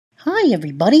Hi,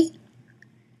 everybody.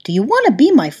 Do you want to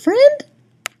be my friend?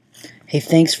 Hey,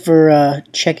 thanks for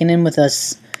checking in with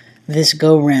us this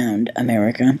go-round,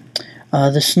 America.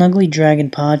 The Snuggly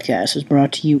Dragon podcast is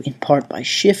brought to you in part by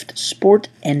Shift Sport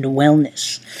and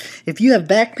Wellness. If you have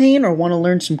back pain or want to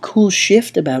learn some cool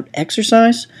shift about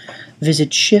exercise, visit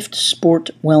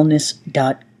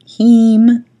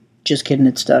shiftsportwellness.com. Just kidding,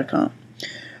 it's .com.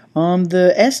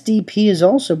 The SDP is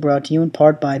also brought to you in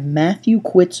part by Matthew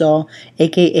Quitsaw,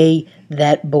 a.k.a.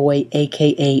 That Boy,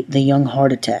 a.k.a. The Young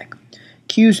Heart Attack.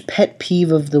 Q's pet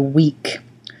peeve of the week.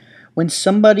 When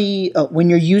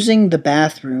you're using the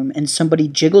bathroom and somebody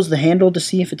jiggles the handle to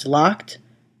see if it's locked,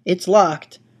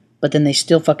 but then they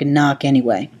still fucking knock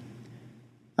anyway.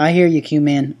 I hear you, Q,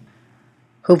 man.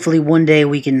 Hopefully one day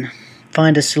we can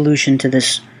find a solution to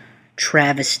this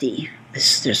travesty,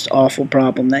 this awful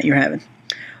problem that you're having.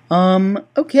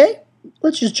 Okay,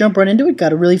 let's just jump right into it.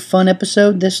 Got a really fun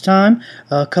episode this time.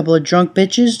 A couple of drunk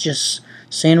bitches just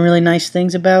saying really nice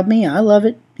things about me. I love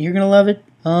it. You're gonna love it.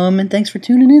 And thanks for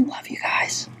tuning in. Love you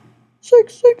guys.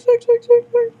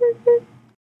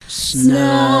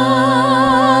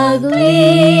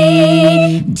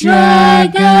 Snuggly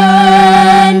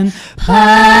Dragon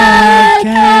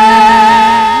Podcast.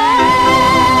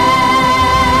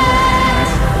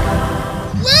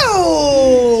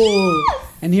 Whoa!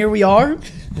 And here we are.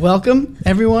 Welcome,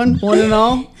 everyone, one and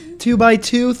all,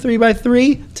 2x2,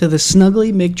 3x3, to the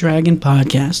Snuggly McDragon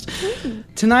Podcast.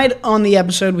 Tonight on the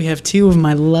episode, we have two of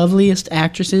my loveliest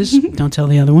actresses, don't tell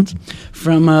the other ones,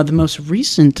 from the most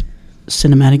recent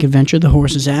cinematic adventure, The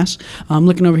Horse's Ass. I'm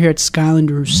looking over here at Skylend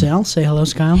Roussell. Say hello,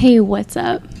 Skylend. Hey, what's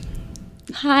up?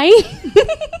 Hi.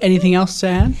 Anything else to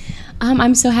add?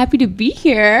 I'm so happy to be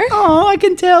here. Oh, I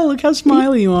can tell. Look how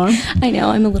smiley you are. I know,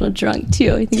 I'm a little drunk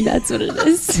too. I think that's what it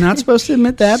is. Not supposed to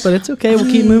admit that, but it's okay. We'll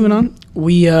keep moving on.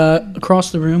 We,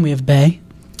 across the room, we have Bae.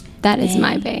 That is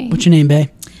my bae. What's your name, Bae?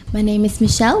 My name is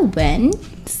Michelle Wen.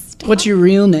 What's your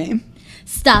real name?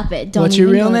 Stop it. Don't What's even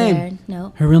your real go name? there.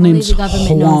 No. Her real name's Only the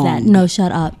government knows that. No,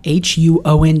 shut up.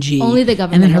 Huyng. Only the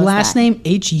government And then her knows last that. name,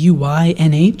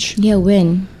 Huynh. Yeah,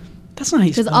 win. That's not how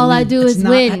you spell Because all I do That's is not-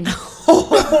 win.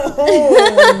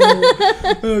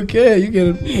 Okay, you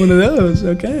get one of those.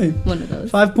 Okay. One of those.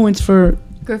 5 points for...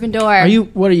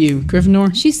 Gryffindor. What are you,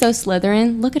 Gryffindor? She's so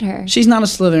Slytherin. Look at her. She's not a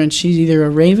Slytherin. She's either a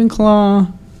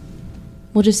Ravenclaw...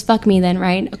 Well, just fuck me then,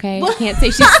 right? Okay. I can't say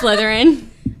she's Slytherin.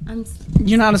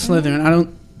 You're not a Slytherin.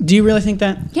 Do you really think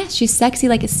that? Yeah, she's sexy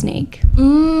like a snake.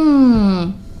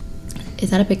 Is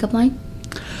that a pickup line?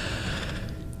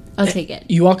 I'll take it.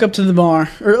 You walk up to the bar,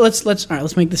 or let's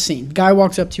make the scene. Guy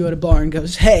walks up to you at a bar and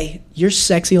goes, "Hey, you're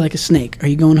sexy like a snake. Are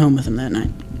you going home with him that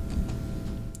night?"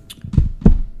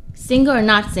 Single or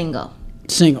not single?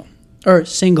 Single. Or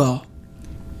single.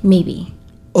 Maybe.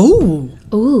 Oh.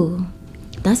 Ooh.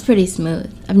 That's pretty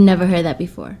smooth. I've never heard that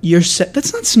before.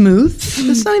 That's not smooth.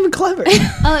 That's not even clever.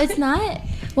 Oh, it's not?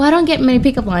 Well, I don't get many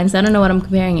pickup lines. I don't know what I'm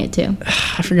comparing it to.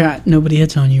 I forgot. Nobody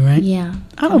hits on you, right? Yeah.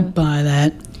 I don't buy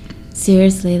that.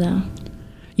 Seriously, though.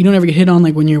 You don't ever get hit on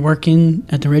like when you're working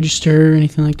at the register or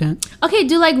anything like that? Okay,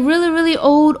 do like really, really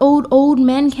old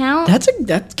men count?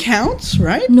 That counts,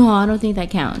 right? No, I don't think that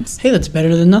counts. Hey, that's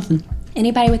better than nothing.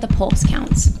 Anybody with a pulse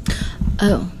counts.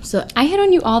 Oh, so I hit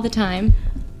on you all the time.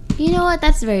 you know what?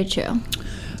 That's very true.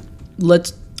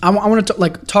 I want to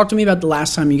talk to me about the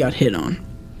last time you got hit on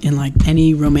in like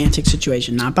any romantic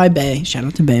situation. Not by Bae. Shout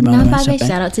out to Bae, by the way. Not by Bae.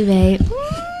 Shout out to Bae.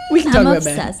 We can talk I'm about Bae.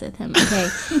 obsessed with him. Okay.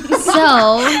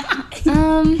 So,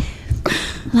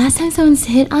 last time someone's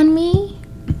hit on me,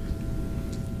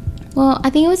 well, I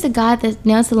think it was the guy at the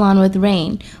nail salon with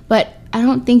Rain, but I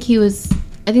don't think he was.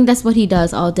 I think that's what he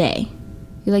does all day.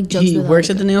 He like jokes He with works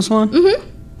other at the nail salon?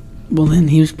 Mm-hmm. Well, then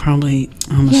he was probably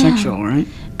homosexual, right?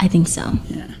 I think so.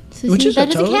 Yeah. So Which is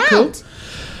that totally doesn't count. cool.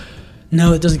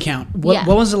 No, it doesn't count. What Yeah.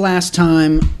 was the last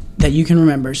time that you can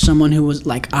remember someone who was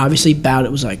like obviously about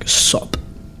it was like, sup,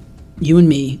 you and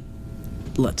me,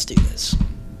 let's do this?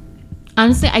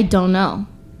 Honestly, I don't know.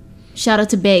 Shout out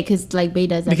to Bae because like Bae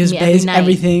does that Because for me every Bae's night.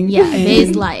 everything. Yeah, and-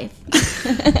 Bae's life.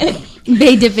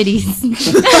 Bae dippities.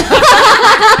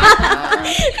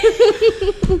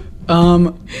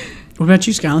 What about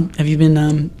you, Skylend? Have you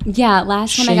been Yeah,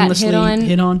 last time I got shamelessly hit on.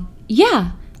 hit on?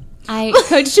 Yeah. I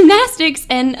coach gymnastics,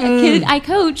 and a kid I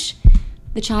coach,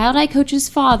 the child I coach's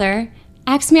father,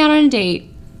 asked me out on a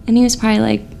date, and he was probably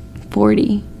like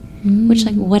 40. Which,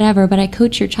 like, whatever, but I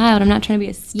coach your child. I'm not trying to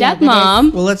be a Yeah,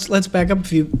 stepmom. Well, let's back up a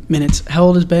few minutes. How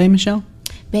old is Bae, Michelle?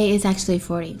 Bae is actually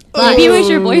 40. Maybe it was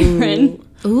your boyfriend.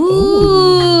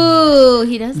 Ooh,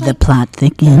 he does like plot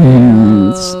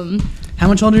thickens. How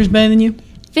much older is Bae than you?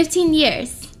 15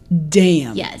 years.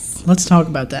 Damn. Yes. Let's talk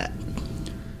about that.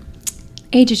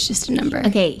 Age is just a number.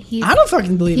 Okay, I don't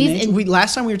fucking believe in he's age.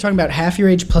 Last time we were talking about half your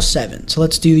age plus 7. So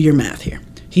let's do your math here.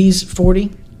 He's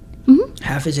 40.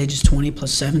 Half his age is 20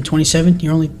 plus 7. 27.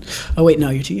 You're only... Oh, wait,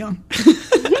 no, you're too young.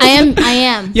 I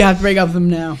am. You have to break up with him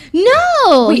now.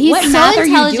 No, Wait, he's what so math are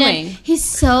you intelligent. doing? He's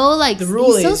so The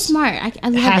rule he's so is smart. I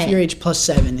love half it. your age plus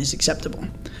 7 is acceptable.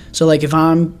 So, like, if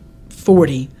I'm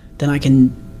 40, then I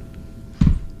can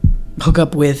hook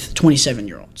up with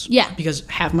 27-year-olds. Yeah. Because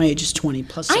half my age is 20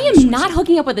 plus 7 I am not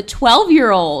hooking up with a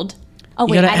 12-year-old. Oh,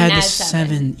 You wait, gotta I add didn't the add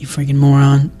 7, you freaking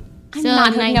moron. I'm So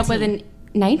not hooking up with 19.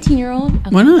 a 19-year-old. Okay.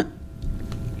 Why not?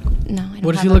 No, I don't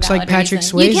What if have he a looks like valid Patrick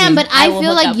reason. Swayze? You can, but I I will feel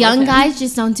hook up like with young him. guys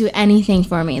just don't do anything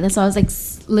for me. That's why I was like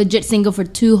legit single for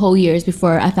 2 whole years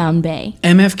before I found Bae.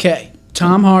 MFK,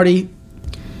 Tom Hardy,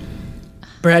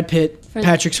 Brad Pitt, For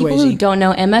Patrick people who Swayze. don't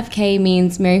know, MFK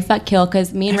means marry, fuck, kill,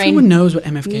 because me and Everyone Rain... knows what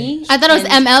MFK Me? is. I thought it was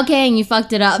MLK and you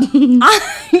fucked it up. Jesus,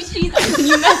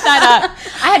 you messed that up.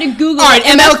 I had to Google All right,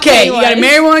 what MLK. You was. gotta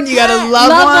marry one, you gotta love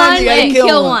one, you gotta and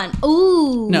kill one.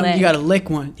 Ooh. No, Lick. you gotta lick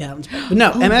one. Yeah, that one's bad. But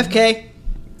no, MFK,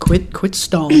 quit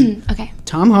stalling. Okay.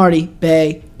 Tom Hardy,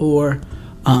 Bae, or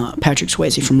Patrick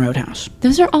Swayze from Roadhouse.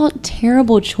 Those are all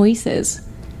terrible choices.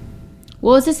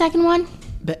 What was the second one?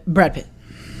 Brad Pitt.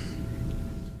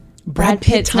 Brad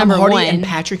Pitt's Tom number Hardy, one. and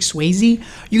Patrick Swayze.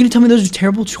 You're gonna tell me those are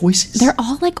terrible choices? They're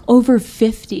all like over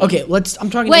 50. Okay, I'm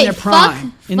talking in Wait, their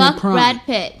prime. In their fuck prime. Brad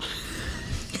Pitt.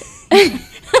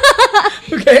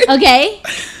 Okay. Okay.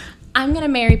 I'm going to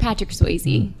marry Patrick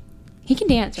Swayze. He can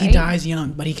dance, right? He dies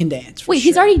young, but he can dance. Wait,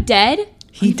 he's already dead?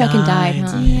 He fucking died, died.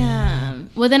 huh? Yeah.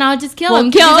 Well, then I'll just kill Well,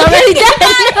 him. 'cause kill he's him. already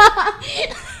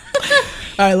dead.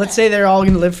 All right, let's say they're all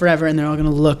gonna live forever and they're all gonna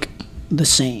look the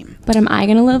same. But am I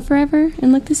going to live forever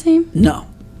and look the same? No.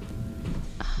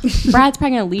 Brad's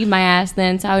probably going to leave my ass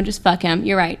then, so I would just fuck him.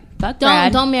 You're right. Fuck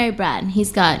Brad. Don't marry Brad.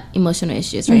 He's got emotional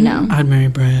issues right now. I'd marry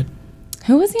Brad.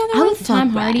 Who was the other I one? would fuck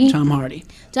Tom Brad. Hardy? Tom Hardy.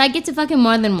 Do I get to fuck him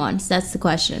more than once? That's the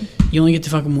question. You only get to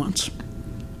fuck him once.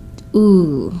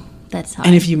 Ooh, that's hard.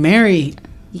 And if you marry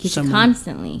you get to someone,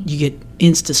 constantly. you get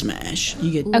Insta Smash.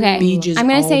 You get Okay. beaches I'm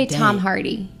going to all say day. Tom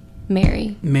Hardy.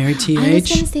 Mary. Marry I was gonna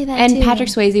TH. say that And too. Patrick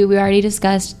Swayze, we already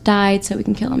discussed, died, so we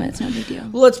can kill him. It's no big deal.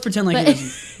 Well, let's pretend like he But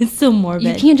doesn't. it's so morbid.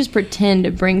 You can't just pretend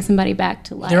to bring somebody back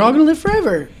to life. They're all gonna live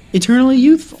forever, eternally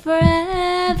youthful.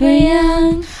 Forever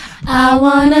young, I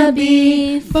wanna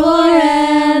be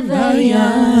forever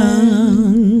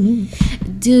young.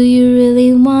 Do you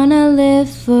really wanna live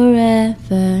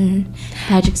forever?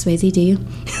 Patrick Swayze, do you?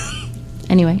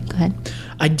 Anyway, go ahead.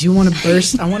 I do want to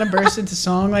burst. I want to burst into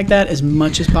song like that as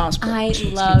much as possible. I Let's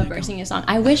keep love that bursting a song.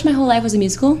 I wish my whole life was a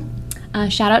musical.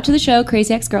 Shout out to the show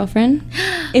Crazy Ex-Girlfriend.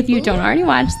 If you don't already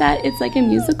watch that, it's like a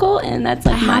musical, and that's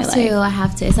like my life. I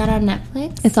have to. Is that on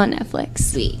Netflix? It's on Netflix.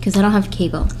 Sweet, because I don't have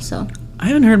cable, so. I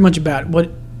haven't heard much about it.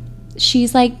 What.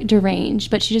 She's like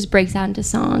deranged, but she just breaks out into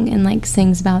song and like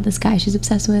sings about this guy she's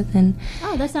obsessed with, and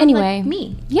Oh, that sounds Anyway. like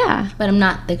me. yeah. But I'm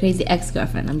not the crazy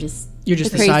ex-girlfriend. I'm just. You're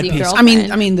just The the, side crazy piece.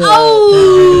 girlfriend. I mean the.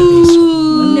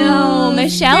 No,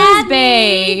 Michelle is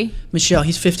bae. Michelle,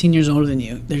 he's 15 years older than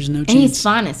you. There's no And he's chance.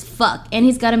 fun as fuck. And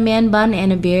he's got a man bun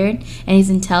and a beard. And he's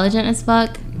intelligent as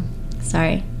fuck.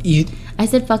 Sorry. You, I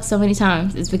said fuck so many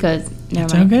times. It's because. Never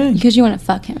it's mind. okay. Because you want to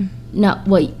fuck him. No,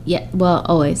 well, yeah. Well,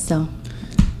 always, so.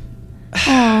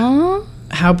 Aww.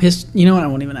 How pissed? You know what? I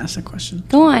won't even ask that question.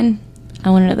 Go on. I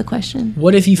want to know the question.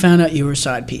 What if you found out you were a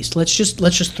side piece? Let's just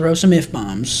throw some if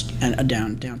bombs and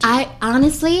down.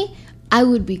 I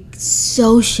would be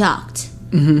so shocked.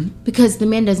 Mm-hmm. Because the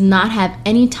man does not have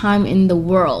any time in the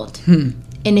world. And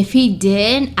if he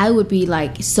did, I would be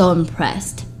like so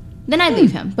impressed. Then I'd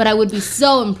leave him, but I would be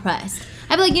so impressed.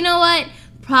 I'd be like, you know what?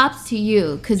 Props to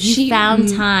you, because you found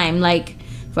time like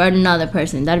for another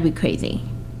person. That'd be crazy.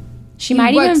 She He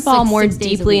might even works, fall like, more 6 days a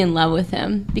deeply week. in love with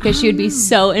him because she would be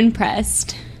so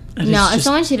impressed. That No, is if just-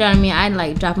 someone cheated on me, I'd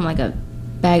like drop him like a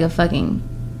bag of fucking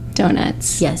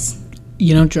Donuts. yes.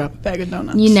 you don't drop a bag of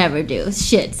donuts. You never do.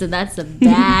 Shit. So that's a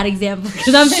bad example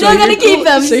because I'm So still gonna you're keep cool-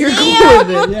 them. So you're cool with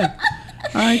it, yeah.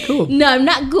 All right, cool. No, I'm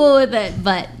not cool with it,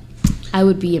 but I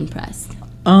would be impressed.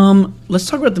 Let's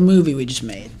talk about the movie we just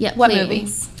made. Yeah. What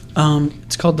please. movie?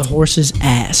 It's called The Horse's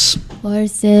Ass.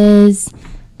 Horses.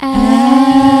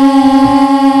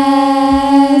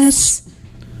 Ass.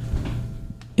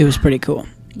 It was pretty cool.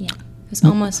 It was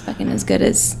almost fucking as good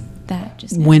as that.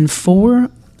 Just When 4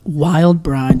 wild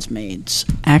bridesmaids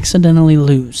accidentally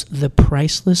lose the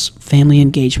priceless family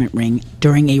engagement ring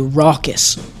during a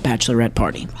raucous bachelorette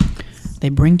party, they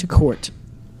bring to court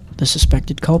the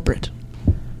suspected culprit,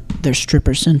 their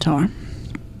stripper centaur.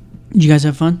 Did you guys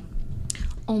have fun?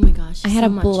 Oh my gosh. I had so a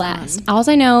much blast. fun. All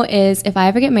I know is if I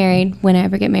ever get married, when I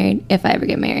ever get married, if I ever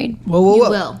get married, Whoa. You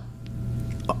will.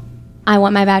 I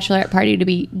want my bachelorette party to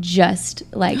be just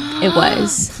like it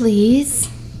was Please.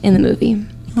 in the movie.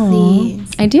 Please.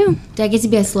 I do. Do I get to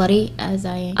be as slutty as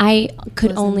I I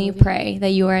could only pray that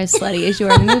you are as slutty as you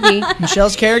are in the movie.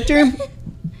 Michelle's character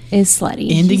Is slutty.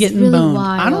 into getting really boned.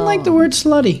 I don't like the word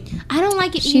slutty. I don't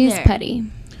like it She's either. petty.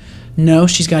 No,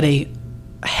 she's got a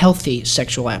healthy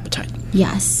sexual appetite.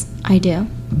 Yes, I do.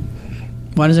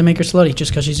 Why does it make her slutty?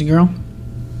 Just because she's a girl?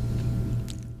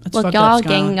 That's Look, fucked y'all up, Skylar.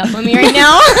 ganging up on me right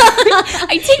now.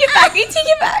 I take it back. I take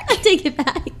it back. I take it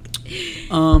back.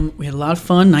 We had a lot of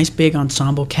fun. Nice big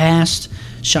ensemble cast.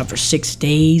 Shot for 6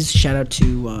 days. Shout out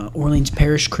to Orleans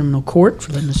Parish Criminal Court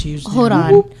for letting us use. Hold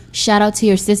on. Shout out to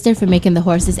your sister for making the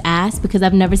horse's ass because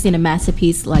I've never seen a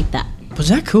masterpiece like that. Was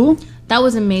that cool? That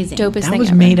was amazing. Dopest That thing was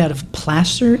ever. made out of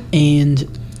plaster and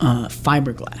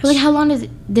fiberglass. But like, how long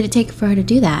did it take for her to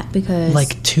do that? Because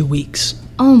Like 2 weeks.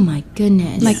 oh my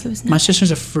goodness, Like it was My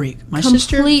sister's a freak. My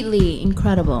sister, completely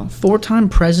incredible. 4-time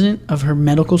president of her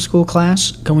medical school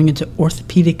class, going into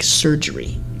orthopedic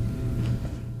surgery.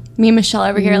 Me and Michelle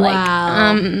over here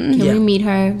Wow. Can Yeah. we meet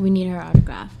her? We need her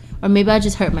autograph. Or maybe I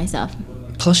just hurt myself.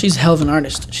 Plus, she's a hell of an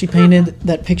artist. She painted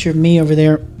that picture of me over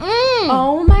there.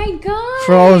 Oh my god.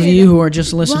 For all of you who are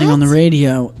just listening on the What?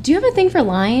 radio, Do you have a thing for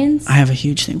lions? I have a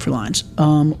huge thing for lines.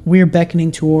 We're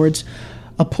beckoning towards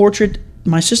a portrait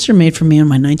my sister made for me on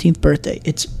my 19th birthday.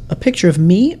 It's a picture of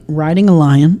me riding a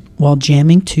lion while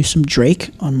jamming to some Drake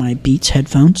on my Beats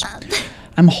headphones.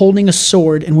 I'm holding a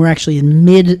sword, and we're actually in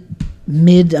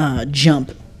mid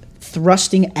jump,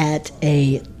 thrusting at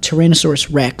a Tyrannosaurus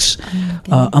Rex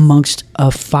amongst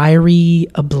a fiery,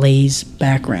 ablaze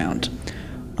background.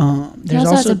 He There's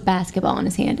also has also a basketball in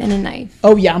his hand and a knife.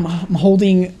 Oh yeah,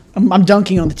 I'm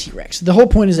dunking on the T-Rex. The whole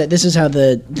point is that this is how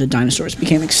the dinosaurs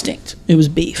became extinct. It was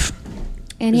beef.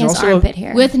 And he There's has also armpit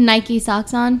hair. With Nike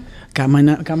socks on. Got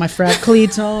my frat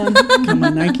cleats on. Got my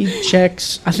Nike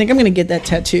checks. I think I'm gonna get that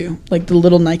tattoo, like the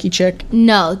little Nike check,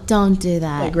 No, don't do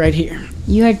that. like right here,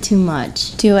 You are too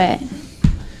much. Do it.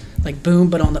 like boom,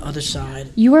 but on the other side.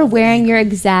 You were wearing your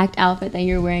exact outfit that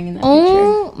you were wearing in that picture.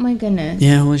 Oh my goodness.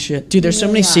 Yeah, holy shit, dude. There's so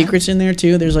many secrets in there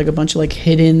too. There's like a bunch of like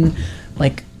hidden,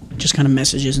 like just kind of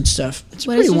messages and stuff. It's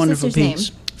What a is pretty your wonderful sister's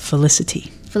piece.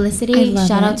 Felicity. Felicity, I love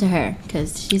shout it. out to her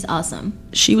because she's awesome.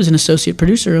 She was an associate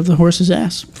producer of The Horse's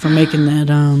Ass for making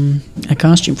that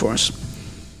costume for us.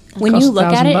 When Cost you look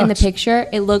at it in the $1,000. picture,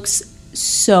 it looks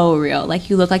so real. Like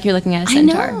you look like you're looking at a I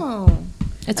centaur. know.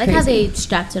 It's I like how how they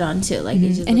strapped it on too. Like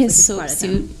it just And looks his like it's part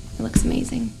silk of him. suit, it looks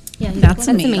amazing. Yeah, he's That's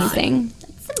one That's of the amazing. guys.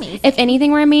 That's amazing. If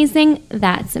anything were amazing,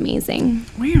 that's amazing.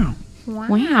 Wow.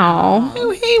 Wow.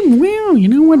 Oh, hey, wow. You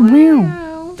know what? Wow.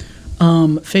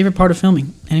 Favorite part of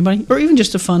filming? Anybody? Or even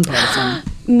just a fun part of filming?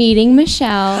 Meeting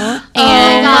Michelle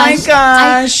and Oh my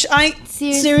gosh. I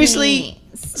seriously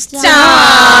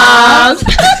Stop.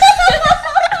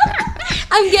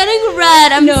 I'm getting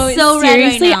red. I'm so red right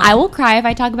seriously, now. I will cry if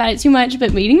I talk about it too much.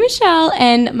 But meeting Michelle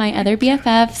and my other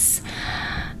BFFs,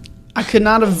 I could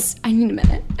not have. I need a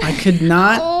minute. I could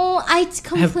not. Oh, I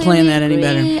completely planned that any agree.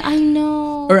 better. I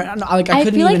know. Or like I I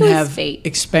couldn't feel like even it was have fate.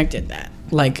 expected that.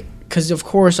 Like, because of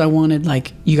course I wanted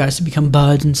like you guys to become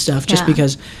buds and stuff, just Yeah.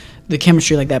 because the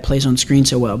chemistry like that plays on screen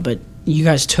so well. But you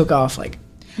guys took off like.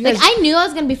 Like I knew I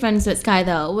was gonna be friends with Sky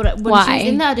though. When she Why? was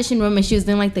in the audition room and she was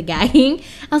doing like the gagging,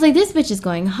 I was like, "This bitch is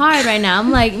going hard right now."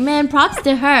 I'm like, "Man, props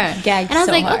to her." Gagged and I was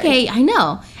so like, hard. "Okay, I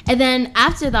know." And then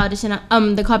after the audition,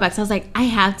 the callbacks, I was like, "I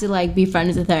have to like be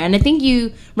friends with her." And I think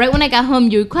you, right when I got home,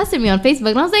 you requested me on Facebook,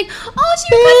 and I was like, "Oh,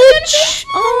 she requested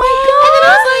me." Oh my god! And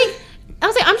then I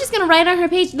was like, "I'm just gonna write on her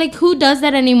page." Like, who does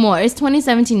that anymore? It's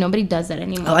 2017. Nobody does that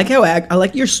anymore. I like how I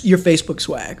like your Facebook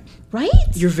swag. Right?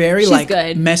 You're very She's like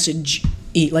good. message.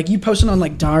 Like you posting on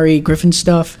like Dari Griffin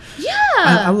stuff. Yeah.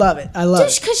 I love it. I love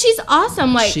it. Because she's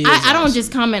awesome. Like She is I don't awesome.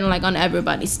 just comment like on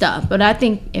everybody's stuff, but I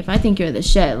think if I think you're the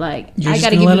shit, like You're I just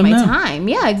gotta gonna give let you my 'em know. time.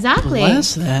 Yeah, exactly.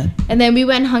 Bless that. And then we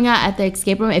went and hung out at the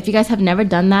escape room. If you guys have never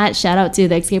done that, shout out to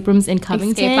the escape rooms in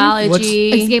Covington.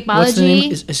 Escapology. What's the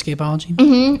name? Escapology.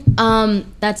 Escapology.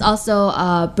 That's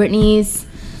also Brittany's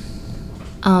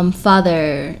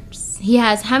father. He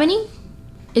has how many?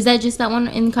 Is that just that one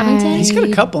in Covington? He's got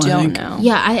a couple, I Don't think. know.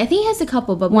 Yeah, I think he has a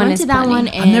couple, but we One went is to that plenty. one.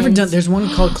 And I've never done. There's one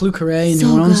called Clue Carre in So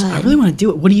New Orleans. good. I really want to do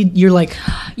it. What do you? You're like.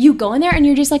 You go in there and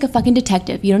you're just like a fucking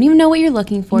detective. You don't even know what you're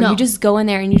looking for. No. You just go in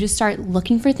there and you just start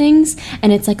looking for things.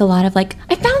 And it's like a lot of like,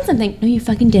 I found something. No, you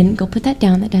fucking didn't. Go put that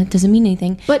down. That doesn't mean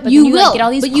anything. But then you like, will. get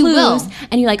all these But you clues will.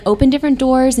 and you like open different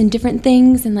doors and different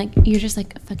things and like you're just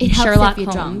like a fucking It helps Sherlock if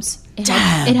you're drunk. Holmes.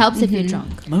 It helps if you're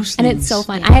drunk. Most And things. it's so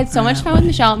fun. I had so much fun with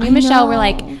Michelle. Me and Michelle were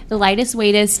like the lightest,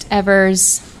 weightest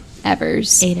evers.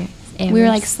 We were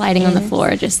like sliding on the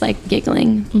floor, just like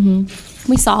giggling.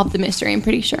 We solved the mystery, I'm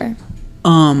pretty sure.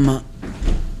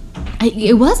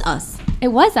 It was us. It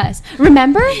was us.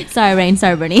 Remember? Sorry, Rain.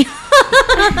 Sorry, Bernie.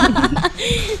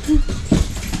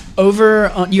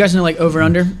 You guys know like over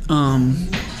under.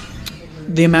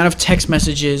 The amount of text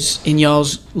messages in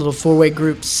y'all's little 4-way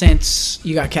group since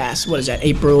you got cast. What is that?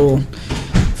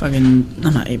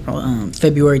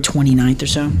 February 29th or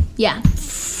so. Yeah.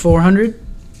 400.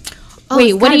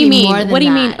 Wait, what do you mean? More than What do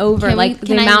you that. mean over? Can Like we- the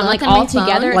can I amount, look like on my all phone?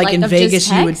 together? Like in of Vegas,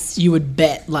 just you would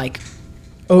bet like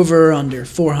over or under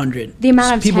 400. The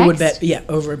amount of people would text? bet. Yeah,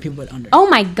 over. People would under. Oh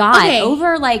my god! Okay.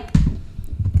 Over like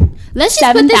Let's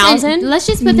just put this 7,000? in, let's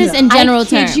just put this in general I kid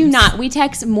terms. you not. We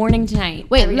text morning to night.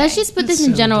 Wait, every let's day. just put this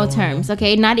in general terms,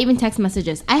 okay? Not even text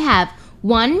messages. I have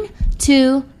 1,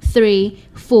 2, 3,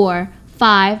 4,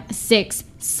 5, 6,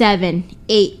 7,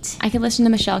 8. I could listen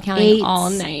to Michelle counting 8. all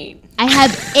night. I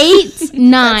have 8,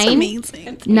 9,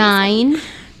 9.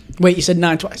 Wait, you said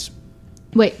 9 twice.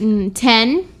 Wait,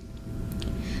 10,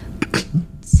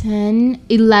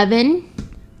 11,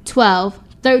 12,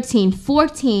 13,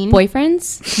 14.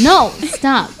 Boyfriends? No,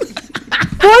 stop.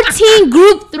 14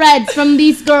 group threads from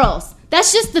these girls.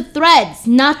 That's just the threads,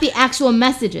 not the actual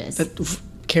messages.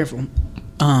 Careful.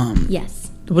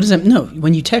 Yes. What does that? No,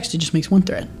 when you text, it just makes one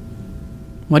thread.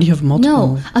 Why do you have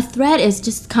multiple? No, a thread is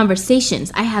just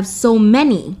conversations. I have so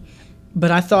many. But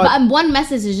I thought. But one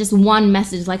message is just one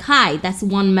message. Like, hi, that's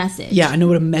one message. Yeah, I know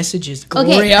what a message is. Okay,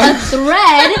 Gloria. a thread.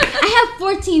 I have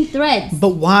 14 threads. But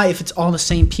why, if it's all the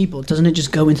same people, doesn't it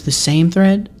just go into the same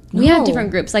thread? We have No.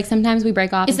 different groups. Like sometimes we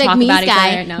break off It's and like talk me, about each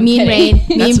Sky, other. No, I'm me and kidding.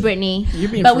 Rain, me and Brittany. You're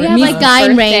being But we have, Me, like, Sky,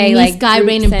 and birthday, Rain. Me, like, Sky, Rain,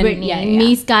 groups and and- Brittany. yeah.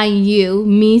 Me, Sky, and you.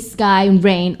 Me, Sky, and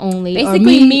Rain only. Or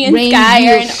Basically, me and Rain, Sky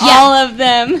you. are in all of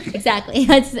them. Exactly.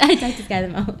 I talk to Sky the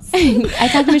most. I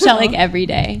talk to Michelle like every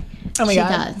day. Oh my She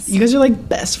god. does. You guys are like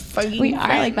best fucking We are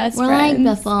like best We're friends.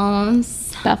 like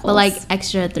Buffles. Buffles. But like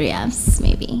extra 3 Fs,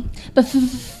 maybe.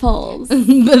 Buffles.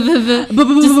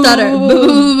 Just stutter.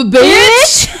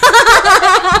 Bitch!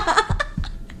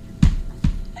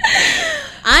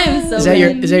 I am so Is that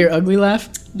your ugly laugh?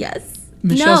 Yes.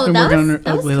 Michelle's been working on her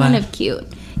that was ugly kind laugh. of cute.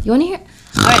 You want to hear?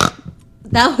 All right.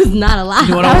 That was not a laugh. You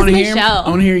know what That I was want to hear? Michelle. I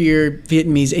want to hear your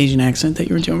Vietnamese Asian accent that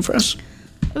you were doing for us.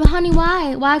 But honey,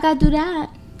 why? Why I gotta do that?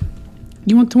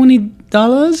 You want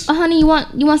 $20? Honey, you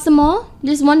want some more?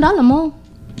 Just $1 more.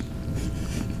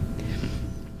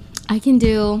 I can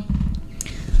do.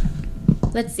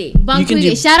 Let's see. You can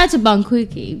do- Shout out to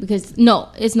Bangkuki because no,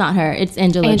 it's not her. It's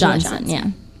Angela Johnson. Yeah,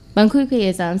 Bangkuki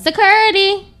is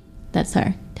security. That's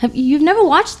her. You've never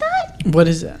watched that? What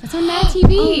is that? It's on Mad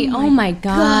TV. Oh my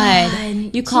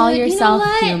god. You call Dude, you know yourself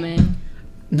what? human.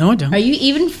 No, I don't. Are you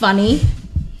even funny?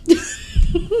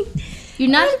 You're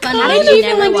not funny. How and did you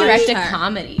never even like watched direct a her.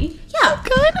 comedy? Yeah,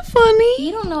 kind of funny.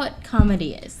 you don't know what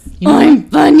comedy is. I'm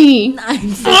funny. I'm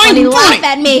so funny. Laugh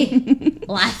at me.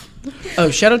 Laugh. Oh,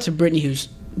 shout out to Brittany, who's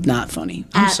not funny.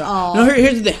 I'm At sorry. all. No,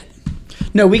 here's the thing.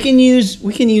 No, we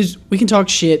can talk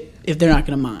shit if they're not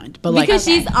gonna mind. But like, Because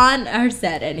she's on our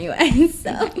set anyway.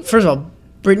 So first of all,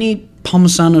 Brittany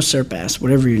Palmisano Serpass,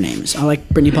 whatever your name is. I like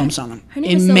Brittany Palmisano. Her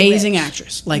name is so Amazing rich.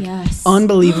 actress. Like Yes.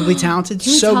 unbelievably talented.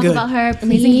 can we So talk good. about her,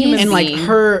 Amazing please? human And like being.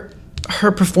 her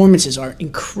performances are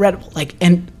incredible. Like,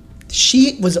 and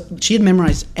she had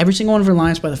memorized every single one of her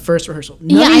lines by the first rehearsal.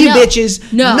 None Yeah, of I you know.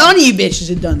 bitches, No. none of you bitches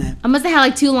had done that. I must have had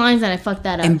like 2 lines and I fucked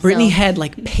that up. And Brittany so. had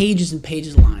like pages and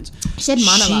pages of lines. She had She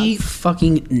monologues.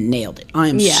 fucking nailed it. I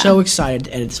am Yeah. so excited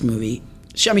to edit this movie.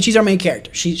 She's our main character.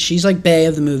 She's like Bae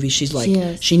of the movie. She's like She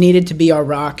is. she needed to be our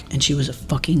rock, and she was a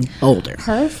fucking boulder.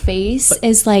 Her face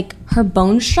is like her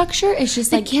bone structure is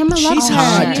just like camera She's loves her.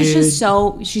 hot, She is dude. just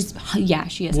so she is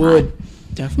Would hot.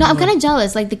 definitely. No, I'm would. kind of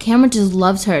jealous. Like the camera just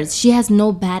loves her. She has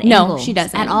no bad No, angles. she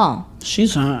doesn't. at all.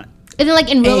 She's hot. And then like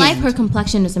in real life, And- her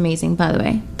complexion is amazing. By the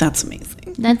way, That's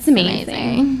amazing. that's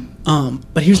amazing.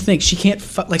 But here's the thing: she can't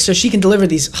so she can deliver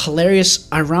these hilarious,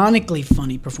 ironically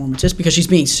funny performances because she's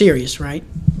being serious, right?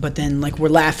 But then like we're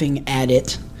laughing at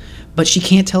it, but she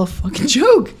can't tell a fucking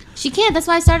joke. She can't. That's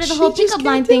why I started the She whole just pickup can't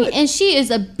line do thing, it. and she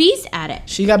is a beast at it.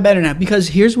 She got better now because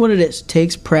here's what it is: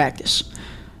 takes practice.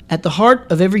 At the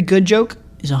heart of every good joke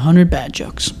is 100 bad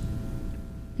jokes.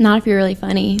 Not if you're really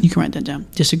funny. You can write that down.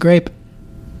 Disagree. I What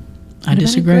about a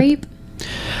disagree. grape?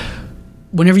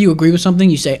 Whenever you agree with something,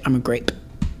 you say, I'm a grape.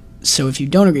 So if you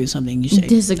don't agree with something, you say,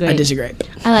 Disagree. I disagree.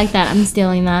 I like that. I'm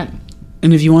stealing that.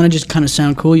 And if you want to just kind of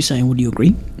sound cool, you say, well, do you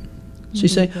agree? So you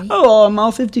say,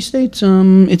 all 50 states,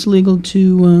 it's legal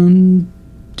to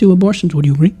do abortions. Would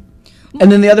you agree?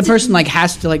 And then the other person like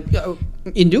has to like,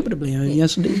 indubitably,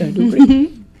 yes indeed, I do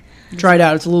agree. Try it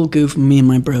out. It's a little goof for me and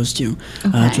my bros too.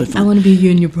 It's really fun. I want to be you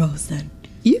and your bros then.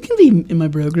 You can be in my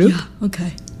bro group. Yeah, okay.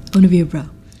 I want to be a bro.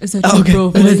 Is that your bro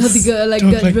That's voice? good. I like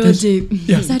Talk that like bro this. deep.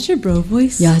 Yeah. Is that your bro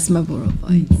voice? Yeah, it's my bro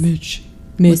voice.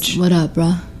 Mitch. What up,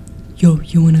 bro? Yo,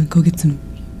 you wanna go get some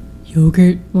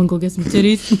yogurt? Want to go get some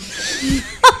titties?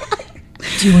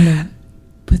 Do you wanna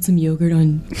put some yogurt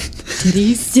on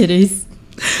titties? Titties.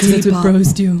 Because that's what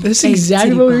bros do. That's Hey, exactly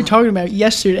titty what we were pop. talking about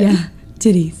yesterday. Yeah,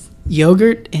 titties.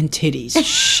 Yogurt and titties.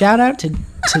 Shout out to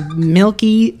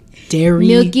Milky Dairy.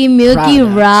 Milky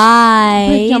products.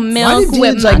 right. Your Why milk do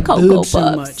with dudes my like Cocoa boobs so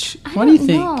Puffs. much? What do you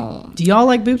think? know. Do y'all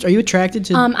like boobs? Are you attracted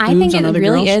to boobs I think on it other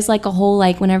really girls? is like a whole,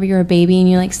 like, whenever you're a baby and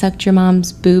you, like, sucked your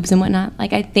mom's boobs and whatnot.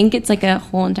 Like, I think it's, like, a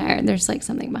whole entire, there's, like,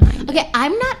 something behind it. Okay,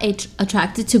 I'm not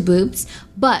attracted to boobs,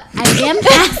 but I am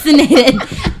fascinated.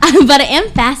 But I am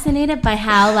fascinated by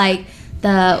how, like,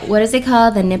 what is it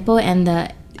called? The nipple and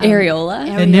the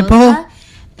Areola. The nipple?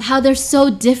 How they're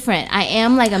so different. I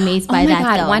am, like, amazed by Oh my that,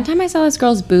 god! though. One time I saw this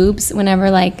girl's boobs.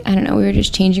 Whenever, like, I don't know, we were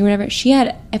just changing, whatever. She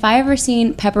had. If I ever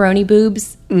seen pepperoni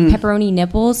boobs, pepperoni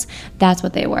nipples, that's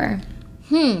what they were.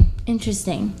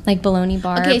 Interesting. Like bologna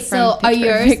bar. Okay, so from are Pitch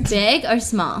yours Perfect. big or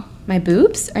small? My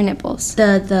boobs or nipples?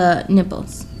 The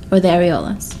nipples or the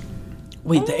areolas?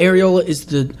 Wait, the areola is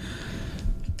the...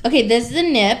 Okay, this is the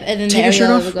nip, and then Take the your shirt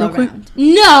areola off will go real quick. around.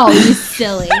 No, you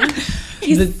silly.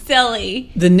 He's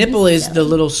silly. The nipple is the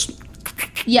little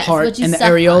Yes, part, what you and the suck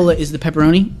on. areola is the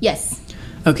pepperoni? Yes.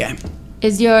 Okay.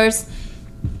 Is yours?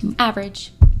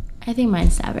 Average. I think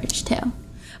mine's average too.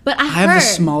 But I I have heard. the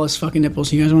smallest fucking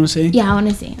nipples. You guys want to see? Yeah, I want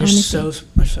to see. They're so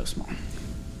small.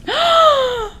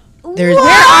 They're, Where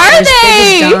are as big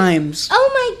they? as dimes.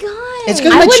 Oh my god. It's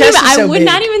 'cause I my wouldn't chest even, is so I would big.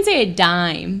 not even say a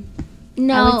dime.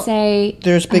 no. I would say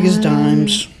They're as big as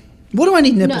dimes. What do I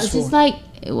need no. nipples It's for? just like.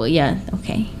 Well, yeah.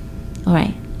 Okay. All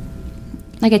right.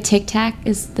 like a Tic Tac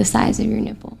is the size of your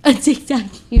nipple. A Tic Tac.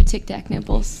 You have Tic Tac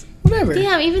nipples. Whatever.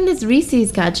 Damn, even this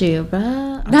Reese's got you,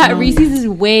 bruh. That Reese's is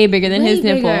way bigger than his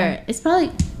Way nipple. bigger. It's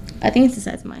probably. I think it's the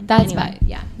size of mine. That's Anyway. fine.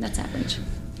 Yeah, that's average.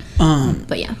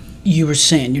 But yeah. You were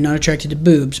saying you're not attracted to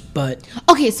boobs, but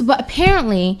Okay, so but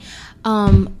apparently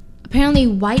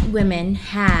white women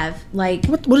have like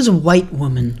what is a white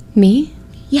woman? Me?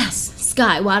 yes,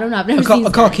 Sky. Well, I don't know. I've never A seen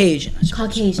Sky. Caucasian. I suppose.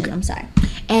 Caucasian. I'm sorry.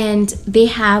 And they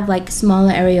have like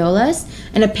smaller areolas,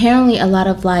 and apparently a lot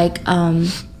of like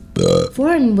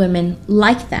foreign women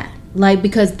like that, like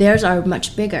because theirs are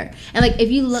much bigger. And like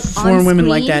if you look Foreign on women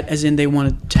like screen- that, as in they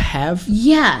wanted to have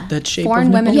Yeah. that shape. Foreign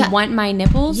of women nipple? Yeah. want my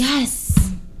nipples? Yes.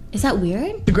 Is that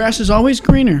weird? The grass is always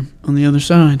greener on the other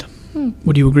side.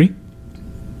 Would you agree?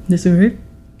 Disagree?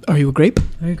 Are you a grape?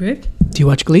 Are you great? Do you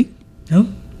watch Glee? No?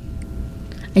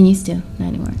 I used to, not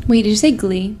anymore. Wait, did you say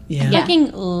Glee? Yeah. I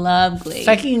fucking love Glee.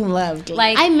 Fucking love Glee.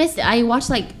 Like I missed it. I watched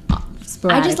like I just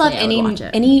love sporadically, I would watch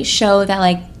it. any show that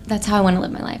like that's how I want to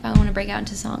live my life. I want to break out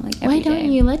into song like every Why don't day.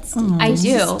 you? Let's. I let's do,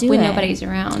 just do when it. nobody's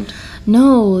around.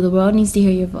 No, the world needs to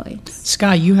hear your voice.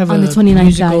 Sky, you have On a the 29th,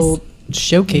 musical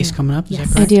showcase coming up. Is that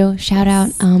I correct? do. Shout out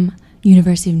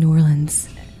University of New Orleans.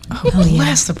 Oh,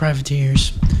 bless the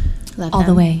privateers. Love All the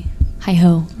them. way. Hi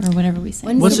ho, or whatever we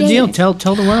say. What's the deal? Tell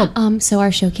the world. So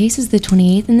our showcase is the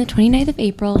 28th and the 29th of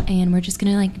April, and we're just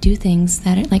gonna like do things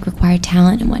that like require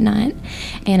talent and whatnot.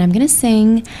 And I'm gonna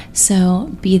sing, so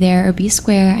be there or be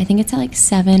square. I think it's at like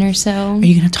 7 or so. Are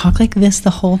you gonna talk like this the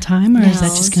whole time, or is that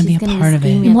No, just gonna be a she's gonna part of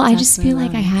it? scream. Well, I Top just of my feel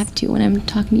like I lungs. have to when I'm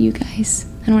talking to you guys.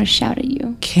 I don't want to shout at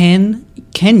you.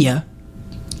 Kenya,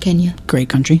 Kenya. great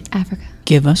country, Africa.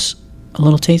 give us a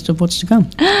little taste of what's to come.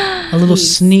 A little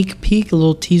sneak peek, a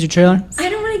little teaser trailer. I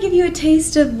don't want to give you a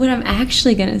taste of what I'm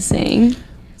actually gonna sing.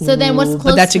 So then, what's Ooh,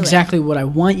 close but that's to exactly what I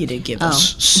want you to give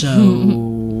us. So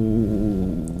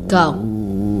it? Go.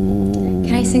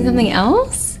 Can I sing something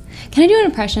else? Can I do an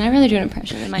impression? I'd rather do an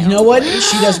impression than my own. you know what?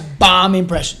 She does bomb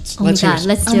impressions. Oh my Let's hear God, it.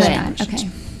 let's Oh do my it. god. Okay.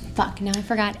 Fuck. Now I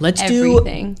forgot. Let's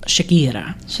everything. do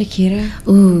Shakira. Shakira.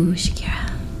 Ooh, Shakira.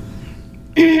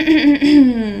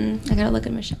 I gotta look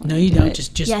at Michelle. No, you don't.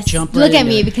 Just Yes. jump right Look at into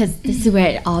me it. because this is where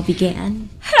it all began.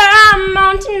 I'm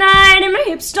on tonight and my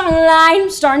hips don't lie. I'm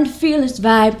starting to feel this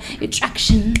vibe.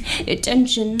 Attraction,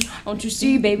 attention. Don't you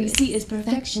see, baby? See is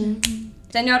perfection.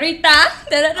 Senorita.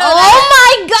 Oh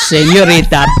my God!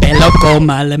 Señorita, pelo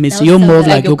coma, let me see you move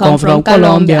like you come from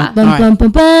Colombia. Bum, All right, bum,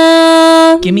 bum,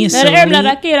 bum. give me a Celine.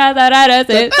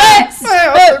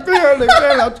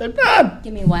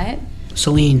 Give me what?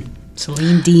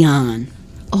 Celine Dion.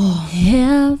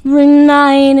 Every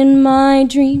night in my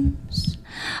dreams,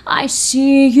 I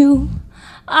see you,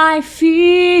 I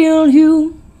feel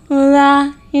you.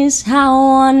 That is how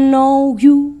I know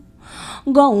you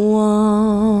go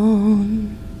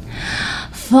on.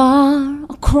 Far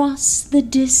across the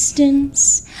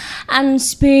distance and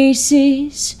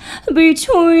spaces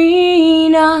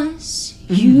between us,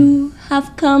 you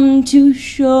have come to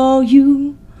show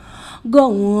you.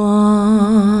 Go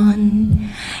on,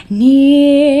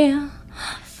 near,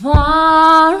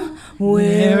 far,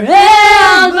 wherever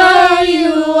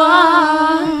you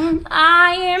are,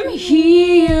 I am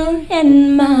here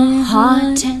in my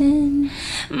heart, and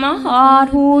my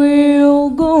heart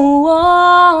will go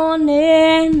on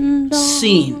and on.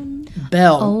 Scene.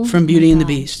 Belle from Beauty and the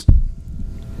Beast.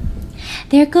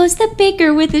 There goes the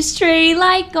baker with his tray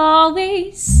like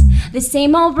always. The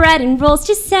same old bread and rolls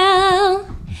to sell.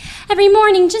 Every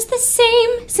morning just the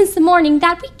same since the morning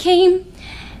that we came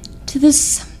to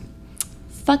this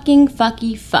fucking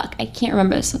fucky fuck. I can't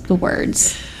remember the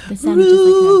words. It sounded just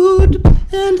Rude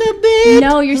and a bit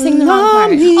No, you're singing the wrong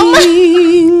part.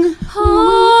 alarming.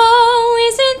 Oh,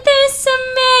 isn't this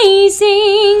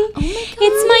amazing?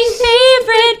 It's my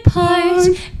favorite part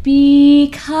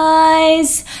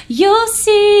because you'll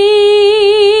see.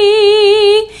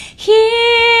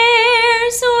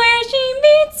 Here's where she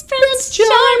meets Prince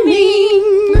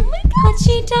Charming. But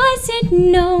she doesn't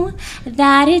know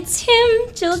that it's him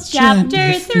till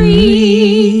chapter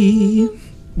 3.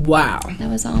 Wow. That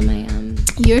was all my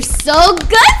You're so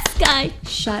good, Sky.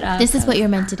 shut up. This is what you're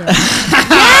meant to do.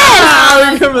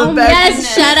 I remember that.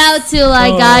 Yes, shout out to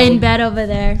like guy in bed over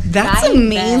there. That's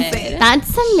amazing.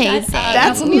 That's amazing.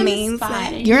 That's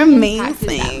amazing. You're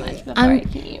amazing.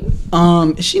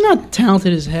 Is she not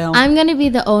talented as hell? I'm gonna be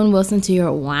the Owen Wilson to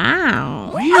your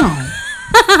wow. Wow.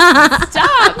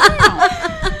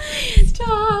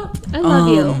 Stop. I love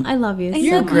you. I love you.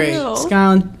 You're great.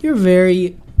 Skylend, you're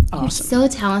very awesome. So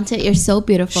talented. You're so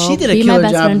beautiful. She did a Be killer my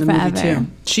best job in friend the movie forever. too.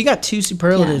 She got 2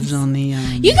 superlatives on the.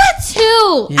 You got 2.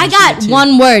 Yeah, I she got got 2.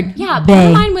 one word. Yeah, Bae.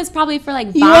 but mine was probably for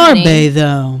like You are vomiting. Bae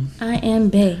though. I am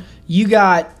bae. You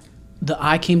got the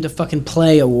I Came to Fucking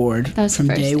Play award That was from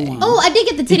the first day day. 1. Oh, I did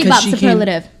get the titty Because bop she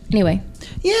superlative. Anyway.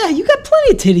 Yeah, you got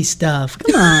plenty of titty stuff.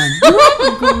 Come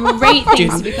on. Great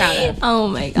things to be proud of. Oh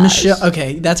my gosh. Michelle,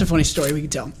 okay, that's a funny story we can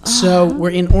tell. So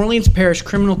we're in Orleans Parish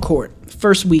Criminal Court,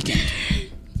 first weekend.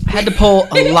 I had to pull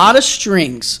a lot of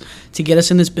strings to get us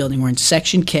in this building. We're in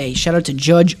Section K. Shout out to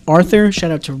Judge Arthur.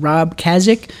 Shout out to Rob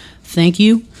Kazik. Thank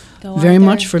you very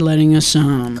much for letting us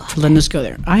go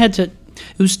there. I had to.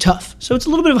 It was tough. So it's a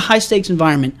little bit of a high stakes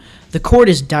environment. The court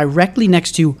is directly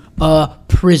next to a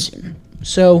prison.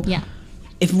 So Yeah.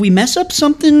 if we mess up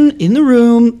something in the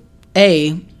room,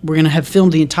 we're going to have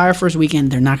filmed the entire first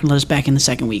weekend. They're not going to let us back in the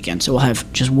second weekend. So we'll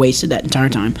have just wasted that entire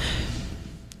time.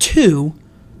 2,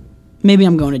 maybe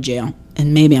I'm going to jail.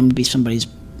 And maybe I'm going to be somebody's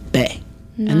bae.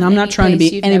 And I'm not trying to place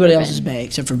be you've anybody never else's been. bae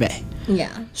except for bae.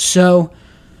 Yeah. So,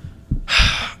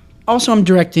 also I'm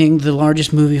directing the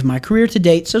largest movie of my career to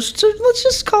date. So let's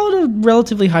just call it a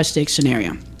relatively high stakes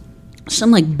scenario.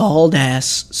 Some like bald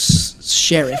ass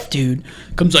sheriff dude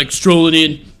comes like strolling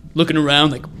in, looking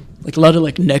around, like a lot of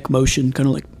like neck motion, kind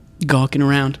of like gawking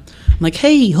around. I'm like,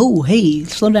 hey,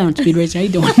 slow down, Speed Racer, how you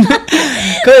doing?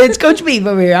 It's Coach Beef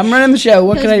over here. I'm running the show.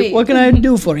 What can I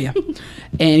do for you?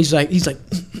 And he's like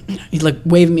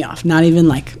waving me off, not even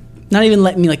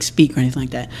letting me like speak or anything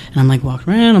like that. And I'm like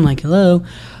walking around. I'm like, hello.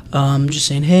 Just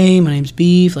saying, hey, my name's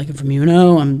Beef, like I'm from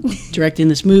UNO. I'm directing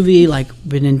this movie, like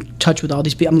been in touch with all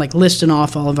these people. I'm like listing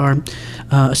off all of our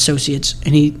associates,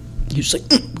 and he just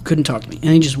like couldn't talk to me,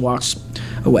 and he just walks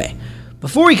away.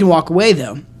 Before he can walk away,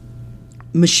 though,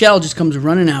 Michelle just comes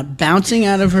running out, bouncing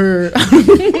out of the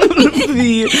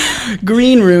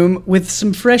green room with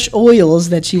some fresh oils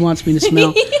that she wants me to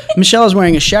smell. Michelle is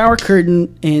wearing a shower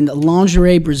curtain and a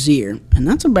lingerie brassiere, and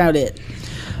that's about it.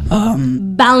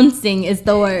 Bouncing is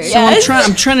the word. So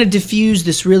I'm trying to diffuse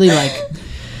this really like,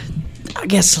 I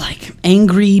guess like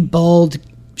angry bald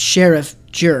sheriff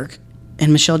jerk,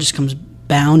 and Michelle just comes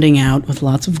bounding out with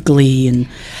lots of glee and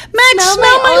Max,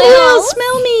 smell my oil,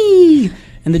 smell me.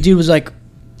 And the dude was like,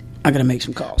 I gotta make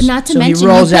some calls. Not to So he mention, you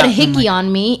rolls put out, a and I'm hickey like,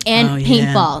 on me and Oh, yeah.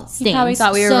 paintball stains. He probably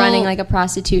thought we were running like a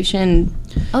prostitution.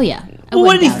 Oh yeah. Well,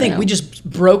 what did he I think? don't We know. just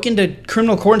broke into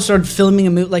criminal court and started filming a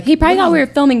movie. Like He probably thought we were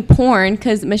filming porn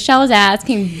because Michelle's ass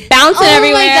came bouncing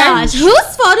everywhere. Oh my gosh.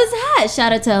 Whose fault is that?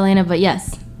 Shout out to Elena, but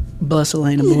yes. Bless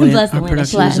Elena Boyd, Bless our Elena.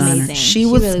 production She was designer. amazing. She She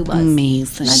was really was.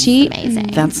 amazing. She amazing.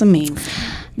 That's amazing.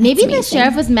 Maybe the amazing.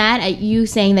 sheriff was mad at you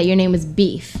saying that your name was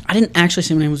Beef. I didn't actually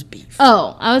say my name was Beef.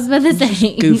 Oh, I was about to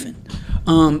say. Goofing.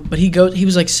 But he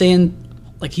was like saying,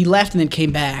 like he left and then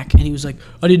came back and he was like,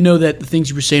 I didn't know that the things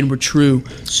you were saying were true,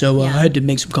 so I had to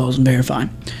make some calls and verify.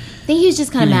 think he was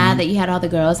just kind of mad that you had all the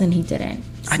girls and he didn't.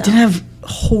 I did have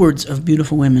hordes of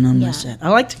beautiful women on my set. I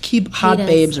like to keep hot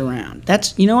babes around.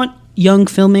 That's, you know what? Young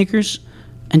filmmakers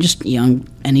and just young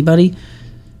anybody,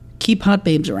 keep hot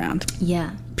babes around.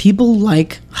 Yeah. People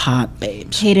like hot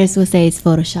babes. Haters will say it's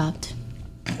photoshopped.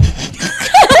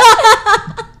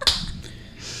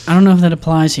 I don't know if that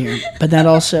applies here, but that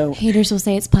also... Haters will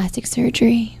say it's plastic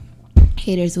surgery.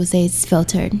 Haters will say it's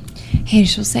filtered.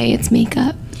 Haters will say it's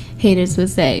makeup. Haters will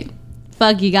say,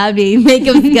 fuck, you got me.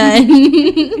 Makeup's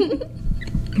good.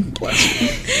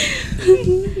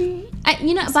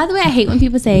 By the way, I hate when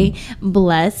people say,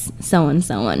 bless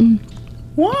so-and-so.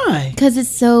 Why? Because it's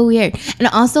so weird. And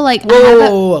also, like...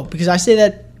 Whoa. Because I say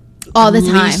that all the at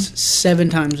time. least 7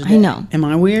 times a day. I know. Am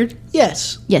I weird?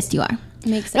 Yes. Yes, you are.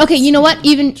 Makes sense. Okay, you know what?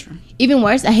 Even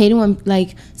worse, I hate it when,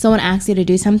 like, someone asks you to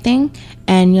do something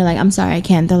and you're like, I'm sorry, I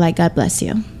can't. They're like, God bless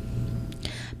you.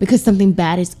 Because something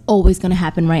bad is always going to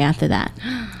happen right after that.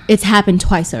 It's happened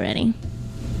twice already.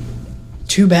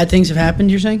 2 bad things have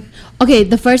happened, you're saying? Okay,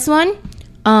 the first one,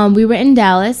 we were in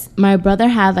Dallas. My brother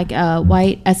had, like, a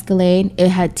white Escalade. It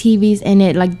had TVs in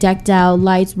it, like, decked out,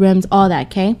 lights, rims, all that,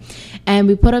 okay? And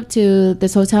we put up to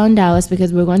this hotel in Dallas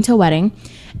because we were going to a wedding.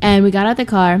 And we got out the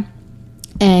car.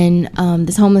 And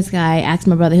this homeless guy asked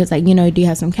my brother, he was like, do you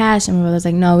have some cash? And my brother's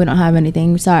like, no, we don't have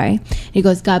anything. Sorry. He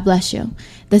goes, God bless you.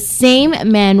 The same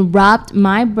man robbed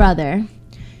my brother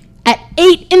at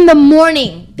 8 in the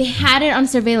morning. They had it on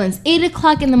surveillance. 8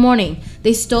 o'clock in the morning.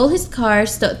 They stole his car.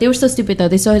 They were so stupid, though.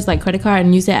 They stole his, like, credit card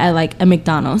and used it at, like, a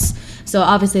McDonald's. So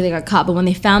obviously they got caught. But when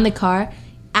they found the car,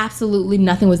 absolutely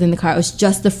nothing was in the car. It was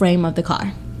just the frame of the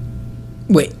car.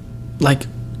 Wait, like...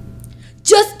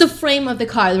 Just the frame of the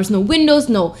car. There was no windows,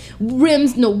 no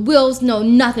rims, no wheels, no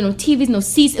nothing, no TVs, no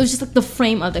seats. It was just like the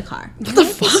frame of the car. What the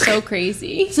fuck? So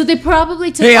crazy. So they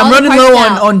probably took. Hey, all I'm running the low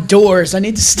parts out. on doors. I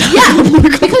need to stop. Yeah,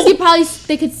 because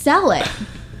they could sell it.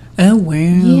 Oh wow.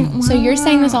 Yeah, So you're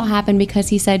saying this all happened because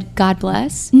he said God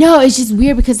bless? No, it's just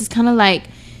weird because it's kind of like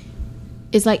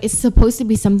it's supposed to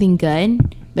be something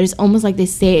good, but it's almost like they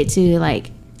say it to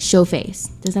like show face.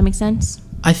 Does that make sense?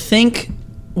 I think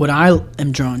what I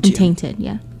am drawn to And tainted,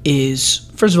 yeah.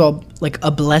 is, first of all, like a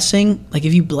blessing. Like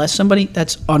if you bless somebody,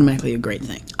 that's automatically a great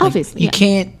thing. Like, Obviously, you yeah.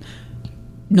 can't.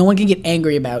 No one can get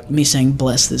angry about me saying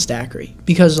bless this daiquiri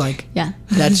because, like, Yeah.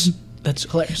 that's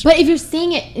hilarious. But if you're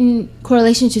saying it in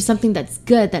correlation to something that's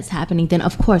good that's happening, then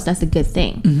of course that's a good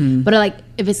thing. Mm-hmm. But like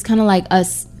if it's kind of like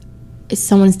if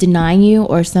someone's denying you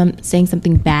or saying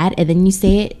something bad and then you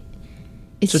say it,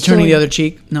 it's So turning showing- the other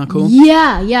cheek, not cool.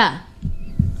 Yeah.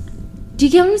 Do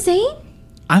you get what I'm saying?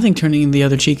 I think turning the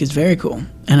other cheek is very cool,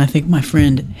 and I think my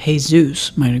friend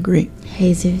Jesus might agree.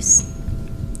 Jesus.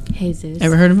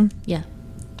 Ever heard of him? Yeah.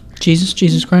 Jesus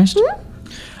Christ.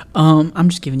 I'm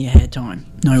just giving you a head time.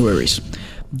 No worries.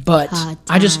 But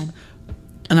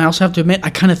and I also have to admit,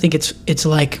 I kind of think it's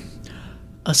like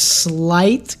a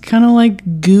slight kind of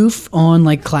like goof on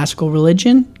like classical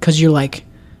religion because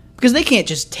they can't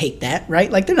just take that,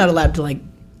 right? Like they're not allowed to like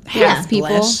have people.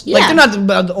 bless. Yeah. Like they're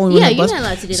not the only one Yeah, that you're bless. not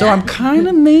allowed to do so that. I'm kind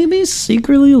of maybe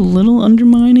secretly a little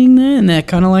undermining that, and that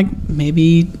kind of like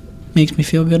maybe makes me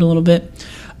feel good a little bit.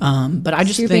 But I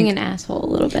just You're think being an asshole a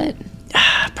little bit.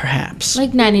 perhaps.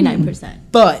 Like 99%.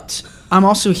 But I'm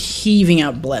also heaving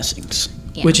out blessings,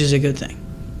 which is a good thing.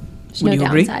 There's Would no you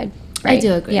agree? downside. I Right?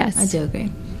 do agree. Yes. I do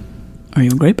agree. Are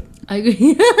you a grape? I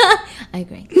agree. I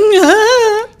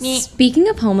agree. Speaking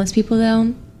of homeless people,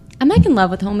 though, I'm like in love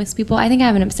with homeless people. I think I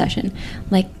have an obsession.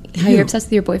 Like how you're obsessed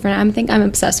with your boyfriend. I think I'm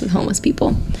obsessed with homeless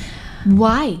people.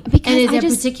 Why? Because and is I there a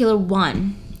just- particular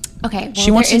one? Okay, well, She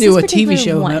wants there to is do this a TV particular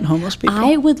show one. about homeless people.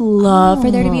 I would love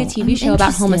for there to be a TV I'm show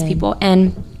about homeless interested. people,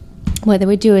 and what they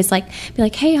would do is like be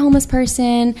like, "Hey, homeless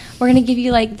person, we're gonna give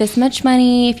you like this much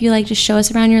money if you like just show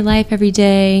us around your life every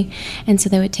day." And so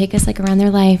they would take us like around their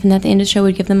life, and at the end of the show,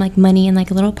 we'd give them like money and like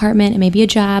a little apartment and maybe a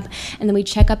job, and then we'd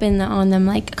check up on them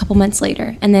like a couple months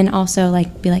later, and then also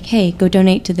like be like, "Hey, go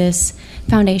donate to this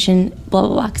foundation," blah blah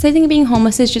blah. Because I think being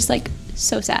homeless is just like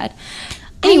so sad.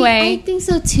 Anyway, I think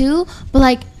so too. But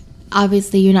like,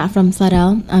 obviously, you're not from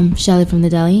Slidell. I'm Shelly from the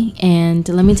deli, and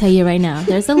let me tell you right now,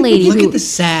 there's a lady Look who. at the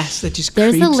sass that just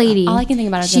There's creeps a lady. all I can think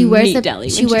about is she a wears meat a deli.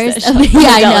 She when she wears. says A, Shelly yeah,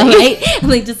 I know, deli. right? I'm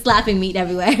like just slapping meat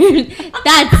everywhere.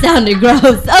 That sounded gross.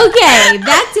 Okay,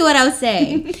 back to what I was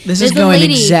saying. This is going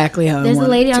exactly how I There's a want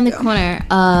it lady to on the go. corner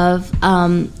of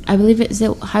I believe it's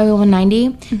Highway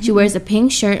 190. She wears a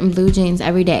pink shirt and blue jeans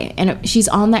every day, and she's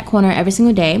on that corner every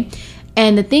single day.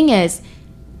 And the thing is,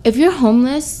 if you're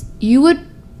homeless, you would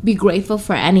be grateful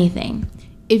for anything.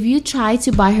 If you try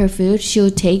to buy her food, she'll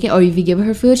take it, or if you give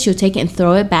her food, she'll take it and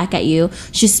throw it back at you.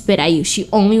 She'll spit at you. She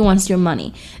only wants your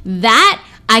money. That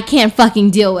I can't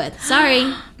fucking deal with.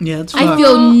 Sorry. Yeah, that's I fucked.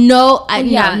 feel no they would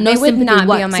sympathy not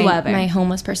be on whatsoever. my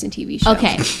homeless person TV show.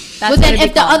 Okay. That's But what then it'd be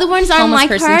if the called. other ones aren't Homeless like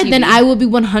person her, TV. then I will be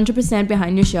 100%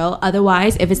 behind your show.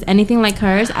 Otherwise, if it's anything like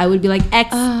hers, I would be like,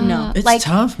 no. It's like,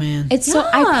 tough, man. It's so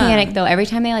I panic though every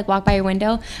time they like walk by your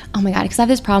window. Oh my god, because I have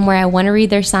this problem where I want to read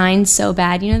their signs so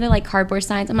bad. You know, they're like cardboard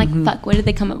signs. I'm like, fuck, what did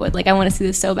they come up with? Like, I want to see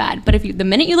this so bad. But the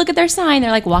minute you look at their sign, they're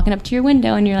like walking up to your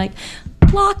window, and you're like,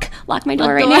 lock my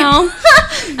door right now.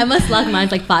 I must lock mine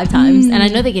like 5 times, and I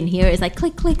know they can hear it. It's like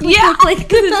click, click, click, Yeah, click, click.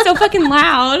 because it's so fucking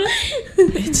loud.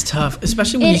 It's tough,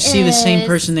 especially when you see the same is.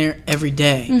 person there every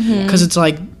day. Because it's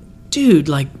like, dude,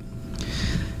 like,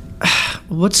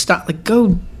 what's stop? Like,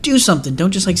 go do something.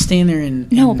 Don't just like stand there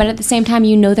and No, but at the same time,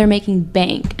 you know they're making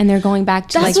bank and they're going back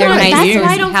to like their nice That's cozy why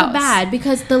I don't house. feel bad,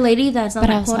 because the lady that's on But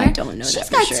that also, corner, I don't know she's that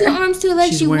for got sure. 2 arms, 2 legs.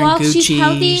 She's She wearing walks. She's Gucci,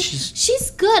 healthy. she's-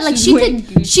 She's good. Like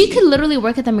wearing she could literally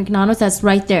work at the McDonald's that's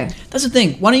right there. That's the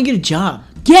thing. Why don't you get a job?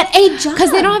 Get a job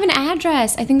Because they don't have an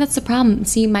address. I think that's the problem.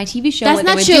 See, my TV show, That's what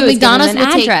not they would true. do is give them McDonald's an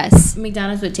would address.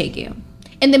 McDonald's would take you.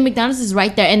 And the McDonald's is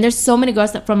right there. And there's so many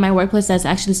girls from my workplace that's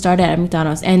actually started at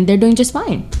McDonald's, and they're doing just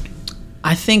fine.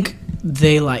 I think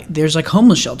there's like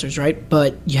homeless shelters, right?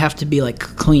 But you have to be like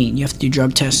clean. You have to do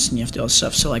drug tests and you have to do all this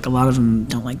stuff. So like a lot of them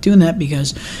don't like doing that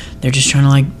because they're just trying to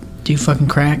like do fucking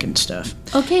crack and stuff.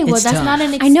 Okay, well It's that's tough. not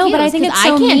an excuse. I know, but I think 'cause it's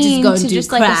so I can't mean just go and to do just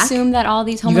crack. like assume that all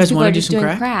these homeless guys people wanna are do just some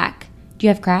doing crack? crack. Do you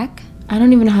have crack? I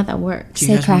don't even know how that works. Do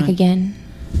you Say guys crack wanna- again.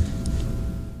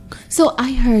 So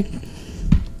I heard.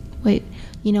 Wait,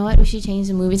 you know what? We should change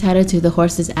the movie title to "The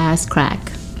Horse's Ass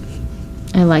Crack."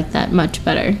 I like that much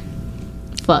better.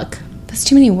 Fuck. That's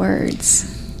too many words.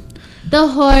 The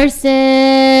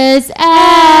horse's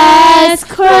ass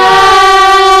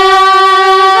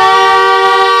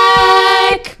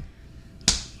crack.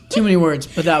 Too many words,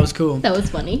 but that was cool. That was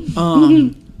funny. It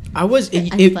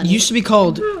funny. used to be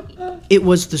called It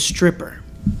Was the Stripper.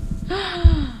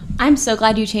 I'm so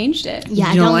glad you changed it. Yeah, I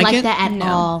You don't don't like like it? that at No.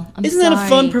 all. I'm Isn't that a fun,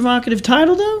 sorry. provocative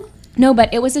title though? No,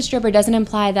 but it was a stripper doesn't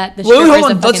imply that the Wait, stripper hold is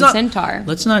on. a Let's fucking not- centaur.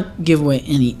 Let's not give away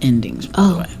any endings. By the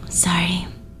Oh, way. sorry.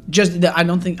 Just that I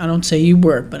don't say you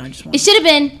were, but I just want. It should have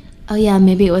been. Oh yeah,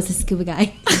 maybe it was a scuba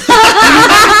guy.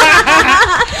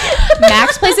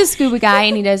 Max plays a scuba guy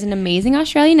and he does an amazing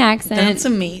Australian accent.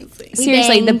 amazing.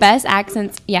 Seriously, the banged. best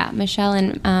accents. Yeah, Michelle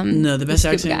and No, the best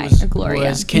scuba accent guy, was, or Gloria.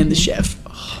 was Ken the chef.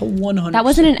 100. That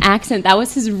wasn't an accent. That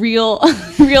was his real Yeah,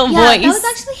 voice. that was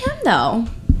actually him though.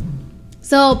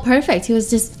 So perfect. He was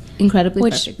just incredibly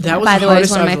Which, perfect. That was by the the way, is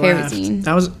hardest one of my I've favorite laughed. scenes.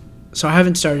 That was so I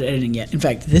haven't started editing yet. In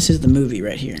fact, this is the movie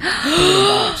right here.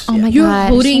 Oh my You're god!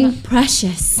 holding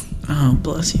Precious. Oh,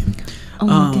 bless you. Oh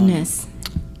my goodness.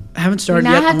 I haven't started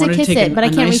Now yet. I have to wanted kiss take it, but I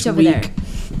can't nice reach over week. there.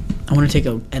 I want to take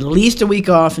at least a week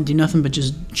off and do nothing but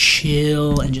just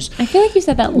chill and just. I feel like you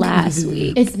said that last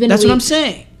week. It's been. That's a what I'm week.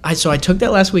 saying. So I took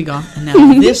that last week off, and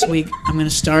now this week I'm gonna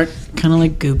start kind of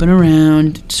like gooping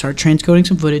around, start transcoding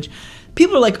some footage.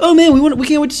 People are like, "Oh man, we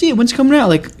can't wait to see it. When's it coming out?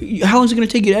 Like, how long is it gonna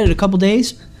take you to edit? A couple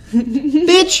days?"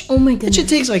 Bitch. Oh my That goodness. shit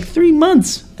takes like 3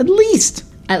 months at least.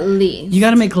 At least. You got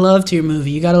to make love to your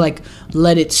movie. You got to like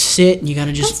let it sit, and you got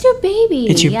to just. That's your baby.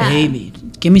 It's your yeah. baby.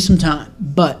 Give me some time,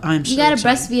 but I'm so You gotta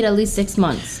excited. breastfeed at least 6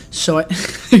 months. So I.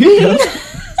 There you go.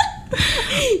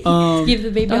 Give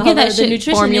the baby Okay, all that the shit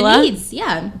nutrition formula. it needs.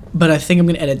 Yeah. But I think I'm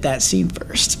gonna edit that scene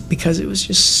first because it was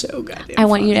just so goddamn. I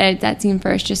want you funny. to edit that scene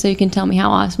first, just so you can tell me how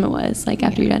awesome it was. Like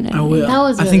after you're done editing. I will. That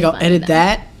was I think really I'll funny, edit though.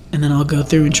 that, and then I'll go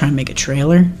through and try and make a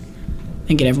trailer,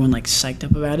 and get everyone like psyched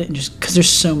up about it, and just because there's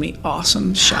so many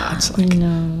awesome shots. Like,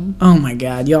 No. oh my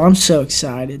god, y'all! I'm so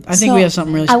excited. I think So, we have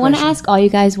something really I special. want to ask all you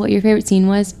guys what your favorite scene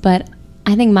was, but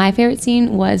I think my favorite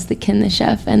scene was the Ken the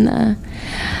chef and the.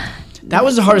 That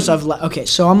was the hardest I've. Okay,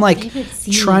 so I'm like Favorite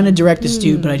scene. trying to direct this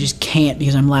dude, but I just can't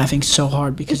because I'm laughing so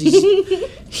hard because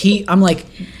I'm like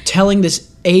telling this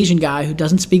Asian guy who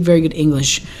doesn't speak very good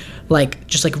English, like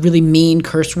just like really mean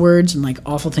curse words and like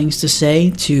awful things to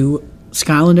say to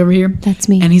Skylend over here. That's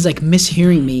me. And he's like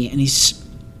mishearing me, and he's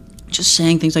just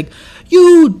saying things like,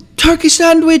 "You turkey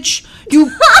sandwich, you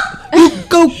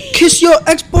go kiss your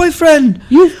ex-boyfriend,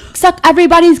 You suck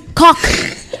everybody's cock.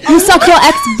 You suck your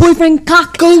ex-boyfriend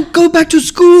cock. go back to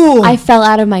school." I fell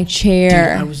out of my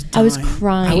chair. Dude, I was dying.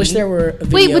 crying. I wish there were a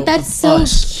video Wait, but that's of so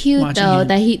us cute watching though. him.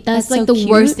 That's That's like so the cute.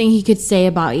 worst thing he could say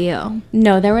about you.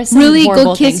 No, there was some Really, horrible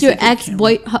go kiss things your he could-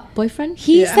 ex boyfriend.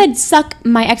 He said suck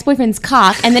my ex-boyfriend's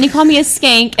cock, and then he called me a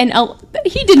skank, and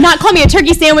he did not call me a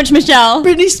turkey sandwich, Michelle.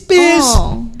 Britney Spears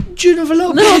Oh. Jennifer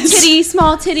Lopez. Little titty,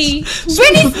 small titty. Britney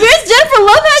Spears, Jennifer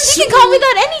Lopez. You can call me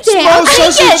that any day. Small I'll take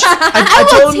sausage. it. I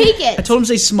will told him, take it. I told him to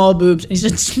say small boobs, and he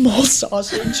said small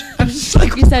sausage. I was just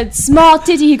like, You said small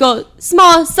titty. He goes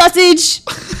small sausage.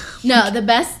 No, the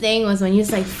best thing was when you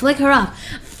just like flick her up.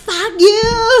 Fuck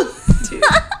you.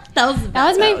 That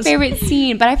was my favorite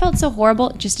scene, but I felt so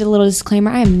horrible. Just a little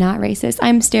disclaimer, I am not racist.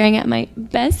 I'm staring at my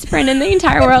best friend in the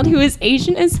entire world who is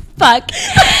Asian as fuck.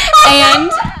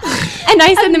 And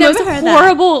I said the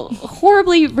most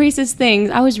horribly racist things.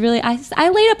 I was really, I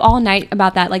laid up all night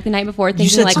about that, like the night before,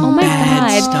 thinking like, oh my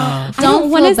God, stuff. I don't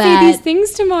want to say these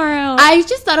things tomorrow. I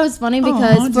just thought it was funny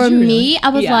because for me, I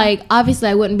was Yeah. like, obviously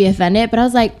I wouldn't be offended, but I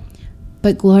was like,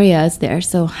 but Gloria is there,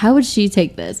 so how would she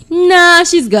take this? Nah,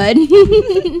 she's good.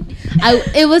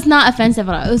 It was not offensive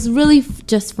at all. It was really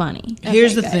just funny.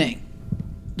 Here's the thing.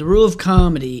 The rule of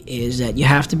comedy is that you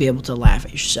have to be able to laugh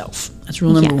at yourself. That's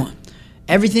rule number one.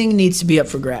 Everything needs to be up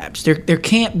for grabs. There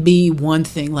can't be one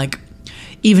thing, like,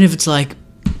 even if it's like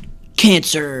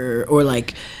cancer or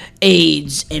like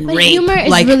AIDS and But rape. humor is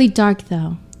like, really dark,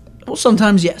 though. well,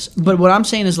 sometimes yes. But what I'm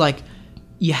saying is like,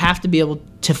 you have to be able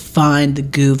to find the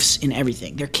goofs in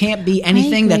everything. There can't be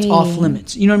anything that's agree. off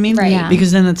limits. You know what I mean? Right. Yeah.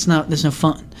 Because then there's no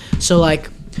fun. So like,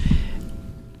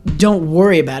 don't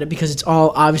worry about it because it's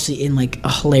all obviously in like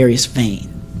a hilarious vein.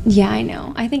 Yeah, I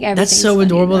know. I think everything's That's so funny,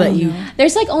 adorable though. that you.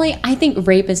 There's like only, I think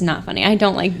rape is not funny. I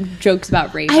don't like jokes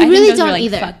about rape. I think really those don't are, like,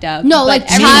 either. Fucked up. No, But like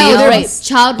everything child rape. else-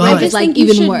 Child But- rape I is just like think you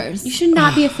even should- worse. You should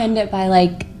not be offended by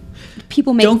like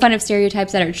people making fun of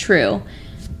stereotypes that are true.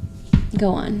 Go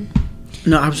on.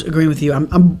 No, I was agreeing with you.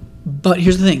 But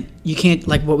here's the thing: you can't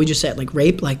like what we just said, like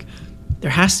rape. Like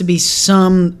there has to be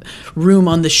some room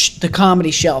on the comedy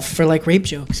shelf for like rape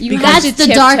jokes. You because have to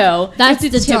the dark- tiptoe. that's You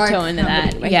have to the dark tiptoe into that.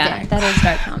 comedy right Yeah, there. that is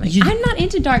dark comedy. I'm not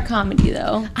into dark comedy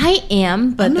though. I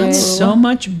am, but not there's so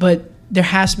much, but there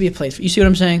has to be a place for. You see what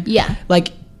I'm saying? Yeah. Like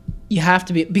you have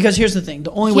to be because here's the thing: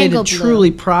 the only way Can't to go blue.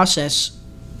 truly process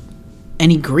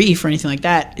any grief or anything like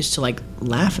that is to like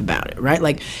laugh about it, right?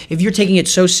 Like if you're taking it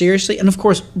so seriously, and of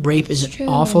course rape is an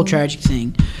awful tragic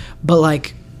thing, but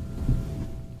like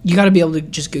you got to be able to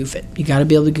just goof it. You got to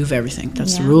be able to goof everything.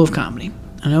 That's the rule of comedy.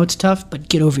 I know it's tough, but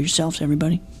get over yourselves,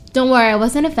 everybody. Don't worry, I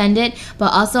wasn't offended.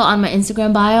 But also on my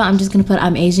Instagram bio, I'm just gonna put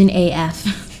I'm Asian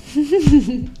AF.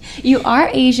 You are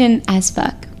Asian as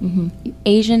fuck.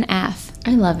 Asian AF.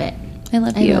 I love it. I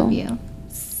love I you. love you.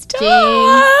 Stop.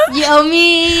 You owe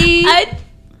me.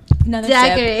 Another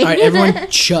Daiquiri. sip. All right, everyone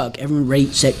chug. Everyone ready,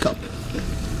 set, go.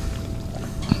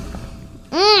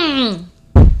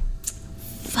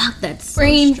 Fuck, that's so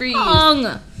Brain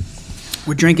strong.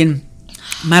 We're drinking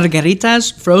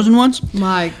margaritas, frozen ones,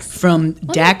 Marks. from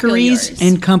Daiquiris yours.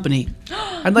 and Company.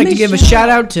 I'd like to give a shout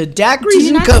out to Daiquiris you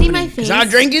and not see Company my because face? I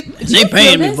drink it and they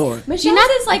paying me for it. Michelle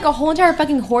is like a whole entire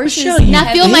fucking horse. Michelle, you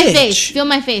Now feel my bitch. face. Feel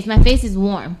my face. My face is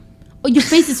warm. Oh, your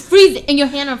face is freezing, and your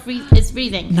hand is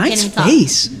freezing. You Nice can't even talk.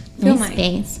 face. Feel Nice my-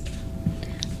 face.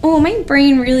 Oh, my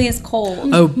brain really is cold.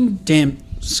 Oh, damn.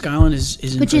 Skylend is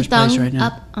in Put your first place thumb right now.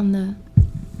 up on the.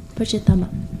 Put your thumb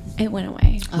up. It went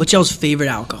away. What's y'all's favorite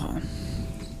alcohol?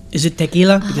 Is it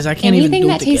tequila? Because I can't even Anything do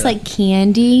that tequila. tastes like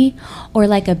candy or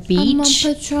like a I'm on beach.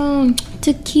 Patron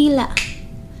tequila.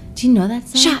 Do you know that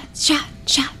song?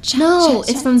 Shot. No,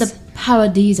 it's from the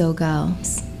Paradiso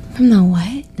Girls. From the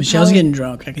what? Michelle's getting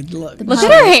drunk. I could look. Look at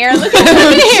her hair. Look at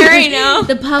her hair right now.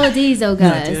 The Paradiso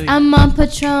Girls. dude. I'm on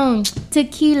Patron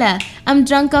tequila. I'm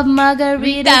drunk of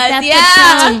margaritas. That's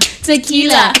yeah. Patron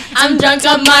tequila. I'm drunk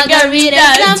of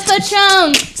margaritas. I'm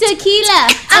Patron tequila.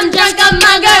 I'm drunk of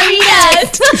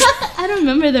margaritas. I don't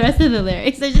remember the rest of the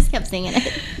lyrics. I just kept singing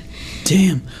it.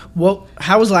 Damn. Well,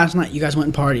 how was last night? You guys went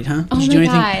and partied, huh? Did Oh you my do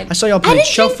anything? God. I saw y'all play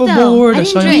didn't drink, though. shuffleboard. I didn't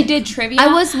saw y'all. drink. We did trivia.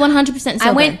 I was 100% sober.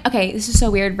 I went, okay, this is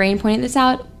so weird. Brain pointed this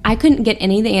out. I couldn't get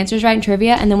any of the answers right in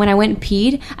trivia. And then when I went and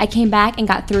peed, I came back and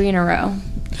got 3 in a row.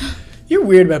 You're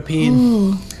weird about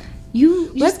peeing.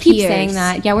 You We're just keep peers. saying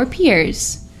that. Yeah, we're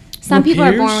peers. Some We're people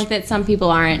are peers? born with it, some people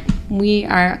aren't. We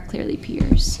are clearly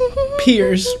peers.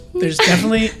 Peers. There's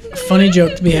definitely a funny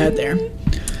joke to be had there.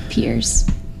 Peers.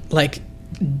 Like,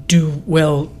 do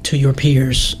well to your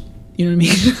peers. You know what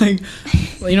I mean? like,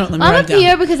 well, you know what? Let me I'm write a it down.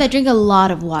 peer because I drink a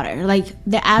lot of water. Like,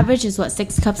 the average is, what,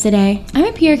 6 cups a day? I'm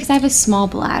a peer because I have a small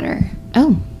bladder.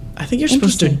 Oh. I think you're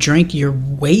supposed to drink your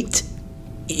weight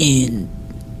in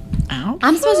alcohol.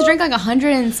 I'm supposed to drink like 100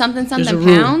 and something There's a rule.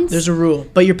 pounds. There's a rule.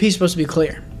 But your pee's supposed to be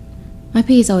clear. My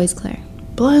pee is always clear.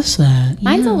 bless that.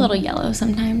 Mine's a little yellow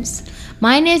sometimes.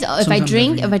 Mine is if I Sometimes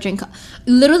drink,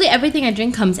 literally everything I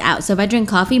drink comes out. So if I drink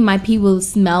coffee, my pee will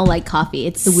smell like coffee.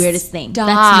 It's the weirdest thing. Stop.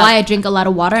 That's why I drink a lot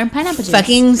of water and pineapple juice.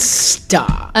 Fucking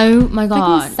stop. Oh my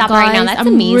god! Stop right now. Guys, That's I'm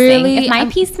amazing. Really, if my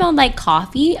pee smelled like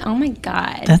coffee, oh my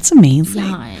god. That's amazing.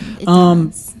 it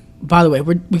does. By the way,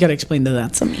 we got to explain that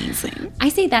that's amazing. I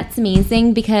say that's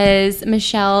amazing because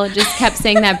Michelle just kept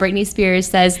saying that Britney Spears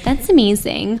says that's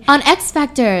amazing. On X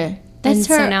Factor. That's And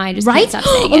her. so now I just right. can't stop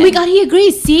saying Oh my it. god, he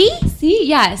agrees. See. See,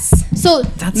 yes. So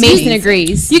That's Mason amazing.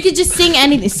 agrees. you could just sing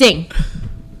anything. Sing.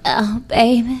 Oh,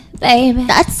 baby, baby.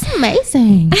 That's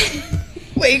amazing.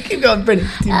 Wait, keep going, Brittany.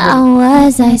 How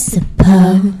was I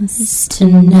supposed to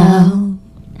know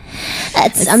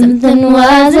that something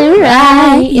wasn't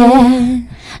right? Yeah.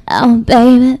 Oh,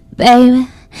 baby, baby,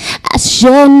 I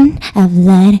shouldn't have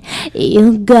let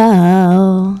you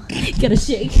go. You gotta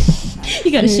shake.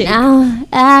 You gotta shake. Now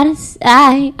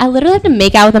I literally have to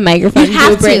make out with a microphone. You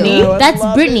have to. Brittany. That's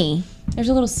love Brittany. There's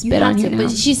a little You spit on have here to. now.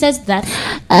 But she says that's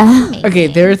Okay,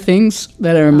 there are things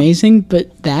that are amazing,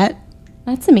 but that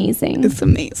That's amazing. is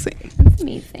amazing. That's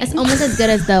amazing. it's almost as good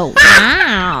as the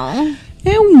wow.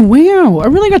 Oh, wow. I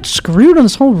really got screwed on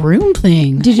this whole room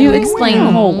thing. Did you explain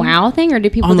the whole wow thing, or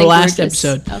did people On the think you were last just-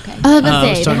 episode. Okay. I was I gonna was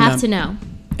say they talking have about- to know.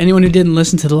 Anyone who didn't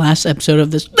listen to the last episode of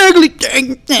this ugly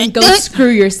thing. Go screw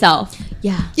yourself.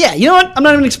 Yeah. Yeah, you know what? I'm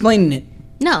not even explaining it.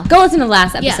 No. Go listen to the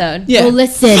last episode. Yeah. Go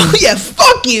listen. Yeah,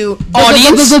 fuck you,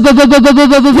 audience.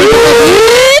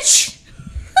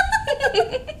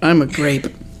 I'm a grape.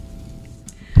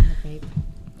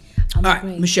 All right,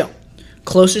 Michelle.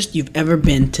 Closest you've ever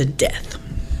been to death.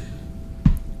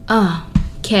 Oh,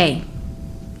 okay.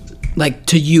 Like,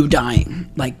 to you dying.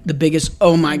 Like, the biggest,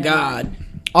 oh my God.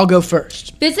 I'll go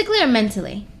first. Physically or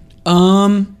mentally?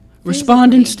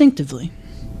 Respond instinctively.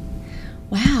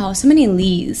 Wow, so many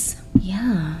Lees.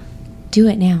 Yeah. Do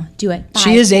it now. Do it.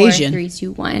 She is Asian. 3,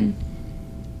 2, 1.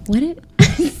 What it?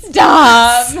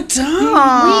 Stop. Wait, hold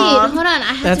on.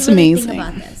 I have That's to really amazing. think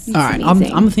about this. All right, I'm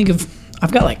gonna think of.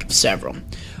 I've got like several.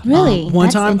 Really? One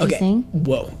That's time. interesting. Okay.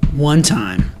 Whoa. One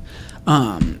time.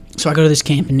 So I go to this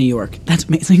camp in New York. That's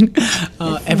amazing.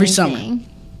 Every summer. Amazing.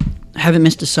 Haven't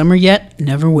missed a summer yet.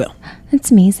 Never will.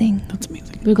 That's amazing. That's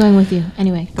amazing. We're going with you.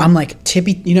 Anyway. I'm like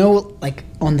tippy. You know, like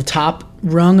on the top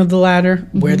rung of the ladder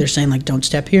where they're saying like don't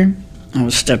step here. I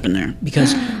was stepping there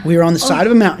because we were on the side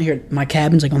of a mountain. Here, my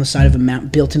cabin's like on the side of a mountain,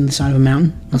 built into the side of a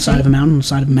mountain, on the side of a mountain, on the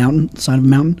side of a mountain, on the side of a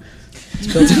mountain. It's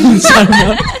built into the side of a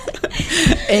mountain.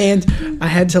 And I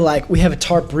had to like, we have a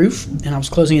tarp roof, and I was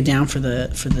closing it down for the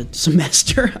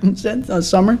semester,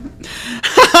 summer.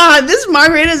 This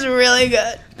margarita is really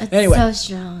good. That's Anyway. so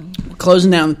strong.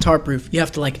 Closing down the tarp roof, you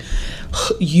have to like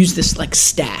use this like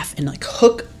staff and like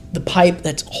hook the pipe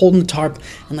that's holding the tarp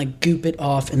and like goop it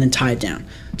off and then tie it down.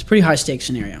 It's a pretty high stakes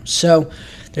scenario. So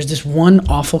there's this one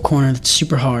awful corner that's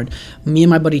super hard. Me and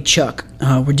my buddy Chuck,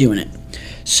 we're doing it.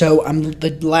 So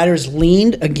the ladder is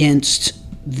leaned against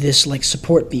this like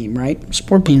support beam, right?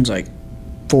 Support beam's like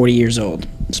 40 years old.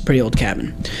 It's a pretty old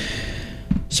cabin.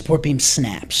 Support beam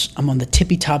snaps. I'm on the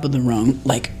tippy top of the rung,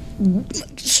 like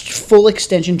full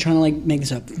extension, trying to like make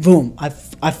this up. Boom! I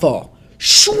fall.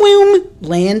 Shwoom!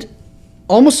 Land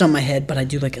almost on my head, but I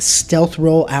do like a stealth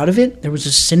roll out of it. There was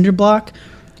a cinder block.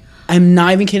 I'm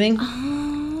not even kidding.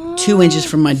 2 inches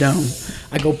from my dome.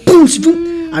 I go boom,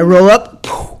 boom. I roll up.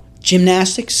 Poof,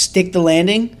 gymnastics. Stick the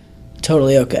landing.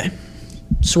 Totally okay.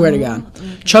 Swear to God.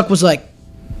 Chuck was like,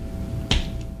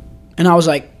 and I was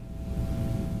like,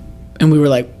 and we were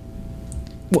like,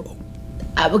 whoa.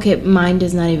 Okay, mine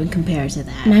does not even compare to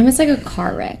that. Mine was like a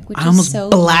car wreck, which I is almost so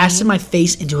blasted my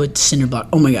face into a cinder block.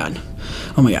 Oh my God.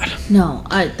 Oh my God. No,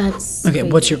 that's Okay,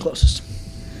 crazy. what's your closest?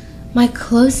 My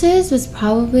closest was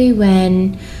probably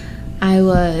when I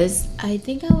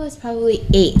think I was probably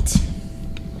 8.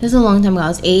 This was a long time ago. I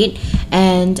was 8,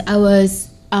 and I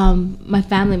was, my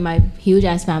family, my huge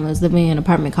ass family was living in an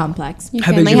apartment complex. Your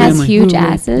How big's family your has family? huge Really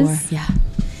asses. poor. Yeah,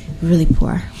 really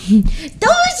poor. Don't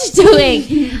know what you're doing.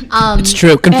 It's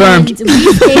true. Confirmed. And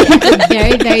we stayed at the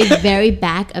very, very, very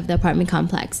back of the apartment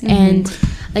complex. And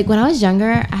like when I was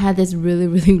younger, I had this really,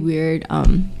 really weird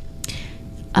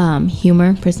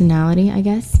humor personality, I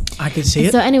guess. I could see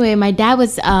it. So anyway, my dad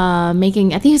was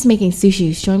making, I think he was making sushi. He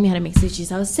was showing me how to make sushi.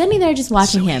 So I was sitting there just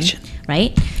watching So him, Asian.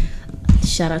 right?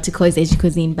 Shout out to Koi's Asian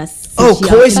Cuisine, best Oh, sushi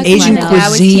Koi's out Asian there. I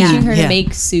was cuisine. teaching her Yeah. to make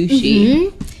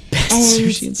sushi. Best And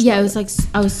sushi in yeah, it was like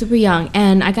I was super young,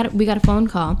 and we got a phone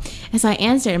call, and so I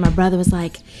answered, and my brother was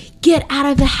like, "Get out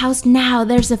of the house now!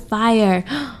 There's a fire!"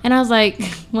 And I was like,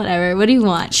 "Whatever. What do you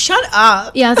want?" Shut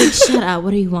up. Yeah, I was like, "Shut up!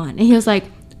 What do you want?" And he was like,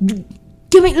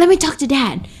 let me talk to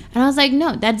Dad." And I was like,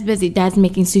 no, Dad's busy. Dad's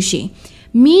making sushi.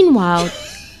 Meanwhile,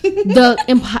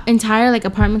 the entire like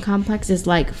apartment complex is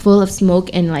like full of smoke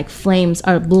and like flames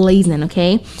are blazing,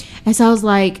 okay? And so I was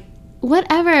like,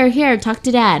 whatever, here, talk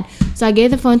to Dad. So I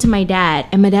gave the phone to my dad,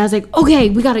 and my dad was like,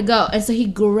 okay, we gotta go. And so he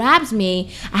grabs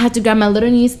me. I had to grab my little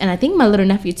niece and I think my little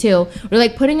nephew too. We're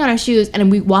like putting on our shoes,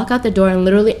 and we walk out the door, and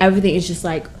literally everything is just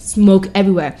like smoke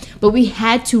everywhere. But we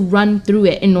had to run through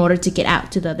it in order to get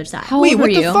out to the other side. How old were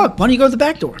you? What the fuck? Why don't you go to the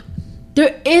back door?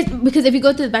 There is, because if you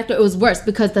go to the back door, it was worse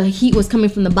because the heat was coming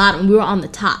from the bottom. We were on the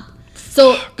top.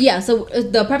 So, yeah, so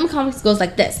the apartment complex goes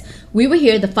like this. We were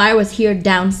here, the fire was here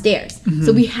downstairs. Mm-hmm.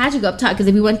 So we had to go up top, because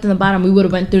if we went to the bottom, we would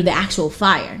have went through the actual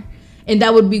fire. And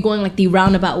that would be going like the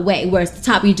roundabout way, whereas the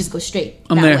top, you just go straight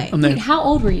that way. I'm there. Wait, how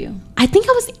old were you? I think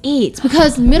I was 8,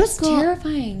 because middle school...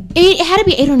 Terrifying. It had to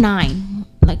be 8 or 9,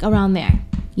 like around there.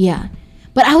 Yeah.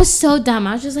 But I was so dumb.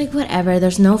 I was just like, whatever.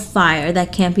 There's no fire.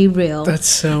 That can't be real. That's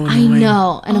so I annoying.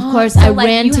 know. And of course, so I like,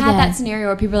 ran to you had that. that scenario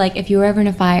where people are like, if you were ever in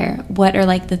a fire, what are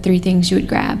like the 3 things you would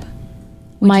grab?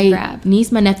 What'd My you grab?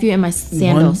 niece, my nephew, and my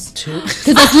sandals. 1, 2. Because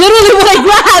that's literally what I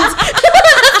grabbed.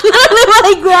 That's literally what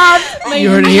I grabbed. You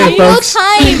heard it here, folks.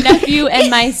 My nephew and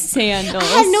my sandals.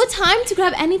 I had no time to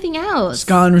grab anything else.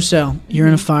 Skylend, Roussell, you're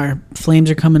in a fire.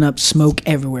 Flames are coming up. Smoke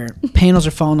everywhere. Panels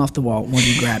are falling off the wall. What are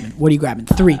you grabbing? What are you grabbing?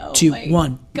 3, 2,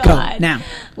 1, go God. now.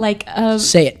 Like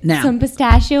Say it now. some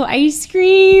pistachio ice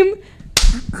cream,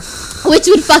 Which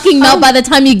would fucking melt by the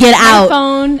time you get my out.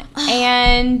 phone,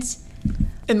 and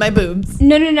In my boobs.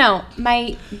 no,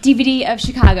 my DVD of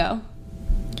Chicago.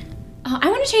 Oh,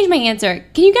 I want to change my answer.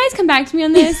 Can you guys come back to me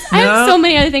on this? I have so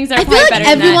many other things that are I feel probably like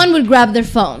better than everyone would grab their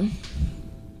phone.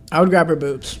 I would grab her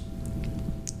boobs.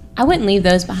 that. I wouldn't leave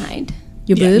those behind.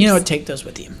 Your Yeah, boobs? you know what? Take those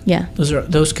with you. Yeah.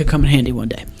 Those could come in handy one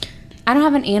day. I don't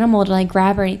have an animal to like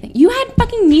grab or anything. You had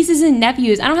fucking nieces and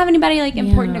nephews. I don't have anybody like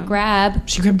important to grab.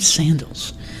 She grabbed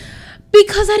sandals.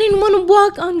 Because I didn't want to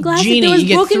walk on glass Jeannie, if there was you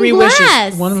get broken 3 glass.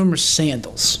 wishes. One of them are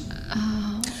sandals.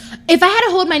 If I had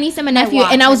to hold my niece and my nephew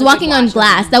and I was walking on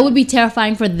glass, that would be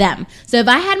terrifying for them. So if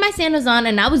I had my sandals on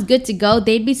and I was good to go,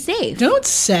 they'd be safe. Don't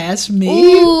sass me.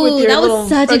 Ooh, with your that little was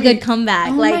such a fucking- good comeback.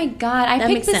 Oh like, my god, I that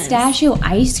picked makes sense. pistachio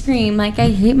ice cream. Like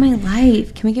I hate my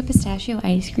life. Can we get pistachio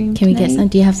ice cream? Can we get tonight? some?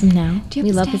 Do you have some now? Do you have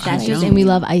We love pistachio pistachios ice and we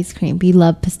love ice cream. We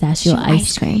love pistachio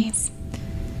ice cream.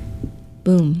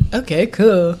 Boom. Okay,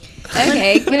 cool.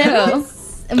 Okay, cool.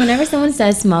 Whenever someone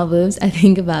says small boobs, I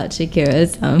think about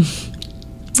Shakira's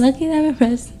Lucky that my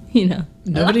breasts, you know.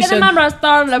 Nobody said.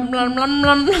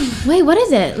 Wait, what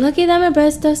is it? Lucky that my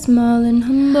breasts are small and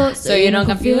humble, So you don't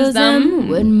confuse them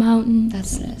with mountains.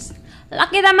 That's what it is.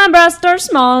 Lucky that my breasts are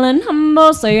small and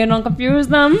humble, so you don't confuse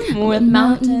them with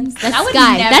mountains. That's That would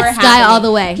Sky. never That's Sky happen. all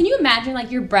the way. Can you imagine like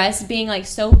your breasts being like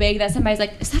so big that somebody's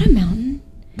like, "Is that a mountain?"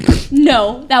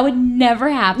 No, that would never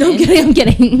happen. I'm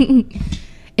kidding.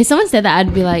 If someone said that,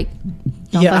 I'd be like,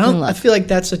 don't Yeah, fucking I look. feel like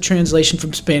that's a translation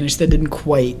from Spanish that didn't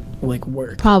quite like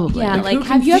work. Probably. Yeah, like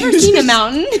have you ever seen a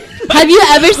mountain? Have you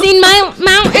ever seen my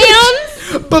mountains?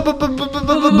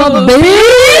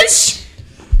 Bitch.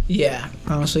 Yeah,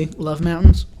 honestly, love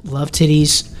mountains, love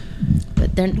titties,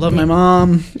 But they're love my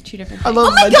mom. Two different. I love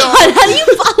Oh my god, how do you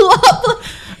follow up?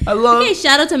 I love. Okay,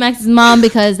 shout out to Max's mom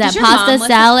because that Does your mom pasta listen?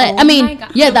 salad. Oh I mean, my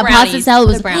God. yeah, The that pasta brownies. salad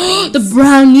was The brownies. the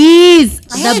brownies.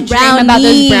 I had The a dream about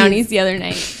those brownies the other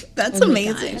night. That's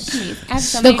amazing. I have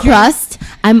so The many crust.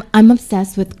 I'm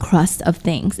obsessed with crust of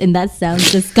things, and that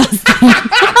sounds disgusting.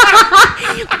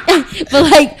 But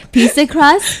like pizza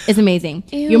crust is amazing.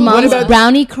 Your Ew. mom's What about-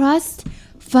 brownie crust,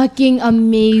 fucking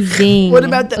amazing. What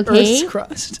about the okay? Earth's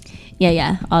crust?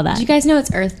 Yeah, all that. Do you guys know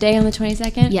it's Earth Day on the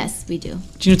 22nd? Yes, we do.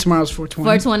 Do you know tomorrow's 420?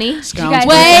 420. You guys Scout's know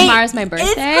Wait, tomorrow's my birthday.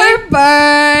 It's her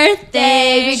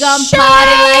birthday. We gon'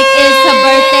 party like it's her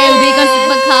birthday. We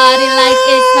gon' party like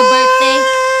it's her birthday.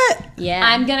 Yeah.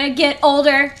 I'm gonna get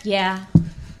older. Yeah.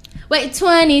 Wait,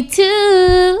 22.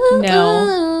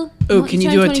 No. Oh, can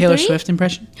you do a Taylor 23? Swift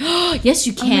impression? Yes,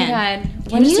 you Oh my can. god.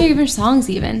 Can What is you? your songs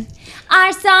even?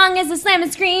 Our song is a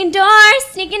slamming screen door,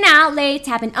 sneaking out late,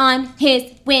 tapping on his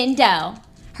window.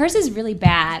 Hers is really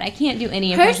bad. I can't do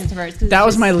any impressions of hers. 'cause That it's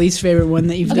was just- my least favorite one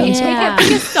that you've Okay, done. So Yeah.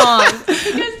 pick a song.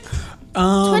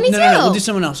 No, 22. we'll do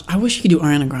someone else. I wish you could do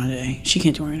Ariana Grande. She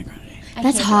can't do Ariana Grande.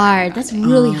 That's hard. That's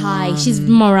really high. She's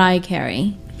Mariah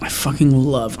Carey. I fucking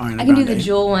love Ariana I can do Grande. the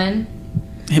Jewel one.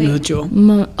 Hit me with Jewel.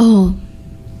 Oh.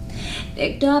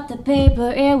 Picked up the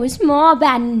paper, it was more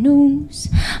bad news.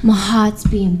 My heart's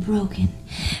being broken.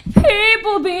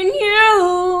 People being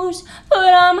used,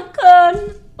 but I'm caught in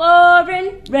the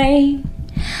pouring rain.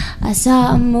 I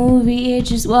saw a movie, it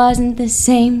just wasn't the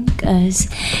same. 'Cause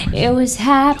it was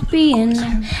happy and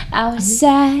I was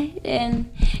sad, and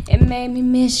it made me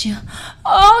miss you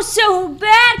oh so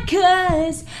bad.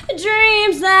 'Cause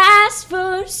dreams last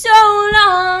for so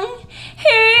long,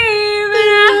 even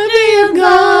after you're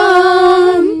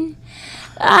gone.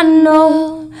 I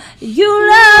know you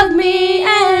love me,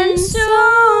 and so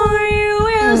you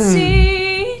will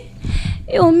see.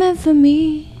 You were meant for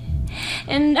me,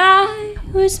 and I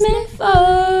was meant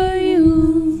for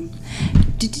you.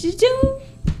 Do-do-do-do.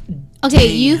 Okay,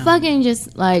 you fucking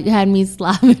just like had me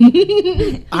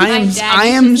slapping. I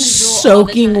am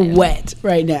soaking wet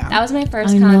right now. That was my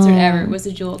first I concert know. ever. It was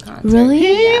a Jewel concert. Really?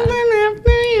 Yeah.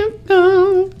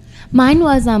 Mine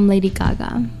was Lady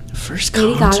Gaga. First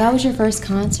Lady concert. Gaga was your first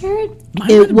concert?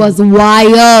 It was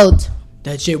wild.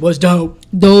 That shit was dope.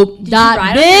 Dope. ride Dot on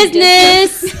her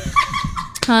business.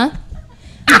 Huh?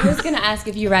 I was gonna ask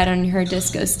if you ride on her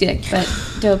disco stick, but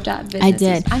dope dot business. I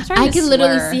did. I'm starting I to could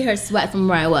literally slur. see her sweat from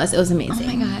where I was. It was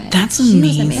amazing. Oh my god. That's She was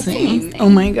amazing. amazing. Oh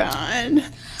my god.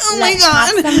 Oh my Let's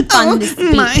have god. some fun. Oh This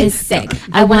beat my is sick. God.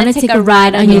 I want to take a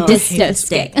ride on your I disco hate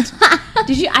stick.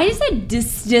 Did you? I just said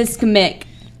disc mick.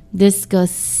 Disco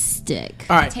stick.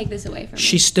 All right. Take this away from me.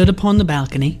 She stood upon the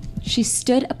balcony, She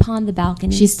stood upon the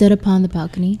balcony. She stood upon the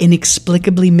balcony.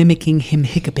 inexplicably mimicking him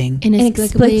hiccuping,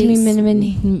 inexplicably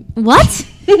minimally. What?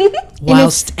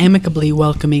 whilst amicably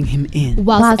welcoming him in.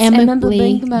 Whilst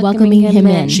amicably welcoming him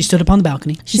in. She stood upon the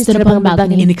balcony, She stood upon the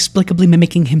balcony. inexplicably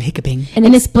mimicking him hiccuping,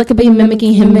 Inexplicably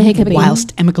mimicking him hiccuping.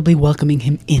 whilst amicably welcoming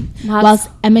him in. Whilst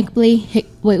amicably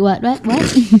wait, what? What?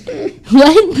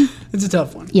 It's a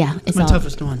tough one. Yeah, it's My all.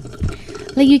 toughest one.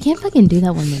 Like, you can't fucking do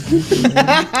that one. Man.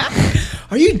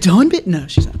 Are you done, bit? No,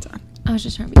 she's not done. I was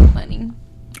just trying to be funny.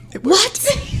 What?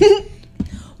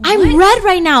 I'm red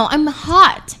right now. I'm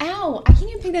hot. Ow! I can't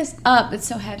even pick this up. It's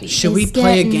so heavy. Should we It's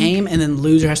play a getting- game and then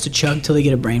loser has to chug till they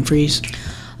get a brain freeze?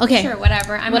 Okay. Sure,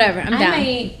 whatever. I'm Whatever, I'm down.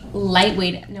 a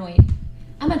lightweight. No wait.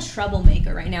 I'm a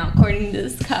troublemaker right now, according to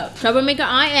this cup. Troublemaker,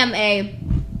 I am a...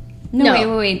 No,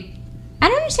 No. wait. I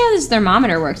don't understand how this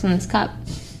thermometer works on this cup.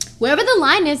 Wherever the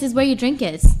line is where your drink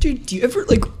is. Dude, do you ever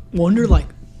wonder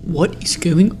what is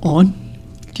going on?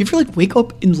 Do you ever wake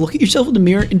up and look at yourself in the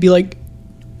mirror and be like,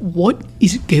 what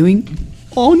is going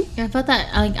on? I felt that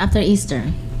after Easter.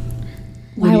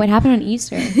 Why? What happened on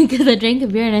Easter? Because I drank a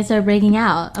beer and I started breaking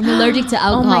out. I'm allergic to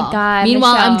alcohol. Oh my god!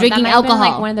 Meanwhile, Michelle, I'm drinking that might have been,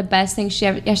 alcohol. one of the best things she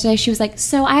ever. Yesterday, she was like,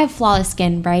 "So I have flawless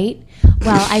skin, right?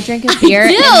 Well, I drink a beer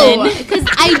and then Because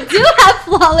I do have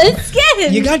flawless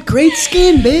skin. You got great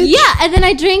skin, bitch. Yeah, and then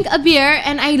I drink a beer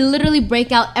and I literally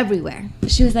break out everywhere.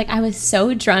 she was like, I was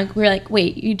so drunk. We were like,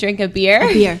 wait, you drink a beer?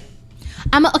 Beer.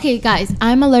 Okay, guys.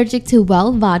 I'm allergic to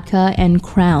Well vodka and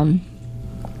Crown.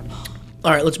 All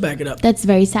right, let's back it up. That's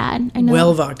very sad. I know.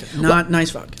 Well vodka, not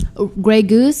nice vodka. Grey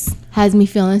Goose has me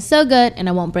feeling so good, and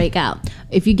I won't break out.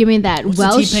 If you give me that What's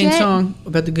Welsh the T-Pain shit, song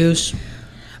about the goose?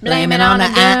 Blame it on the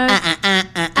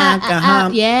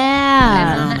alcohol.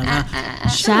 yeah.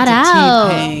 Shout to out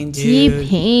T-Pain, dude.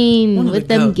 T-Pain One of with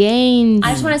the them goats. gains.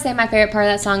 I just want to say my favorite part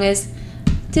of that song is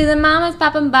to the mamas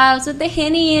popping bottles with the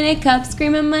Henny in a cup,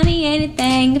 screaming money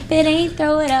anything. If it ain't,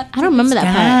 throw it up. I don't remember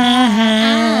that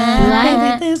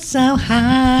part. It's so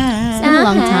high. It's been a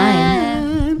long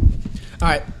time. All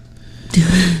right.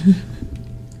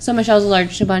 So Michelle's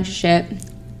allergic to a bunch of shit.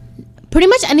 Pretty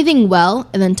much anything well,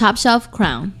 and then top shelf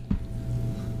Crown.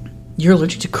 You're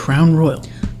allergic to Crown Royal.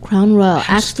 Crown Royal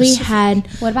actually specific. had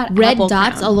What about red Apple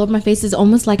dots Crown? all over my face. It's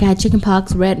almost like I had chicken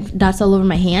pox, red dots all over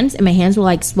my hands, and my hands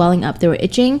were swelling up. They were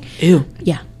itching. Ew.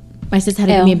 Yeah. My sister had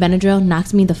to give me a Benadryl,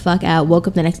 knocked me the fuck out. Woke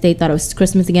up the next day, thought it was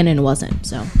Christmas again, and it wasn't.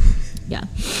 So, yeah.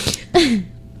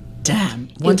 Damn.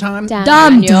 One time.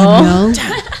 Dumb. Damn.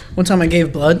 One time I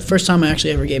gave blood. First time I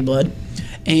actually ever gave blood.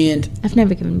 And I've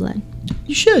never given blood.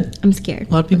 you should. I'm scared.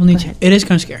 A lot of people need to. It is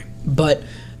kind of scary. But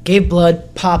gave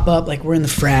blood, pop up, we're in the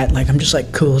frat. I'm just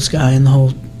coolest guy in the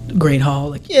whole Great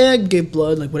Hall. Yeah, gave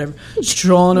blood, whatever.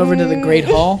 Strolling over to the Great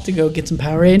Hall to go get some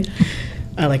Powerade.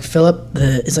 I fill up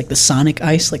it's the Sonic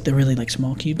ice, the really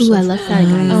small cubes. Ooh, I love that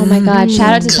guy. Oh my god,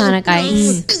 shout out to Sonic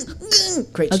Ice.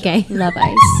 Great. Okay. Love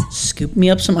ice. Scoop me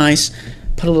up some ice.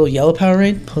 Put a little yellow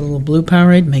Powerade, put a little blue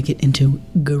Powerade, make it into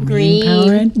green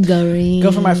Powerade. Green.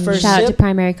 Go for my first Shout out to sip.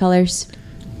 Primary Colors.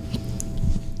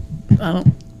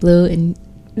 Blue and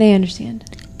They understand.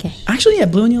 okay. Actually, yeah,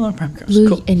 blue and yellow are prime colors. Blue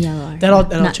Cool. and yellow are. That all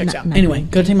Not- checks not- out. not Anyway, green.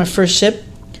 go take my first sip.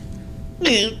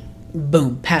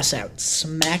 Boom, pass out.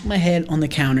 Smack my head on the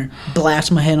counter.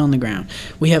 Blast my head on the ground.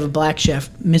 We have a black chef,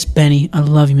 Miss Benny. I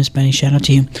love you, Miss Benny. Shout out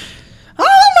to you.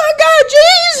 Oh my God,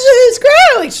 Jesus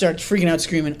Christ! Starts freaking out,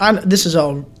 screaming. This is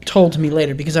all told to me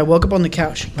later because I woke up on the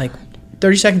couch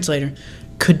 30 seconds later,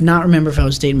 could not remember if I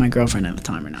was dating my girlfriend at the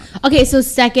time or not. Okay, so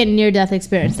second near-death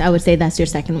experience. I would say that's your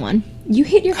second one. You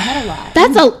hit your head a lot.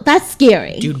 That's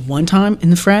scary. Dude, one time in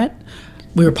the frat,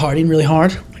 we were partying really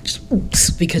hard, like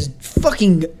just because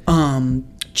fucking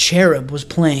Cherub was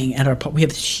playing at our party. We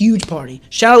have this huge party.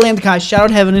 Shout out Lamb Kai, shout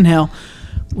out Heaven and Hell.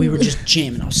 We were just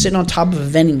jamming. I was sitting on top of a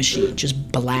vending machine,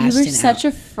 just blasting. You were such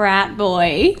a frat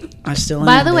boy. I still am.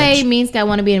 By the way, me and Sky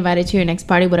want to be invited to your next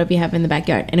party, whatever you have in the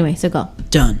backyard. Anyway, so go.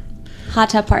 Done. Hot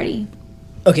tub party.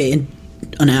 Okay, in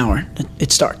an hour,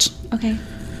 it starts. Okay.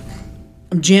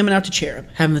 I'm jamming out to Cherub,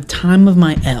 having the time of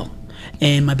my L.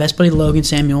 And my best buddy Logan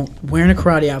Samuel wearing a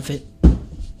karate outfit.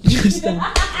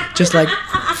 Just like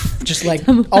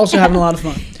also having a lot of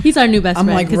fun. He's our new best friend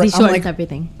like, because he shortens like,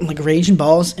 everything. I'm like raging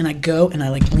balls, and I go and I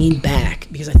like lean back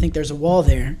because I think there's a wall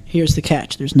there. Here's the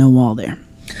catch: there's no wall there.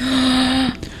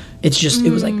 It's just it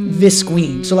was like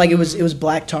visqueen, so like it was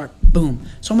black tarp. Boom.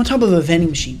 So I'm on top of a vending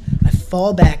machine. I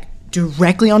fall back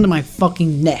directly onto my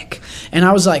fucking neck, and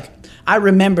I was like, I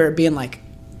remember being like,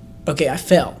 okay, I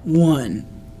fell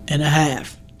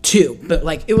 1.5, 2, but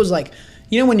like it was like,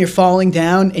 you know when you're falling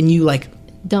down and you like.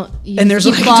 And there's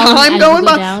like time going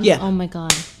by. Down? Yeah. Oh my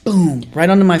god. Boom. Right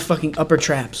onto my fucking upper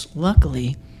traps.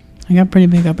 Luckily, I got pretty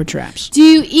big upper traps. Do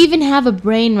you even have a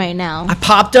brain right now? I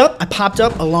popped up,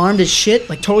 alarmed as shit,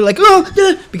 like totally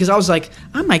like, because I was like,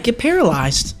 I might get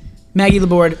paralyzed. Maggie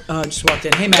Laborde just walked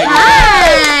in. Hey, Maggie.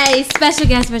 Hi! Special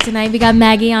guest for tonight. We got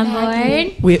Maggie on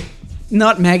board.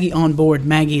 Not Maggie on board,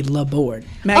 Maggie Laborde.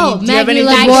 Maggie, do you have Maggie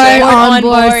anything to Laborde say? on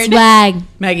board swag.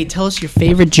 Maggie, tell us your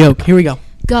favorite joke. Here we go.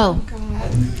 Go.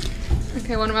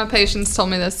 Okay, one of my patients told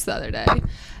me this the other day.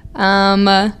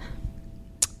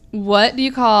 What do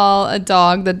you call a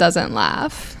dog that doesn't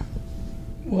laugh?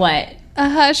 What? A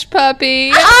hush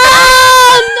puppy.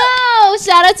 Oh no!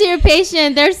 Shout out to your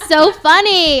patient. They're so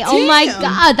funny. Oh my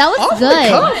god, that was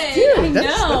good. Dude,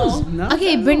 that was nuts.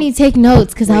 Okay, Brittany, take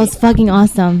notes because that was fucking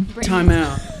awesome. Time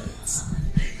out.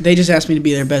 They just asked me to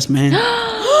be their best man.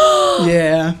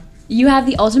 Yeah. You have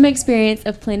the ultimate experience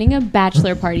of planning a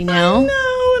bachelor party now. I know, and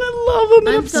I love them.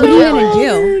 And I'm so so What are you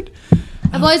gonna do?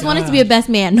 I've always wanted to be a best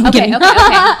man. No, I'm Okay, kidding. okay.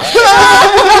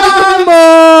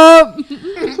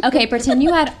 Okay, pretend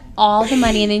you had all the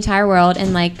money in the entire world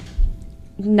and like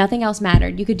nothing else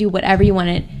mattered. You could do whatever you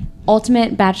wanted.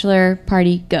 Ultimate bachelor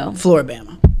party, go.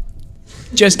 Floribama.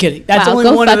 Just kidding. That's Wow, only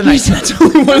go one of fuck the nights. yourself. That's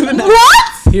only one of the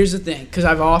nights. What? Here's the thing, because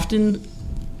I've often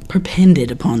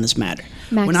perpended upon this matter.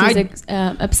 Max is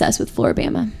obsessed with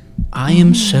Floribama. I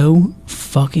am so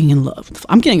fucking in love.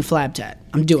 I'm getting a flab tat.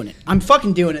 I'm doing it. I'm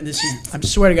fucking doing it this year. I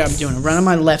swear to God, I'm doing it. Right on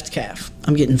my left calf.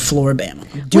 I'm getting Floribama.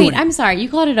 I'm doing Wait, it. I'm sorry. You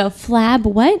called it a flab?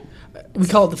 What? We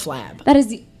call it the flab. That is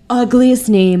the ugliest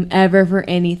name ever for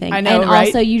anything. I know, and right?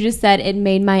 also, you just said it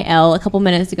made my L a couple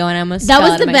minutes ago, and I almost That fell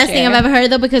was out the of my best thing chair. I've ever heard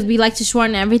though, because we like to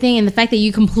shorten everything, and the fact that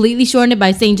you completely shortened it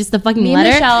by saying just the fucking Me and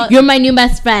letter. Michelle You're my new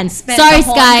best friend. spent Sorry, the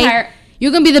whole Sky. entire-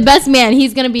 You're gonna be the best man.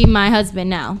 He's gonna be my husband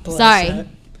now. Bless Sorry. that.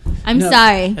 I'm No,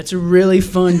 sorry. That's a really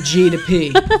fun G to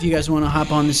P. If you guys want to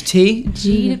hop on this T.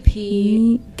 G to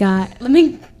P. Let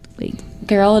me wait.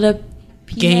 Girl to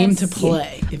P. Game to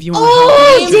play. If you want Oh to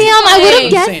hop on. damn! I would have Hey.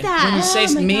 guessed When you that.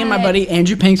 say me and my buddy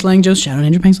Andrew Pankslang-Joes, shout out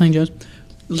Andrew Pankslang-Joes.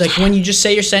 Like when you just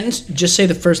say your sentence, just say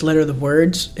the first letter of the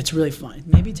words. It's really fun.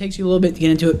 Maybe it takes you a little bit to get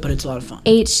into it, but it's a lot of fun.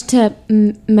 H to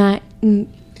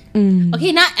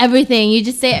Okay, not everything. You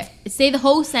just say the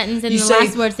whole sentence and You the say,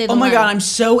 last word say the "Oh my word. God, I'm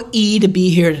so E to be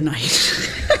here tonight."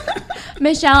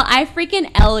 Michelle, I freaking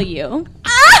L you.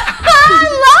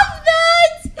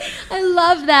 I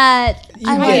love that.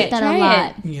 I get like it. that Try a it.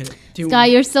 lot. Yeah, do Sky,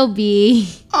 you're so B.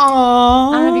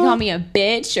 I don't know if you call me a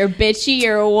bitch or bitchy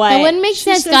or what. That wouldn't make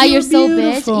sense, said Sky. you You're were so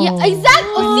beautiful. bitch. Yeah,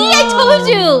 exactly. See, I told I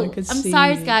you. could I'm see.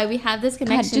 sorry, Sky. We have this God,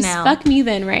 connection just now. fuck me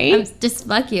then, right? Just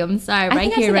fuck you. I'm sorry. I Right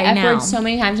think here, I've said right the F now. word so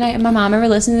many times tonight. If my mom ever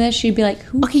listened to this, she'd be like,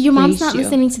 "Who?" Okay, your mom's raised not you?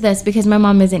 listening to this because my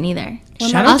mom isn't either.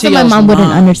 Shout out Also, to my y'all's mom wouldn't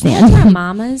mom. understand. Our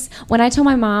mamas. When I told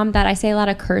my mom that I say a lot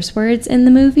of curse words in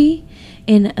the movie,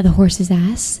 in The Horse's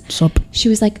Ass, Sup? she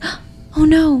was like, "Oh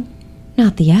no,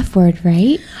 not the F word,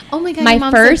 right?" Oh my god, My your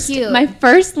mom's first, so cute. my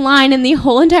first line in the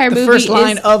whole entire The movie first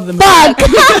line is of the movie. "fuck."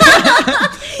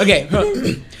 Okay.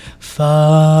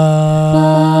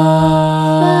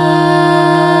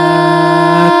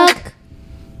 Fuck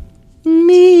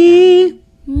me.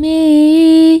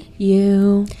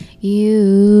 You,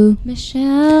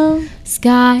 Michelle,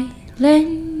 Skylend.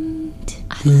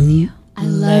 I love you. I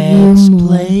love Let's you more.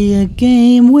 play a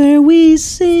game where we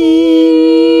sing.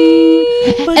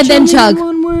 but And then only chug.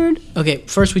 One word. Okay,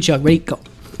 first we chug. Ready? Go.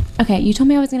 Okay, you told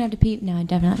me I was gonna have to pee. No, I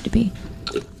definitely have to pee.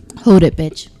 Hold it,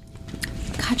 bitch.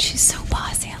 God, she's so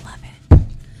bossy. I love it.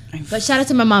 But shout out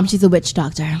to my mom. She's a witch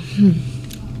doctor.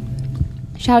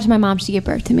 Shout out to my mom. She gave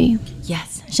birth to me.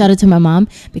 Yes. Shout out to my mom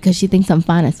because she thinks I'm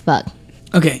fine as fuck.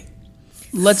 Okay,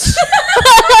 let's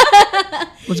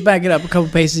back it up a couple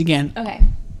paces again. Okay.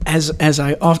 As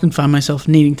I often find myself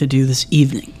needing to do this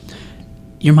evening.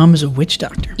 Your mom is a witch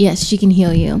doctor. Yes, she can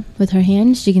heal you with her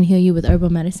hands. She can heal you with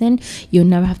herbal medicine. You'll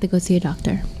never have to go see a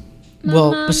doctor.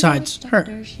 Well, besides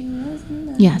her.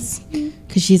 Yes,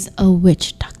 because she's a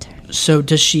witch doctor. So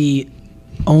does she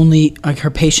only, like,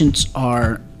 her patients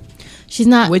are She's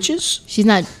not witches? She's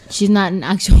not an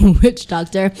actual witch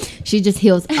doctor. She just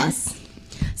heals us.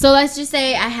 So let's just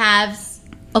say I have.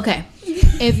 Okay,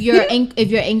 if your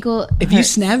ankle. If you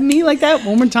snap me like that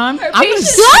one more time, I'm gonna Do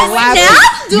slap you. I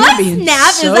snap? Do You're I being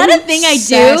snap? so Is that a thing I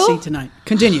sassy do? tonight.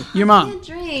 Continue. Your mom.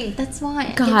 Drink. That's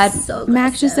why. God,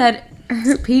 Max just said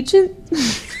her patient.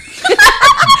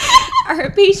 Are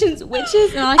her patients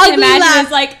witches? And all I can Ugly imagine laugh.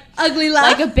 is like Ugly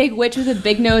laugh. like a big witch with a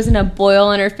big nose and a boil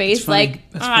on her face. funny.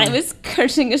 Like, That's I funny. was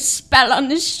cursing a spell on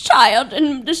this child,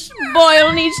 and this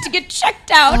boil needs to get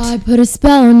checked out. I put a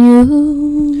spell on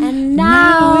you. And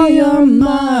now you're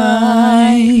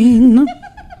mine.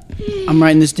 I'm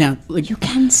writing this down. Like You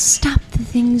can stop the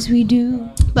things we do.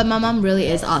 But my mom really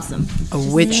is awesome. a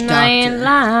witch Nine doctor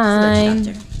line.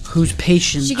 Doctor. whose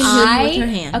patients She can heal you with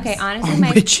her hands. Okay, honestly, are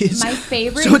my witches.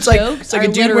 favorite So it's like jokes a are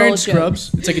dude literal wearing jokes.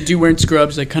 scrubs. It's like a dude wearing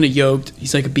scrubs, like kind of yoked.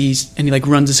 He's like a beast, and he like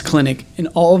runs his clinic, and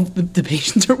all of the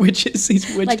patients are witches.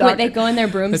 He's a witch Like doctor. what they go in their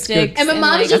broomsticks. And my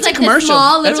mom's just That's a like this commercial.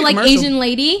 small That's little a like commercial. Asian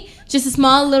lady. Just a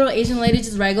small little Asian lady,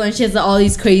 just regular, and she has all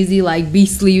these crazy like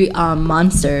beastly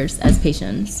monsters as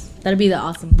patients. That'd be the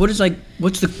awesome.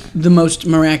 What's the most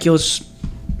miraculous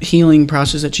healing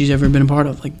process that she's ever been a part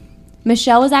of? Like,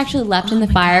 Michelle was actually left in the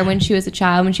fire when she was a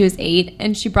child, when she was 8,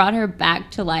 and she brought her back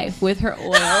to life with her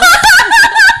oil.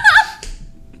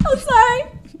 I'm sorry.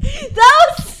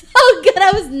 That was so good.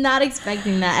 I was not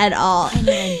expecting that at all.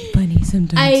 Funny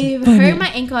sometimes. I hurt my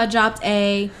ankle. I dropped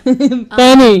a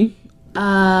Funny.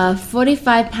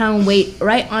 45-pound weight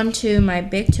right onto my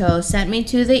big toe. Sent me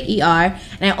to the ER,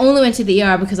 and I only went to the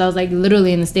ER because I was like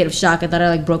literally in a state of shock. I thought I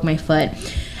like broke my foot.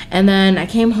 And then I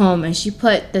came home and she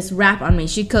put this wrap on me.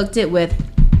 She cooked it with,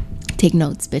 take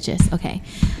notes, bitches. Okay.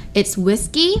 It's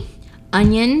whiskey,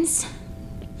 onions,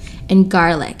 and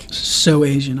garlic. so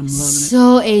Asian. I'm loving it.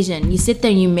 So Asian. You sit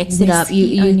there and you mix it up. Whiskey,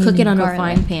 You onion, cook it on and a garlic.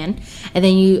 frying pan. And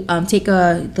then you take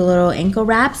the little ankle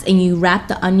wraps and you wrap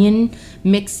the onion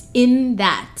mix in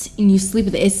that. And you sleep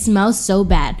with it. It smells so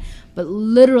bad. But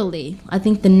literally, I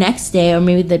think the next day or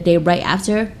maybe the day right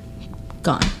after,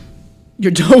 gone.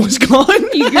 Your toe was gone.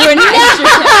 You grew an extra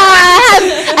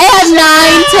I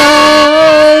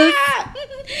have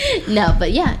 9 toes. No,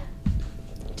 but yeah.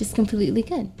 Just completely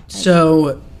good.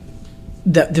 So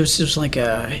that there was just like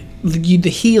the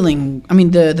healing. I mean,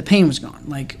 the pain was gone.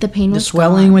 Like The pain was the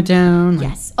swelling gone. went down. Like,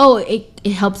 Yes. Oh, it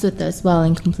helps with the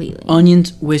swelling completely.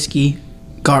 onions, whiskey,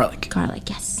 garlic. Garlic,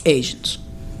 yes. Asians.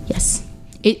 Yes.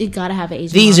 It gotta have an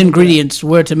Asian. These mom. ingredients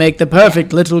were to make the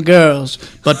perfect little girls,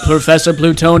 but Professor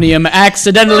Plutonium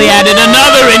accidentally added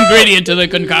another ingredient to the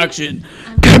concoction.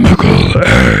 Chemical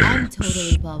herb. I'm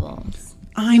totally Bubbles.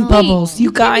 I'm Bubbles.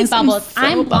 You guys. Bubbles.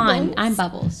 I'm so blonde. I'm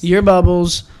Bubbles. You're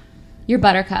Bubbles. You're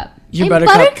Buttercup. You're I'm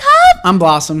Buttercup. Buttercup? I'm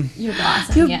Blossom. You're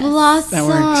Blossom. You're yes. Blossom. That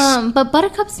works. But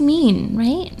Buttercup's mean,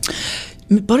 right?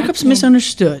 Buttercup's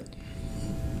misunderstood.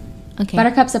 Okay.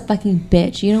 Buttercup's a fucking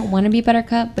bitch. You don't want to be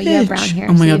Buttercup, but you have brown Bitch. hair.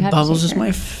 Oh my so you god, have to Bubbles change is her.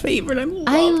 my favorite.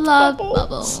 I love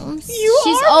Bubbles. You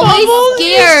She's are always Bubbles.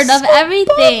 scared You're of so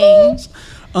everything.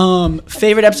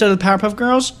 Favorite episode of the Powerpuff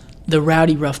Girls? The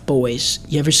Rowdy Rough Boys.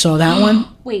 You ever saw that one?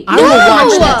 Wait, I you will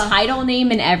remember watch the title name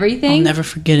and everything? I'll never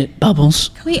forget it. Bubbles.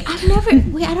 Wait, I don't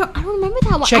remember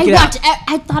that one. Check it out.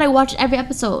 I thought I watched every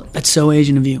episode. That's so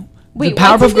Asian of you. Wait, the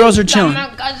Powerpuff what's Girls his- are chilling.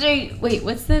 Wait,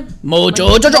 what's the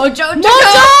Mojo Jojo. Mojo?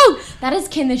 Mojo! That is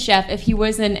Ken the Chef if he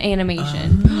was in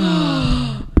animation.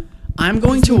 I'm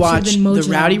going to watch been the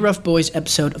Mojo. Rowdy Rough Boys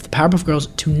episode of the Powerpuff Girls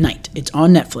tonight. It's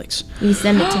on Netflix. You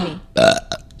send it to me.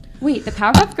 Wait, the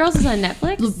Powerpuff Girls is on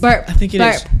Netflix? Burp. I think it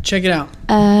is. Burp. Check it out.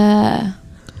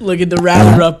 Look at the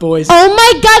Rowdy Rough Boys. Oh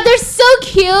my god, they're so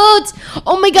cute.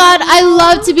 Oh my god, I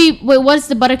love to be. Wait, what's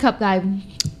the Buttercup guy?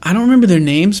 I don't remember their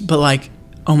names, but like,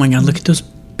 oh my god, look at those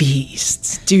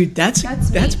beasts, dude. That's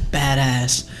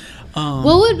badass.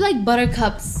 What would like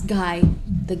Buttercup's guy,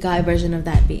 the guy version of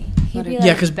that be? He'd be Yeah,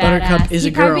 like because badass. Buttercup is a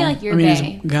He'd probably girl. be like your I mean, he's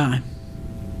bae. a guy.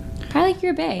 Probably like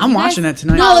your bae. I'm You watching guys- that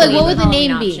tonight. No, like Leave what would the them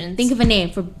name options. be? Think of a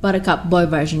name for Buttercup boy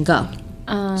version. Go.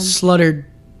 Sluttered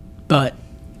butt.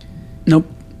 Nope,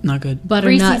 not good. Reese's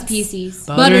Butternuts. Pieces.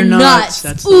 Butternuts.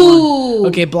 That's the Ooh. one.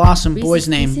 Okay, Blossom, boy's Reese's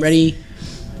name. Pieces? Ready?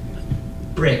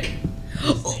 Brick.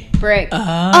 Brick.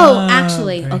 Oh,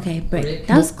 actually, okay, Brick.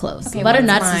 That was close. Okay,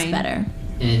 Butternuts what's is mine? better.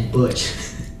 And Butch.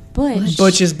 Butch.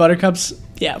 Butch's Buttercups.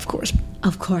 Yeah, of course.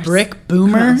 Of course. Brick,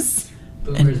 Boomer, Gross.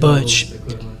 Boomer's Butch. the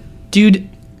equivalent. dude.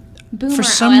 Boomer. For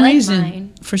some I like reason,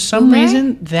 mine.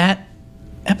 reason, that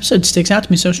episode sticks out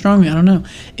to me so strongly. I don't know.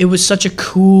 It was such a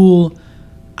cool.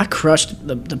 I crushed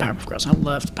the Powerpuff Girls. I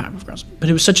loved the Powerpuff Girls, but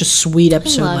it was such a sweet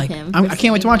episode. love Like him I for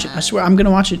can't wait to saying watch it. I that. swear I'm gonna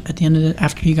watch it at the end of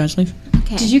after you guys leave.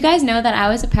 Okay. Did you guys know that I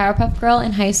was a Powerpuff Girl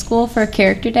in high school for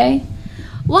character day?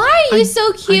 Why are you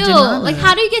so did cute? not know Like, that.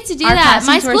 how do you get to do Our that?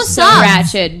 My costumes were school so sucks.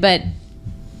 ratchet, but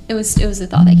it was the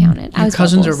thought that counted. I Your was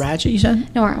cousins Bubbles. are ratchet. You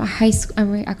said? No, our high school,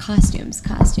 our costumes.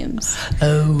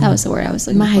 Oh, That was the word I was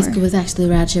looking My for. high school was actually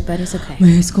ratchet, but it's okay.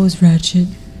 high school was ratchet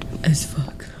as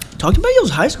fuck. talk about y'all's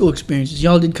high school experiences.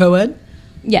 Y'all did co-ed.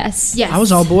 Yes. Yes. I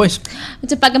was all boys.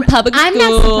 It's a fucking public I'm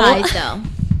school. not surprised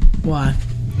though, Why?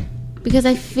 because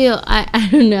I feel I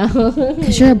don't know.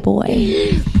 Because you're a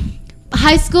boy.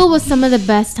 High school was some of the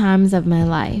best times of my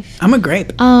life. I'm a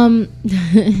grape. I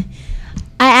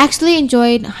actually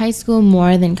enjoyed high school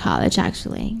more than college.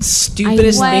 Actually,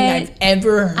 Stupidest What? thing I've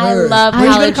ever heard. I love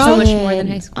Where'd you go to college so much college? more than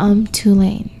high school.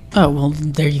 Tulane. Oh well,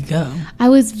 there you go. I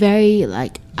was very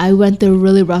I went through a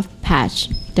really rough patch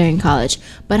during college,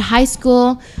 but high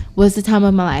school was the time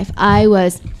of my life.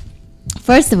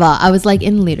 First of all, I was like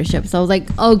in leadership, so I was like,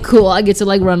 "Oh, cool! I get to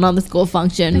like run on the school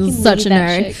function." I was can such a lead that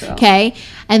nerd. shit, girl. Okay,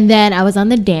 and then I was on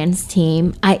the dance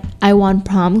team. I won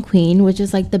prom queen, which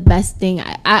is like the best thing.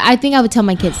 I think I would tell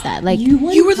my kids that. Like, You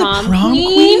were the prom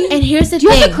queen? and here's the Do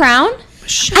you thing. have a crown?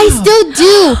 I still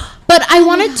do, but I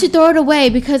wanted to throw it away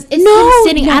because it's been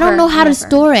sitting. I don't never, know how to never.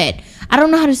 store it. I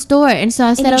don't know how to store it, and so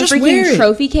I said, In a just wear freaking it.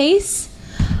 trophy case?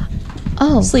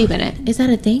 "Oh, Sleep in it. is that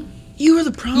a thing?" You were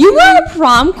the prom. You queen? were a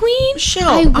prom queen?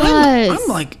 Michelle, I was. I'm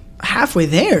like halfway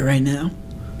there right now.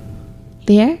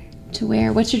 There. To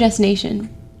where? What's your destination?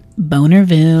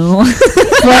 Bonerville.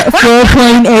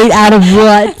 4.8 out of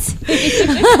what?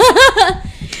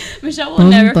 Michelle will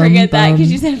never forget that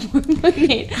because you said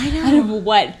 4.8. Out of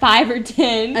what? 5 or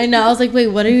 10? I know. I was like, wait,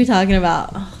 what are you talking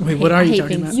about? Wait, what are you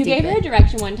talking about? You gave her a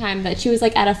direction one time that she was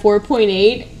like at a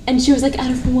 4.8, and she was like,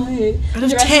 out of what? Out of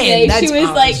The rest 10, day, that's she was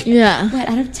obvious. like, Yeah. what?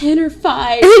 Out of 10 or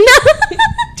 5?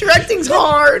 Directing's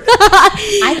hard.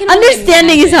 I can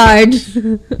Understanding is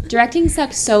hard. Directing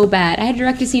sucks so bad. I had to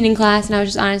direct a scene in class, and I was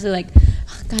just honestly like,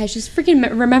 oh, guys, just freaking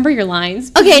remember your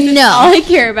lines. Okay, All no. I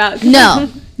care about. No.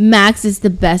 Max is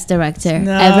the best director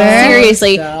No. ever.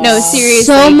 Seriously. Stop. No, seriously.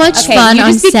 So much Okay, fun you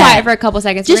on just be set. quiet for a couple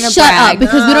seconds. We're Just gonna shut brag. up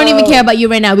because we don't even care about you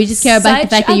right now. We just care about the Such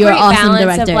fact that a you're an great awesome balance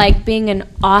director. of like being an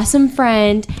awesome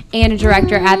friend and a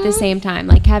director at the same time,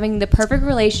 like having the perfect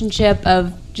relationship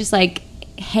of just like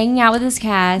hanging out with his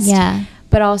cast, Yeah.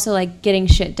 but also like getting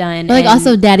shit done. But, like and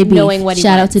also Daddy Beef. knowing what he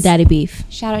Shout out wants. to Daddy Beef.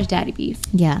 Shout out to Daddy Beef,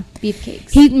 Yeah.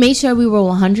 beefcakes. He made sure we were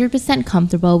 100%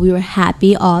 comfortable. We were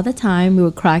happy all the time. We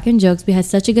were cracking jokes. We had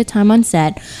such a good time on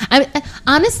set.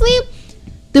 Honestly,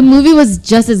 the movie was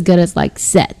just as good as like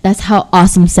set. That's how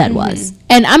awesome set was.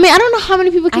 And I mean, I don't know how many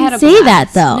people I had can a say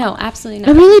blast. that though. No, absolutely I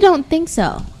not. really don't think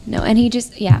so. No, and he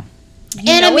just You And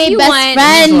know I what made you best want.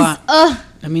 friends. Means a lot. Ugh,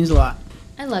 That means a lot.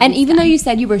 I love And this even guy. though you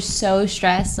said you were so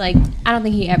stressed, like I don't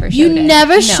think he ever showed You it.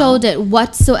 never No. showed it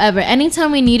whatsoever.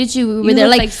 Anytime we needed you, we were You there.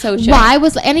 looked Like, like so chill. why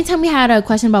was anytime we had a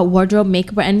question about wardrobe,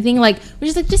 makeup, or anything, like we're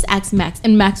just like, just ask Max,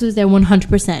 and Max was there 100%.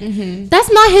 Mm-hmm.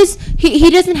 That's not his. He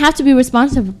doesn't have to be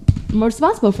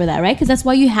responsible for that, right? Because that's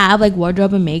why you have like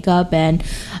wardrobe and makeup and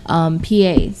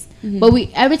PAs. Mm-hmm. But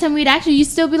we every time we'd actually, you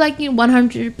still be like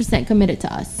 100% committed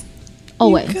to us,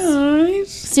 always. Guys.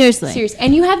 Seriously. Serious.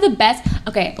 And you have the best.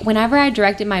 Okay, whenever I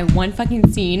directed my one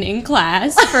fucking scene in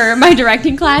class for my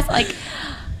directing class, like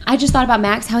I just thought about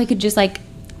Max, how he could just like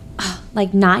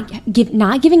not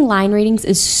giving line readings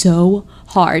is so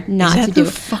hard not Is that to do.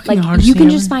 the fucking Like hardest you thing can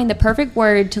just ever? find the perfect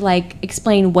word to like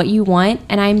explain what you want,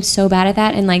 and I'm so bad at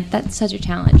that. And like that's such a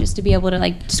challenge, just to be able to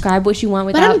like describe what you want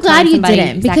But without. I'm glad telling you somebody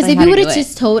didn't, because exactly if how you to would have do it.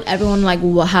 just told everyone like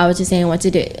how to say and what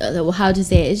to do, how to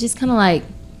say it, it's just kind of like,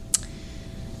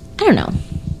 I don't know.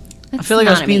 I feel like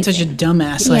I was not being such a amazing.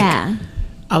 dumbass. Like Yeah.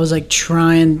 I was like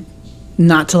trying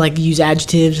not to like use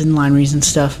adjectives and line reads and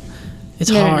stuff. It's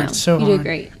No, hard. no, no. It's so you hard. did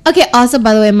great. Okay, also,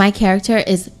 by the way, my character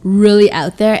is really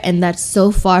out there, and that's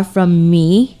so far from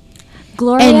me.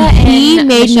 Gloria And he and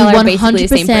made me Michelle are basically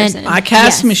the same 100%. person. I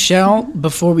cast Yes. Michelle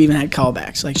before we even had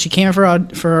callbacks. Like she came for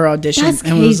her audition That's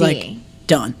and was like crazy.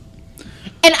 done.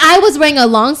 And I was wearing a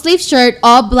long sleeve shirt,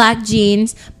 all black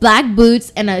jeans, black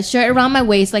boots, and a shirt around my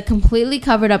waist, like completely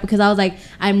covered up, because I was like,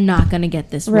 I'm not going to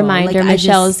get this role. Reminder: Like, I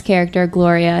Michelle's just- character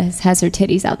Gloria has her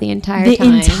titties out the entire the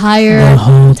time.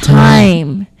 entire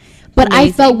time. But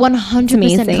I felt Amazing. 100%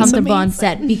 amazing. comfortable on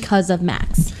set because of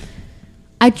Max.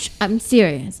 I'm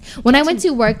serious. When I went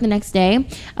to work the next day,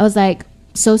 I was like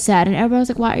so sad, and everybody was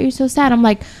like, "Why are you so sad?" I'm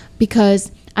like,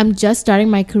 because I'm just starting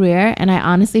my career, and I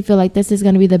honestly feel like this is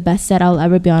going to be the best set I'll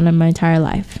ever be on in my entire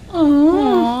life.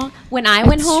 Aww. When I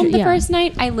went It's home true, the yeah. first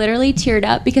night, I literally teared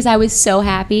up because I was so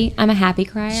happy. I'm a happy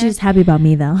crier. She was happy about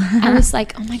me though. I was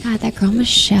like, oh my God, that girl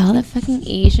Michelle, that fucking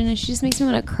Asian, and she just makes me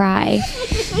want to cry.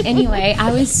 Anyway,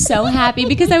 I was so happy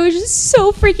because I was just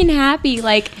so freaking happy.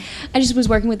 Like, I just was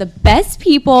working with the best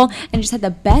people and just had the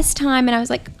best time. And I was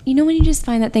like, you know when you just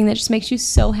find that thing that just makes you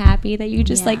so happy that you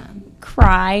just Yeah. like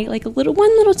cry, like one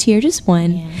little tear, just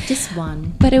one. Yeah, just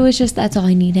one. But it was just, that's all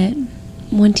I needed.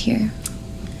 One tear.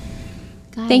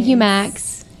 Thank you,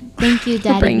 Max, Thank you, for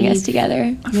Daddy. bringing us Beef. together.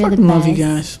 I You're the fucking love you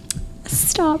best. guys.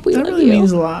 Stop, we That love really you.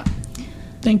 means a lot.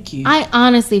 Thank you. I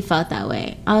honestly felt that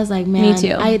way. I was like, man,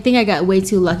 too. I think I got way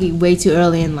too lucky way too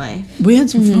early in life. We had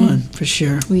some fun for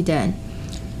sure. We did.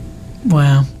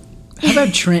 Wow. How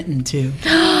about Trenton too?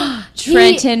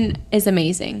 Trenton is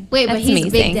amazing. Wait, but That's he's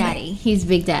amazing. Big Daddy. He's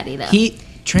Big Daddy though.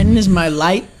 Trenton is my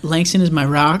light, Langston is my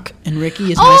rock, and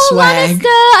Ricky is my oh, swag. Lannister!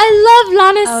 I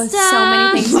love Lannister. Oh, so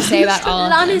many things to say about all of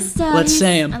them. Lannister. Let's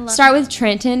say him. I love Start with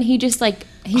Trenton. He just like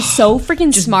he's so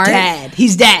freaking Just smart. dad.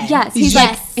 He's dad. Yes, He's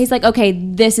he's like okay,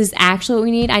 this is actually what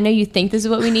we need. I know you think this is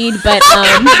what we need, but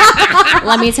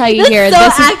let me tell you here, so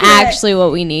this is accurate. actually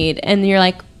what we need. And you're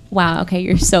like, wow, okay,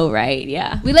 you're so right.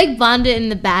 Yeah. We like bonded in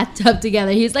the bathtub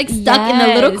together. He's like stuck in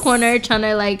a little Yes. corner trying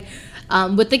to like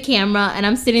with the camera, and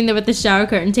I'm sitting there with the shower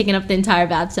curtain taking up the entire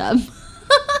bathtub.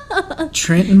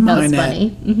 Trenton That was Minette funny.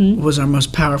 Mm-hmm. was our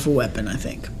most powerful weapon, I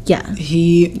think. Yeah.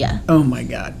 Yeah. Oh my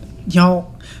God.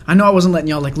 Y'all, I know I wasn't letting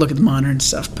y'all like look at the monitor and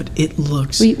stuff, but it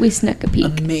looks We snuck a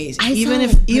peek. amazing. I Even saw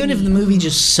if it even if the movie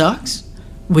just sucks,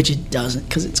 which it doesn't,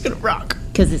 because it's gonna rock.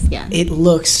 Because it's, yeah. It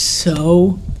looks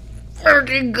so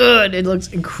freaking good. It looks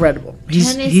incredible.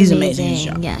 Ken is He's amazing in his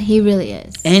job. Yeah, he really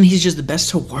is. And he's just the best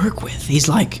to work with. He's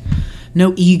like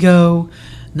no ego,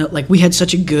 no like we had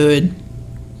such a good,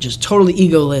 just totally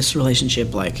egoless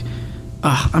relationship. Like,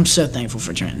 I'm so thankful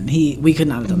for Trenton. We could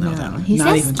not have done that without him. He's Not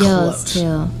got even skills close.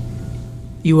 too.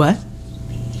 You what?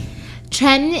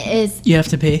 Trenton is. You have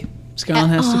to pee. Skylend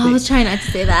has I to pee. was trying not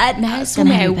to say that. Matt It's told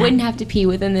me gonna I hurt that. wouldn't have to pee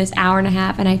within this hour and a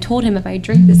half, and I told him if I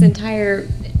drink this entire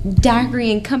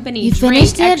Daiquiri and Company You drink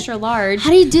finished it? extra large. How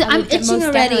do you do? I I'm would itching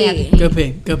most definitely have to already. pee. Go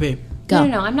pee. Go pee. Go.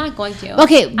 No, I'm not going to.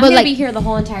 Okay, I'm but gonna like- be here the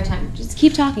whole entire time. Just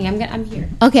keep talking. I'm here.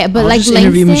 Okay, but I'll like just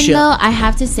interview Langston, Michelle. though, I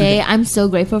have to say I'm so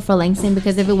grateful for Langston,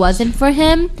 because if it wasn't for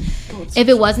him,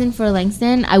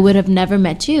 I would have never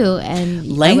met you.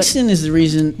 And Langston is the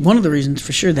reason, one of the reasons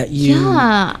for sure that you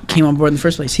Yeah. came on board in the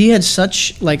first place. He had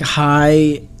such like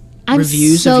high I'm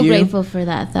reviews so of you. grateful for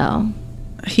that, though.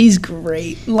 He's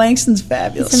great. Langston's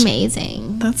fabulous. It's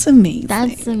amazing. That's amazing.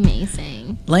 That's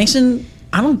amazing. Langston.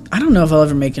 I don't know if I'll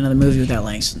ever make another movie without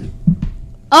Langston.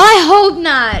 Oh, I hope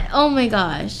not. Oh my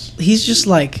gosh. He's just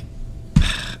like,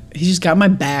 he's just got my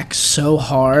back so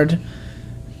hard.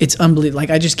 It's unbelievable.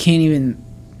 Like I just can't even.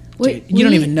 Wait, Dude, you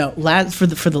don't even know. For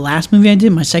the last movie I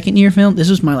did, my second year film. This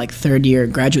was my like third year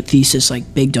graduate thesis,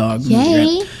 like big dog. movie,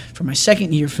 Yay. right? For my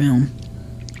second year film,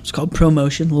 it's called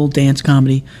Promotion, a little dance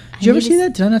comedy. Did you ever need see to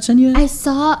that? Did I not send you that? I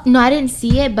saw. No, I didn't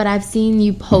see it, but I've seen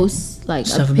you post like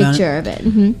Stuff a about picture of it.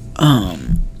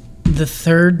 Mm-hmm. The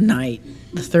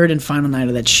third and final night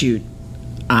of that shoot,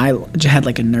 I just had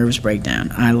like a nervous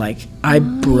breakdown. I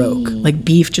broke. Like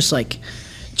Beef just like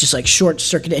short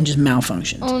circuited and just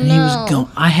malfunctioned. Oh, and he was no. going.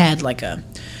 I had like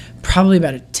probably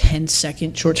about a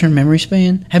 10-second short-term memory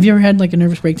span. Have you ever had like a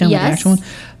nervous breakdown like the Yes. actual one?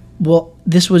 Well,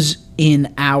 this was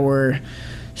in hour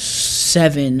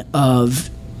 7 of,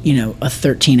 a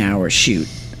 13-hour shoot.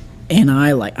 And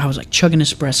I was like chugging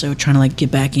espresso, trying to like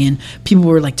get back in. People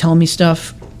were like telling me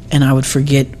stuff, and I would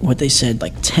forget what they said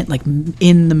like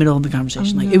in the middle of the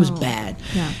conversation. It was bad.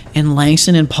 Yeah. And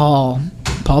Langston and Paul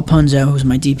Punzo, who was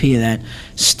my DP of that,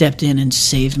 stepped in and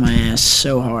saved my ass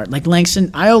so hard. Like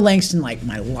Langston, I owe Langston like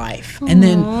my life. And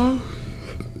then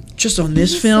just on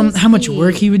this film, how much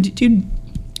work he would do. Dude,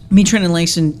 me, Trent, and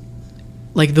Langston,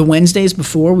 like the Wednesdays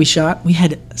before we shot, we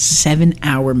had a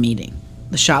 7-hour meeting.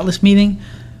 The shot list meeting.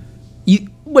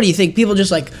 What do you think? People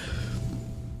just like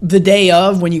the day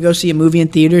of when you go see a movie in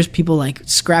theaters, people like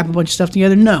scrap a bunch of stuff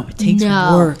together? No, it takes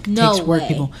work. It No takes work, way.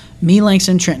 people. Me,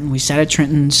 Langston, Trenton, we sat at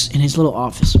Trenton's in his little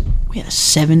office. We had a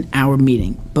 7-hour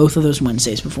meeting, both of those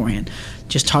Wednesdays beforehand,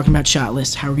 just talking about shot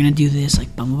lists, how we're going to do this,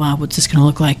 like blah, blah, blah, what's this going to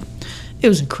look like. It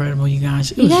was incredible, you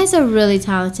guys. You guys are really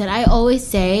talented. I always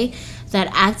say that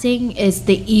acting is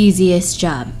the easiest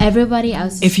job. Everybody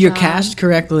else's If you're job- cast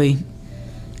correctly,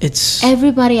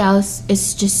 everybody else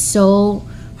is just so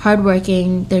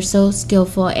hardworking. They're so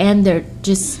skillful, and they're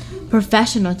just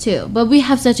professional too. But we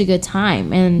have such a good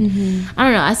time, and I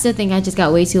don't know. I still think I just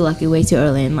got way too lucky, way too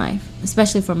early in life,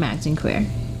 especially for my acting career.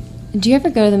 Do you ever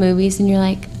go to the movies and you're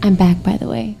like, I'm back, by the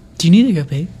way? Do you need to go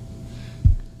pee?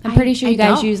 I'm pretty sure you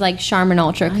guys don't. use like Charmin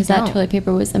Ultra because I that don't. toilet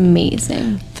paper was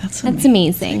amazing. That's That's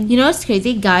amazing. You know what's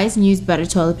crazy? Guys use better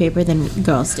toilet paper than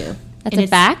girls do. That's And a it's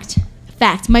fact.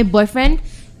 Fact. My boyfriend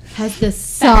has the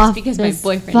Facts, because my softest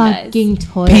boyfriend does. fucking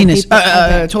toilet Penis. paper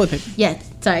ever. Toilet paper. Yeah,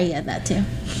 sorry, yeah, that too.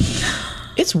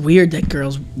 It's weird that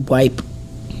girls wipe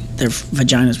their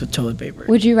vaginas with toilet paper.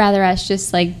 Would you rather us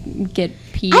just like get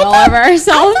pee all over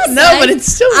ourselves? No, but it's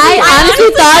still weird. I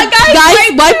honestly thought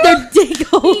guys wipe their dick Me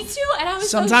hole. too, and I was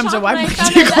Sometimes so I wipe shocked my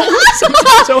when dick I found out hole.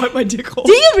 Sometimes I wipe my dick hole.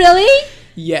 Do you really?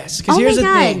 Yes, because Oh here's the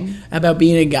my thing God. about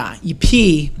being a guy. You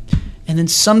pee, and then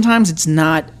sometimes it's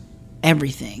not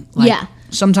everything. Like, Yeah.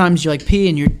 Sometimes you like pee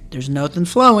and there's nothing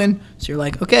flowing, so you're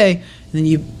like, okay. And then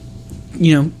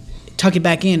you know, tuck it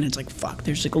back in, and it's like, fuck,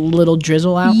 there's like a little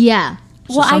drizzle out. Yeah.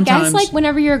 So Well, I guess sometimes- like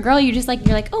whenever you're a girl, you're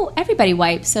like, oh, everybody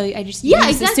wipes. So I just Yeah, you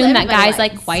just exactly, assume that everybody guys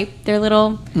wipes. like wipe their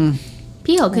little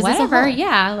Pee hole, because it's a whatever. hole.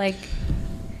 Yeah, like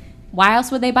why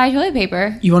else would they buy toilet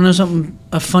paper? You want to know something?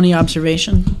 A funny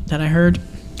observation that I heard.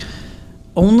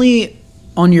 Only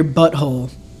on your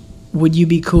butthole would you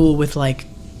be cool with like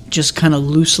just kind of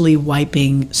loosely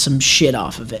wiping some shit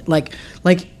off of it. Like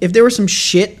if there was some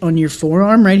shit on your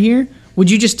forearm right here, would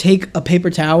you just take a paper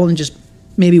towel and just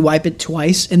maybe wipe it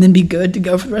twice and then be good to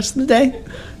go for the rest of the day?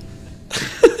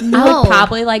 I No. would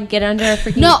probably like get under a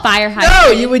freaking No. fire hydrant.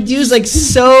 No, you would use like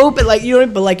soap and like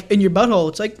but like in your butthole,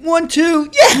 it's like 1,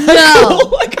 2, yeah. No. cool.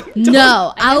 Like, I'm done.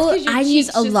 No, Because your I use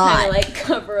cheeks a just lot. kinda, like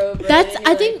cover over. That's- and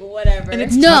I you're think- like, whatever. And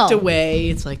it's No. tucked away.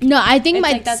 It's like No, I think It's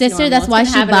my like, that's sister, normal. that's It's why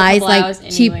gonna she happen in a buys couple like hours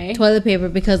cheap anyway. toilet paper,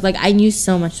 because like I use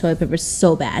so much toilet paper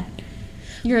so bad.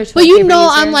 You're a But toilet you paper know,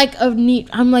 user. I'm like a neat.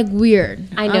 I'm like weird.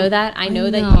 I know that. I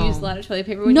know that you know. use a lot of toilet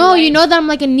paper. When No, you you wipe. know that I'm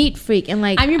like a neat freak, and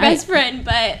like I'm your best friend,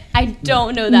 but I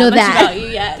don't know that Know much that. about you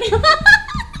yet.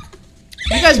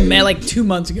 you guys met like 2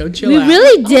 months ago. Chill We out.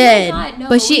 really Oh my did, God, no,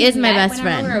 but she we is my met best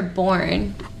whenever friend. We were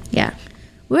born. Yeah,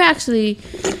 we're actually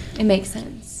It makes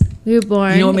sense. we were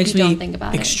born. You know what if makes you me don't think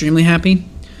about it. extremely happy?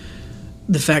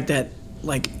 The fact that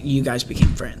like you guys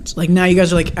became friends. Like now you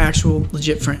guys are like actual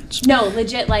legit friends. No,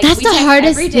 legit. Like That's we the text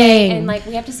hardest every day, thing. and like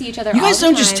we have to see each other. You all guys the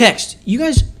don't just time. text. You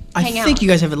guys, I Hang think out. you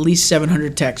guys have at least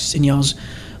 700 texts in y'all's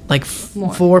like More.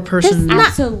 4-person. That's not-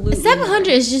 Absolutely. 700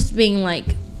 is just being like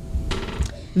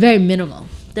very minimal.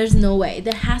 There's no way.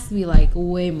 There has to be like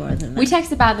way more than that. We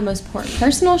text about the most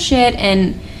personal shit,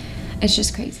 and it's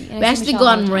just crazy. And We I see actually Michelle go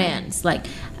all on the time. rants. Like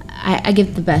I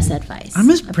give the best advice. I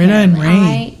miss Britta and Ray.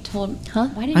 I told. Huh?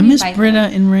 Why didn't I you miss invite Britta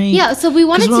them? and Ray. Yeah, so we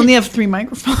wanted Because we to. only have 3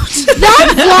 microphones. That's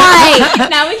why.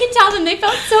 Now we can tell them they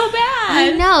felt so I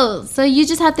bad. know. So you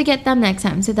just have to get them next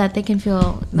time so that they can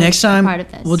feel like, Next a time, part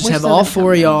of this. we'll just We're have still all gonna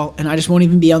 4 of come y'all, and I just won't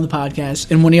even be on the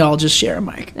podcast, and one of y'all just share a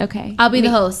mic. Okay. I'll be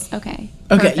the host. Okay.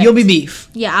 Okay, Perfect. you'll be beef.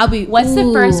 Yeah, I'll be. What's the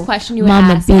Ooh, first question you would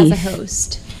Mama ask as a beef.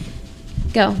 host?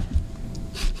 Go.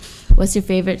 What's your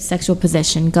favorite sexual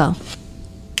position? Go.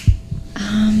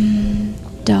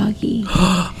 Doggy.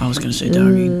 I was gonna say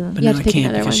doggy, but You now have I to pick can't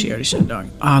another because one. she already said doggy.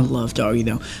 I love doggy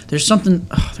though. There's something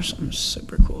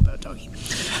super cool about doggy.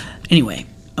 Anyway,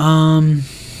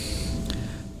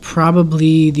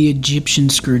 probably the Egyptian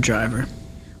screwdriver.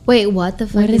 Wait, what the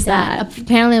fuck What is that?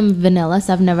 Apparently, I'm vanilla,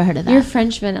 so I've never heard of that. You're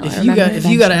French vanilla. If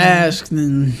you gotta ask,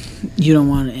 then you don't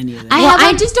want any of that. I Well, I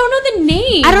haven't- just don't know the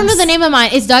name. I don't know the name of mine.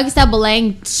 It's doggy style, but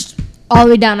laying all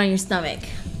the way down on your stomach.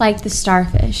 Like the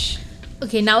starfish.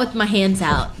 Okay, not with my hands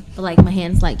out, but like my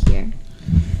hands like here.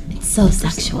 It's so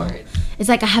sexual. It's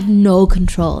like I have no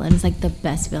control, and it's like the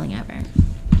best feeling ever.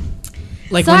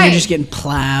 Like when Sorry. you're just getting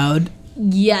plowed.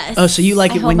 Yes. Oh, so you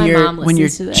like I it hope when my your mom when your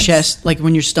listens to this. chest, like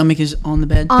when your stomach is on the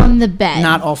bed, on the bed?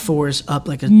 not all 4s up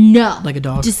like a no, like a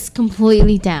dog. just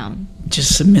completely down.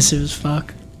 just submissive as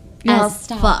fuck. As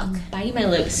stop. fuck. I'm biting my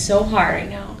lips so hard right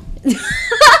now.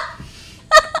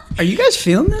 Are you guys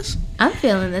feeling this? I'm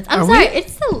feeling this. I'm Are sorry. we?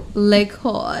 It's the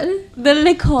liquor. The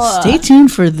liquor. Stay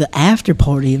tuned for the after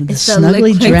party of the It's the Snuggly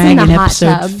liquid- Dragon it's in the hot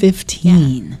episode tub.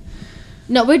 15.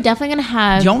 No, we're definitely gonna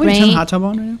have. Do y'all want me to turn the brain- hot tub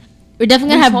on right now? We're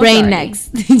definitely We gonna have told brain you already. necks.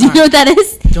 Do you know what that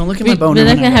is? Don't look at my boner We're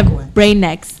when gonna I walk away. have brain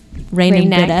necks. Rain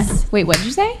Brain and necks. Britta. Wait, what did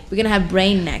you say? We're gonna have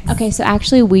brain necks. Okay, so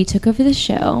actually we took over the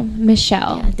show.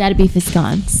 Michelle. Daddy beef is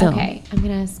gone. So Okay, I'm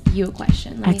gonna ask you a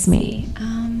question. Let Ask me.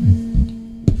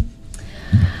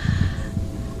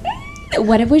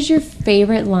 What was your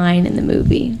favorite line in the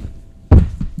movie?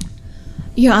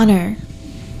 Your Honor,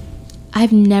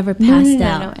 I've never passed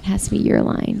out. No, it has to be your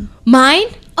line. Mine?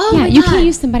 Oh Yeah, my you God. can't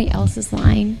use somebody else's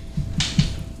line.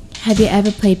 Have you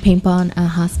ever played paintball in a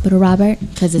hospital, Robert?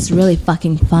 Because it's really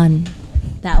fucking fun.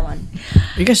 That one.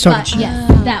 You guys talking But shit?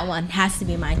 yes, that one has to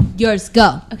be mine. Yours,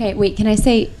 go. Okay, wait, can I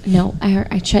say no?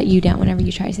 I shut you down whenever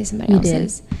you try to say somebody You did.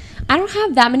 else's. I don't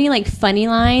have that many like funny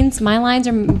lines. My lines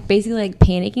are basically like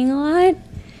panicking a lot.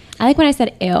 I like when I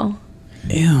said ew.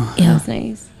 Ew. That was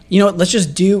nice. You know what?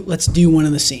 Let's do one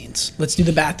of the scenes. Let's do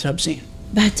the bathtub scene.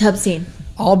 Bathtub scene.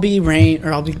 I'll be Rain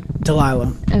or I'll be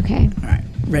Delilah. Okay. All right,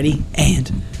 ready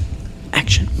and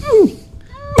action.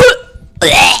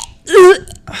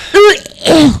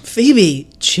 Phoebe,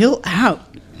 chill out.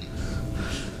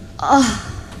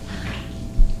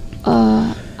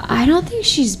 I don't think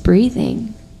she's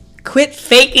breathing. Quit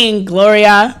faking,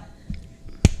 Gloria.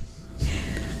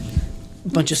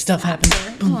 Bunch of stuff happened.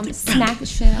 Oh, I'm gonna smack the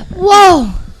shit up.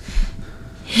 Whoa!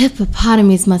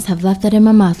 Hippopotamus must have left it in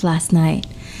my mouth last night.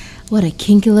 What a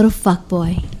kinky little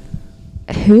fuckboy.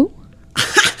 Who?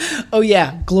 Oh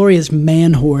yeah, Gloria's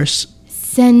man horse.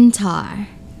 Centaur.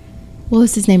 What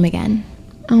was his name again?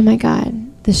 Oh my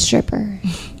god, the stripper.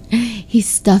 He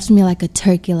stuffed me like a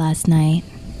turkey last night.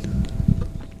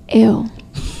 Ew.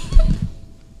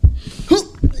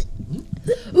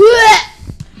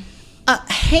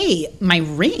 Hey, my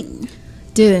ring.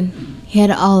 Dude, he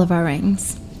had all of our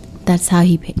rings. That's how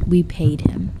we paid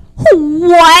him.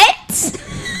 What?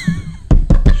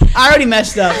 I already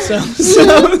messed up, so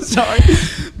sorry.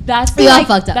 That's We all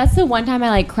fucked up. That's the one time I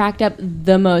like cracked up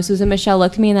the most. Was when Michelle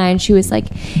looked me in the eye and she was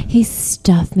like, "He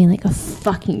stuffed me like a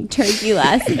fucking turkey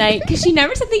last night," because she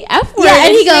never said the F word. Yeah,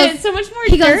 and he She said goes- it so much more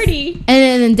he goes- dirty.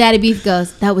 And then Daddy Beef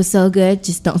goes, "That was so good,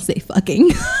 just don't say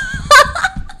fucking."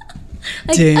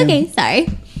 Like, Damn. okay, sorry.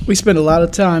 We spent a lot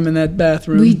of time in that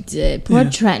bathroom. We did. Poor Yeah.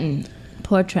 Trenton.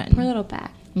 Poor Trenton. Poor little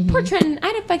back. Poor Trenton. I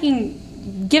had to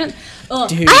fucking get him. Ugh.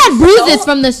 Dude. I had bruises So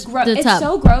from the It's tub.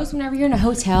 so gross whenever you're in a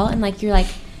hotel and like you're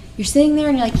sitting there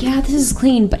and you're like, yeah, this is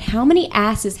clean, but how many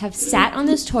asses have sat on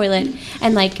this toilet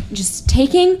and like just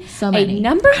taking So a many.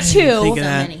 number two? think of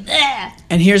that. many.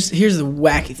 And here's the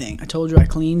wacky thing. I told you I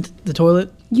cleaned the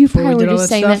toilet. You before we probably did were all just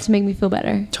that saying stuff. that to make me feel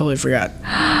better. Totally forgot.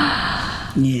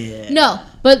 Yeah. No,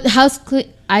 but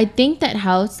I think that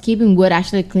housekeeping would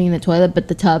actually clean the toilet, but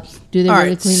the tubs, do they All really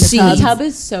right, clean the see. tubs? The tub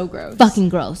is so gross. Fucking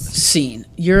gross. Scene.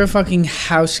 You're a fucking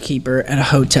housekeeper at a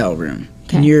hotel room.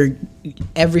 Okay. And you're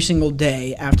every single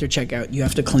day after checkout, you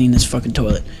have to clean this fucking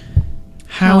toilet.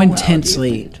 How How well do you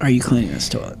intensely are you cleaning this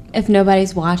toilet? If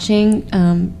nobody's watching,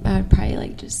 I would probably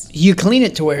like just. You clean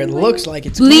it to where it looks like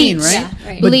it's Bleach. clean, right? Yeah,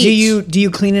 right. But Bleach. do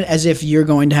you clean it as if you're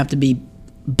going to have to be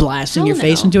blasting Hell your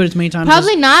face no. into it as many times?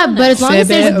 Probably not, but as long as Fib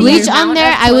there's it, bleach okay. on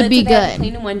there, I would be good.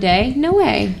 Clean in one day? No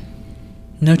way.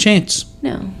 No chance.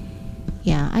 No.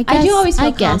 Yeah, I guess. I do always feel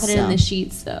I guess confident in so. the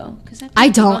sheets though, because I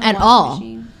don't at all.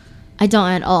 I don't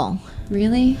at all.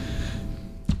 Really?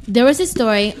 There was a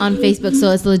story on Facebook,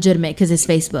 so it's legitimate because it's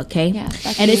Facebook, okay? Yeah.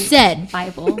 that's And it the said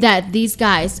Bible. that these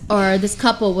guys or this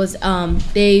couple was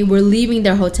they were leaving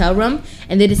their hotel room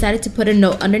and they decided to put a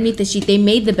note underneath the sheet. They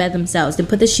made the bed themselves. They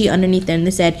put the sheet underneath there and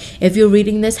they said, "If you're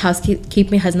reading this,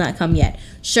 housekeeping has not come yet."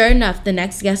 Sure enough, the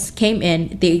next guest came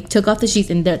in. They took off the sheets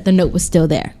and the note was still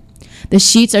there. The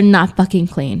sheets are not fucking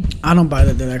clean. I don't buy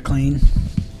that they're that clean.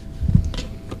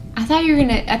 I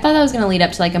thought that was gonna lead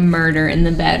up to like a murder in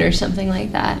the bed or something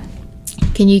like that.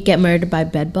 Can you get murdered by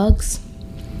bed bugs?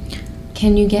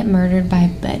 Can you get murdered by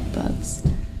bed bugs?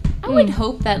 I would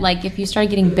hope that like if you started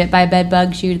getting bit by bed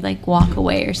bugs, you'd like walk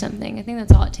away or something. I think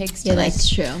that's all it takes to like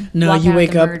true. No, walk you out of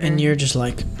wake the up murder. and you're just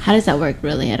like, How does that work,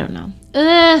 really? I don't know.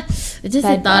 Just the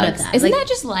bed thought of bugs. that. Isn't Like, that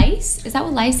just lice? Is that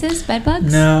what lice is? Bed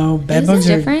bugs? no, bed Is bugs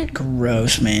it are different?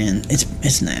 gross, man.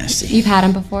 It's nasty. You've had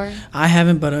them before? I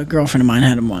haven't, but a girlfriend of mine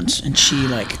had them once, and she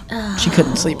she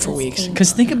couldn't sleep for weeks.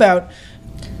 Because think about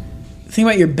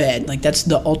your bed. Like that's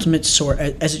the ultimate source,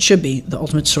 as it should be, the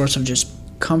ultimate source of just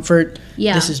comfort.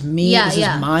 Yeah. This is me. Yeah, this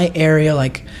yeah. is my area.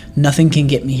 Like nothing can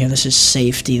get me here. This is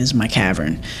safety. This is my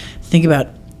cavern. Think about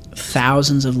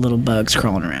thousands of little bugs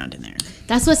crawling around in there.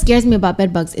 that's what scares me about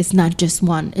bed bugs. It's not just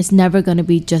one. It's never going to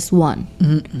be just one.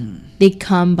 They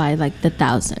come by like the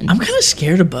thousand. I'm kind of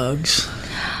scared of bugs.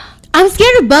 I'm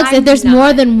scared of bugs if I'm there's not.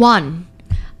 more than one.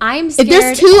 I'm If scared.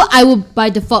 there's two, I will by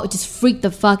default just freak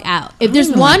the fuck out. If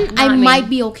there's one, I Not me. might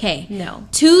be okay. No.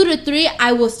 2 to 3,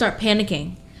 I will start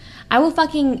panicking. I will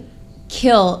fucking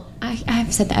kill.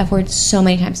 I've said the F word so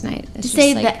many times tonight. It's just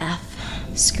Say like, the F.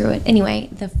 Screw it. Anyway,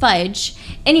 the fudge.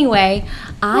 Anyway,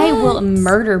 I will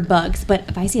murder bugs, but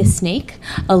if I see a snake,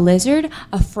 a lizard,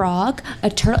 a frog, a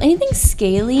turtle, anything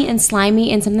scaly and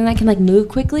slimy and something that can like move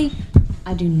quickly,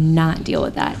 I do not deal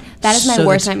with that. That is my So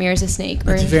worst that's- nightmare is a snake.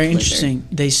 Or It's a very lizard. interesting.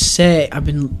 They say, I've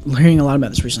been hearing a lot about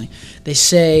this recently. They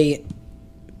say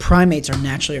primates are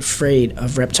naturally afraid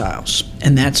of reptiles,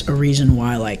 and that's a reason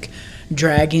why, like,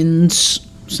 dragons.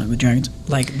 Something with dragons.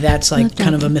 Like, that's like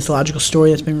kind of a mythological story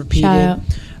that's been repeated. Shout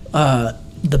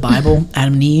The Bible,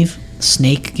 Adam and Eve,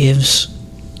 snake gives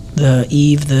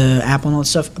Eve the apple and all that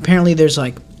stuff. Apparently, there's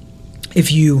like,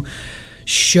 if you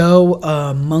show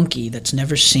a monkey that's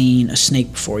never seen a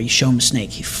snake before, you show him a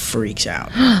snake, he freaks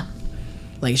out.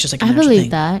 Like, it's just like a I natural believe thing.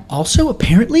 that. Also,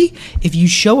 apparently, if you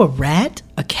show a rat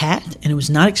a cat and it was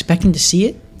not expecting to see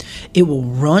it, it will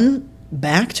run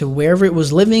back to wherever it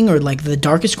was living or like the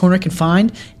darkest corner it can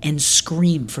find and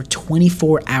scream for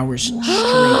 24 hours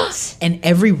straight. And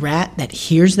every rat that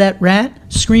hears that rat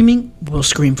screaming will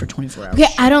scream for 24 hours. Okay,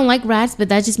 I don't like rats, but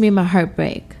that just made my heart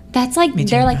break. That's like too,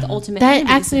 they're like right? the ultimate. That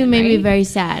enemies actually then, made me right? very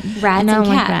sad. Rats and I don't and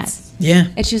like cats. rats. Yeah.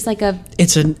 It's just like a.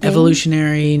 It's an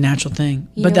evolutionary natural thing.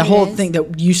 You But know the what whole it is? thing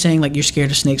that you saying like you're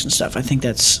scared of snakes and stuff, I think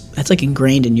that's like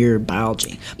ingrained in your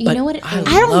biology. You But know what it is?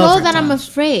 I don't love know that I'm reptiles.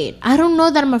 afraid. I don't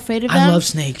know that I'm afraid of them. I love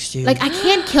snakes, dude. Like I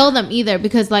can't kill them either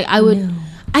because like I would.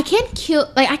 I can't kill.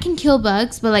 Like I can kill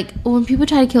bugs, but like when people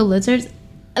try to kill lizards,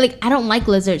 like I don't like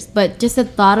lizards. But just the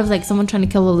thought of like someone trying to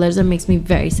kill a lizard makes me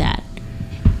very sad.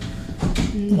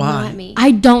 Why? Not me.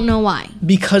 I don't know why.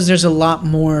 Because there's a lot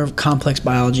more complex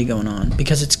biology going on.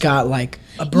 Because it's got like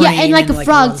a brain. Yeah, and like a lot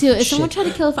frog of too. If shit. someone tried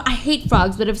to kill a frog, I hate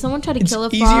frogs, but if someone tried to It's kill a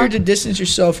easier frog, to distance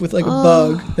yourself with like a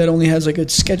bug that only has like a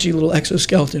sketchy little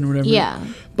exoskeleton or whatever. Yeah.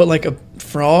 But like a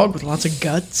frog with lots of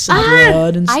guts and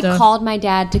blood and I stuff. called my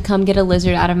dad to come get a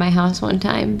lizard out of my house one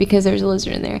time because there was a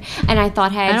lizard in there, and I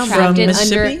thought I had From trapped it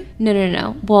Mississippi? under.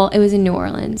 No. Well, it was in New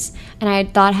Orleans, and I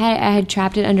thought I had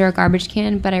trapped it under a garbage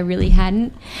can, but I really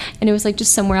hadn't, and it was like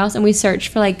just somewhere else. And we searched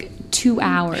for like 2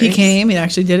 hours. He came. He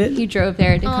actually did it. He drove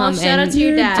there to come. shout and out to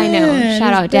your dad. I know. Dad,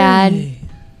 Shout his out, Dad. baby.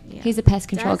 He's a pest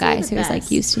control Dads are guy, the so he's like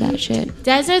best. used to that shit.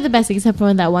 dads are the best. Except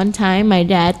for that one time, my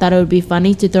dad thought it would be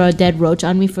funny to throw a dead roach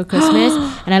on me for Christmas,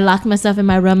 and I locked myself in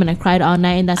my room and I cried all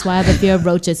night, and that's why I have a fear of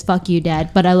roaches. Fuck you,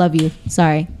 Dad, but I love you.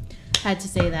 Sorry, had to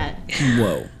say that.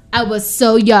 Whoa. I was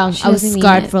so young. She I was doesn't mean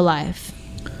scarred it. for life.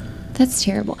 That's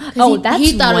terrible. Oh, that's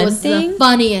he thought one it was thing. the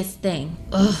funniest thing.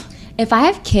 If I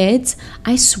have kids,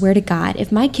 I swear to God,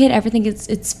 if my kid ever thinks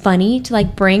it's funny to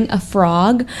like bring a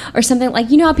frog or something,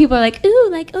 like, you know how people are like, ooh,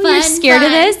 like, oh, you're Fun, scared of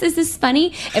fun. this? Is this funny?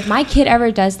 If my kid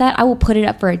ever does that, I will put it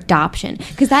up for adoption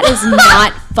because that is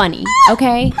not funny,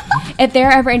 okay? If they're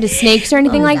ever into snakes or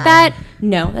anything like that,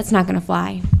 no, that's not going to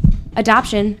fly.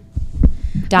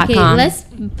 Adoption.com. Okay, let's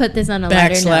put this on a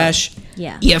lighter note. /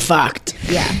 Yeah, You fucked.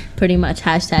 yeah, pretty much.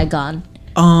 Hashtag gone,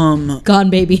 Um. gone,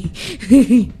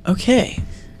 baby. Okay.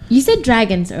 You said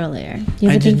dragons earlier. You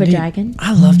have a thing for indeed. dragons?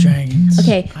 I love dragons.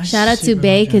 Okay, I shout out to super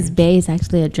Bay love because dragons. Bay is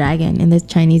actually a dragon in the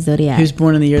Chinese zodiac. He was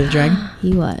born in the year of the dragon.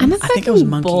 He was. I'm a I think I was a fucking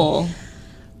monkey. bull.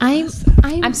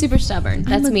 I'm super stubborn.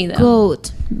 That's I'm a me, though.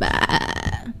 Goat. Bah.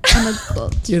 I'm a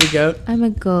goat. You're the goat. I'm a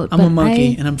goat. I'm a but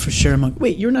monkey, and I'm for sure a monkey.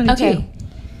 Wait, you're 92. Okay.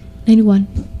 91.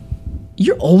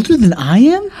 You're older than I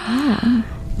am? Yeah.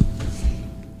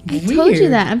 I told you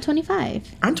Weird. that. I'm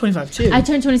 25. I'm 25 too. I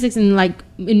turned 26 in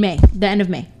May, the end of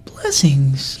May.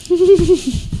 Blessings.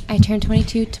 I turn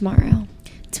 22 tomorrow.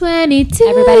 22.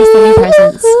 Everybody send me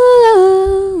presents.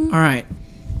 All right.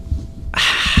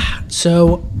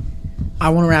 So, I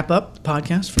want to wrap up the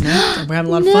podcast for now. We're having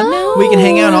a lot of fun. We can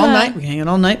hang out all night. We can hang out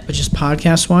all night, but just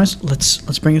podcast wise,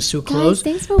 let's bring this to a close.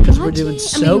 Guys, thanks for because watching. we're doing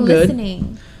so good.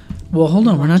 Listening. Well, hold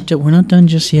on. We're not done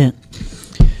just yet.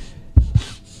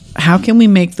 How can we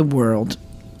make the world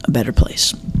a better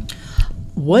place?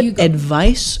 What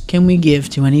advice can we give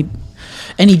to any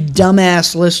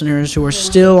dumbass listeners who are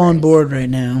still on board right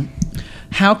now?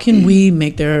 How can we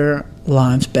make their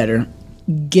lives better,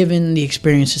 given the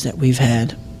experiences that we've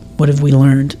had? What have we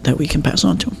learned that we can pass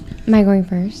on to them? Am I going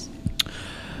first?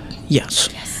 Yes.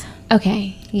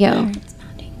 Okay, yo.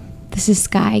 This is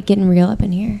Sky getting real up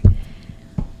in here.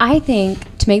 I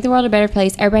think to make the world a better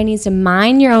place, everybody needs to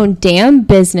mind your own damn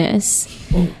business.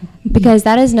 Because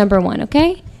that is number one,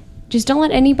 okay? Just don't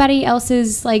let anybody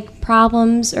else's like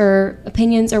problems or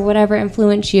opinions or whatever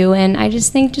influence you. And I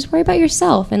just think just worry about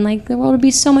yourself and like the world would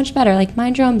be so much better. Like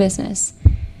mind your own business.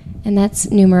 And that's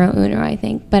numero uno, I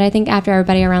think. But I think after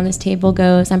everybody around this table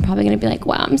goes, I'm probably going to be like,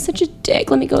 wow, I'm such a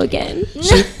dick. Let me go again.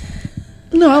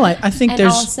 No, I think And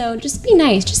there's. also, just be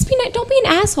nice. Just be nice. Don't be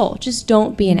an asshole. Just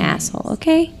don't be an asshole,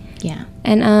 okay? Yeah.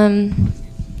 And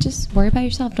just worry about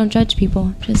yourself. Don't judge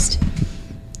people. Just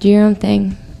do your own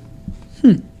thing.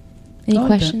 Any I like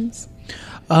questions?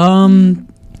 No.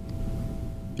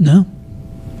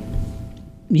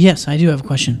 Yes, I do have a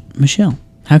question. Michelle,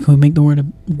 How can we make the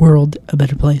world a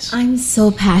better place? I'm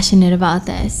so passionate about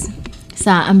this.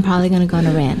 So I'm probably going to go on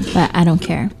a rant, but I don't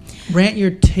care. Rant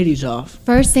your titties off.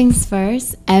 First things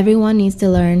first, everyone needs to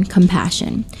learn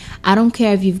compassion. I don't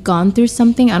care if you've gone through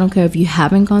something. I don't care if you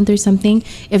haven't gone through something.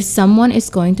 If someone is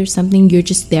going through something, you're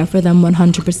just there for them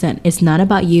 100%. It's not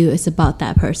about you. It's about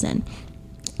that person.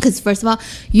 Because first of all,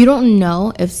 you don't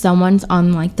know if someone's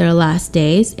on like their last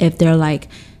days, if they're like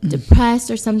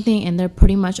depressed or something and they're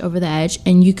pretty much over the edge.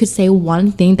 And you could say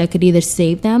one thing that could either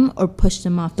save them or push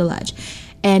them off the ledge.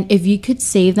 And if you could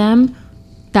save them,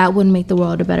 that would make the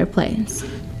world a better place.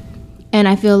 And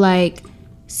I feel like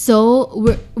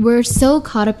we're so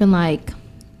caught up in like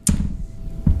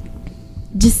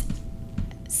just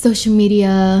social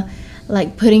media,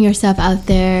 like putting yourself out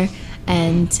there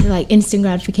and like instant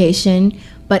gratification.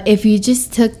 But if you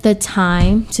just took the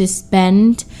time to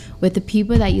spend with the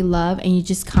people that you love and you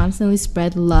just constantly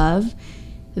spread love,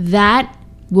 that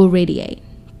will radiate.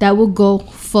 That will go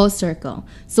full circle.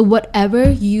 So whatever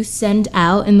you send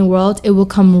out in the world, it will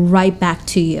come right back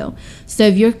to you. So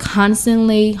if you're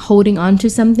constantly holding on to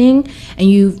something and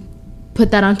you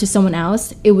put that onto someone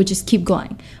else, it would just keep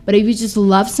going. But if you just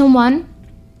love someone,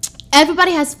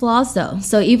 everybody has flaws though.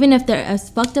 So even if they're as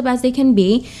fucked up as they can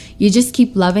be, you just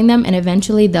keep loving them and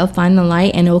eventually they'll find the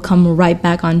light and it will come right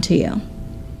back onto you.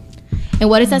 And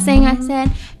what is that saying I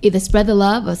said? Either spread the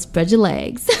love or spread your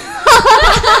legs.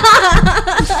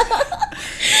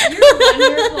 You're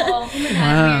wonderful. Oh my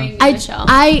God, Mary, Michelle.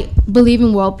 I believe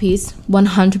in world peace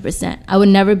 100%. I would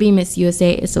never be Miss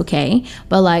USA. It's okay.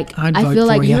 But like, I'd I vote feel for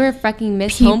like you. You were a fucking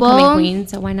Miss People- Homecoming Queen,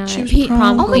 so why not?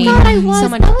 Prom Oh my Queen. God, I was. So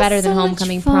much That was better than so much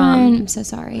Homecoming fun. Prom. I'm so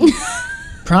sorry.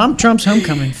 Prom trumps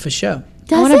homecoming for sure.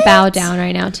 I want to Does bow it? down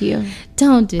right now to you.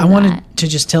 Don't do I that. wanted to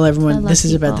just tell I everyone love this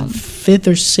is about the people. 5th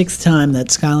or 6th time that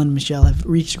Skylend and Michelle have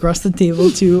reached across the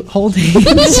table to hold hands.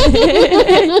 I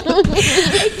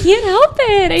can't help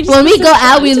it. I just When we was go so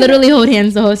out, we excited. literally hold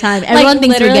hands the whole time. Everyone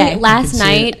thinks we're literally, gay. Last see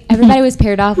night, everybody was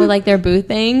paired off with like their booth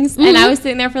things, and I was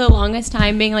sitting there for the longest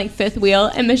time, being like fifth wheel.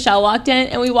 And Michelle walked in,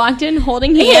 and we walked in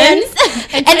holding hands.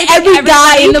 And I think every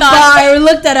guy in the thought- bar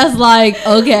looked at us like,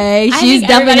 okay, I she's think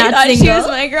definitely everybody not thought single. She was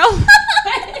my girl.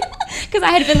 Because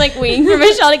I had been like waiting for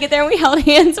Michelle to get there, and we held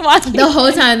hands walking. The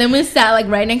whole time. Then we sat like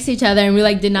right next to each other and we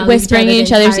like did not whispering in leave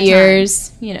each other's the entire time.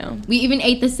 ears, you know. We even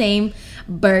ate the same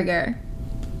burger.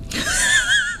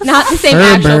 Not the same Fur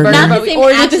actual burger. burger, Not but we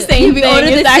ordered the same We thing. ordered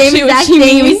is the same actually what exact she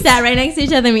thing and we means. sat right next to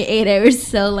each other and we ate it. It was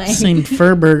so lame. Same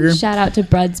fur burger. Shout out to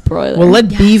Brud's Broiler. Well, let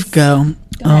beef go.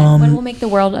 Go ahead. When we'll make the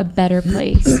world a better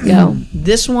place. Go.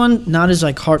 This one, not as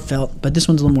like heartfelt, but this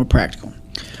one's a little more practical.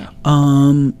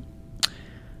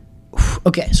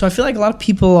 Okay, so I feel like a lot of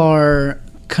people are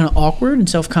kind of awkward and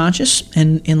self-conscious,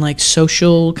 and in like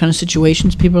social kind of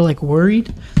situations, people are like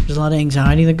worried. There's a lot of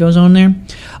anxiety that goes on there.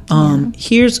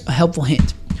 Here's a helpful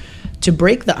hint. To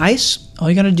break the ice, all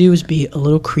you gotta do is be a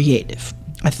little creative.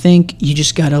 I think you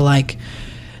just gotta like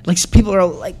people are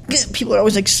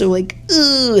always like so like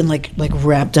ugh, and like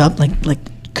wrapped up, like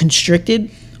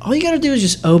constricted. All you gotta do is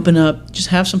just open up, just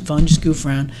have some fun, just goof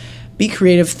around, be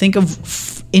creative, think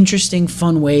of interesting,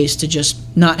 fun ways to just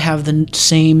not have the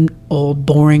same old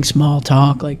boring small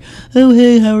talk. Like, oh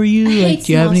hey, how are you? I Like, hate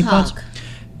do you have any small thoughts? talk.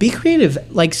 Be creative.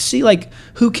 Like, see like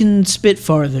who can spit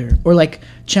farther, or like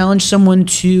challenge someone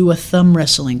to a thumb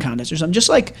wrestling contest or something. Just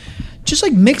like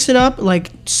mix it up,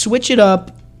 like switch it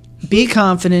up. Be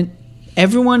confident.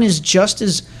 Everyone's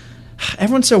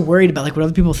so worried about like what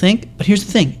other people think. But here's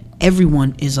the thing: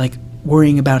 everyone is like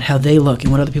worrying about how they look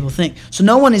and what other people think. So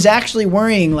no one is actually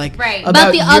worrying like Right.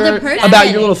 about the your, other person. about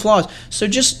your little flaws. So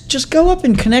just go up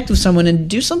and connect with someone and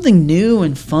do something new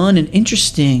and fun and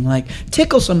interesting. Like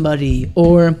tickle somebody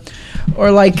or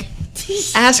like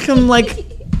ask them like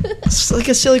a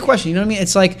silly question. You know what I mean?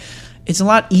 It's like it's a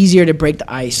lot easier to break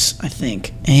the ice, I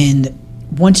think. And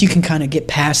once you can kind of get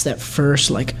past that first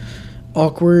like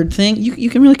awkward thing, you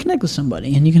can really connect with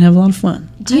somebody and you can have a lot of fun.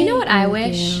 Do you know what I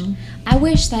wish? I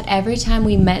wish that every time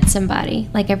we met somebody,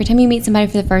 like every time you meet somebody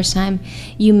for the first time,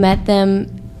 you met them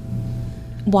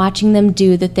watching them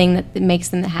do the thing that makes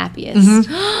them the happiest.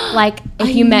 Like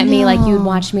if you met me, like you would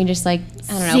watch me just like,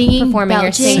 I don't know, Singing, performing or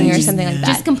belching. singing or something like that.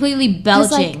 Just completely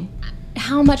 'Cause, like, belching.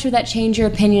 how much would that change your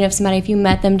opinion of somebody if you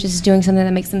met them just doing something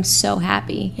that makes them so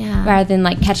happy, Yeah. rather than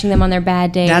like catching them on their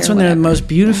bad day? That's or when they're the whatever. most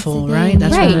beautiful, That's the right? thing.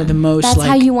 That's Right. when they're the most That's like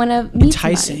how you want to meet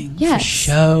enticing. somebody. Yes.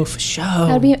 For sure.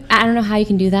 That would be. I don't know how you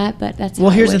can do that, but that's. Well,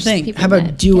 how I here's the wish thing. people How about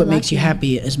met. do what Get makes you lucky.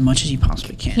 happy as much as you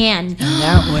possibly can. Can. And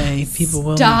that way, people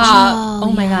will. Stop.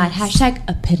 Oh my God. Hashtag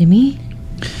epitome.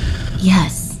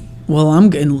 Yes. Well, I'm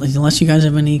good. Unless you guys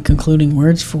have any concluding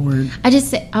words for. I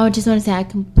would just want to say I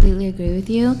completely agree with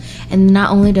you. And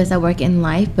not only does that work in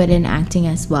life, but in acting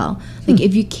as well. Like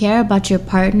if you care about your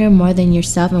partner more than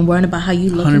yourself and worrying about how you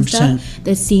look 100%. And stuff,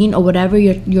 the scene or whatever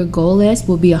your goal is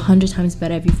will be 100 times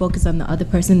better if you focus on the other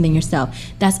person than yourself.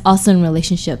 That's also in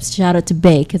relationships. Shout out to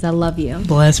Bae, because I love you.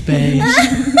 Bless Bae.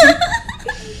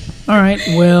 All right.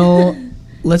 Well,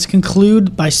 let's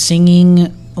conclude by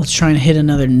singing. Let's try and hit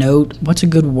another note. What's a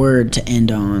good word to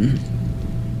end on?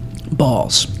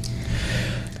 Balls.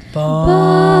 Balls.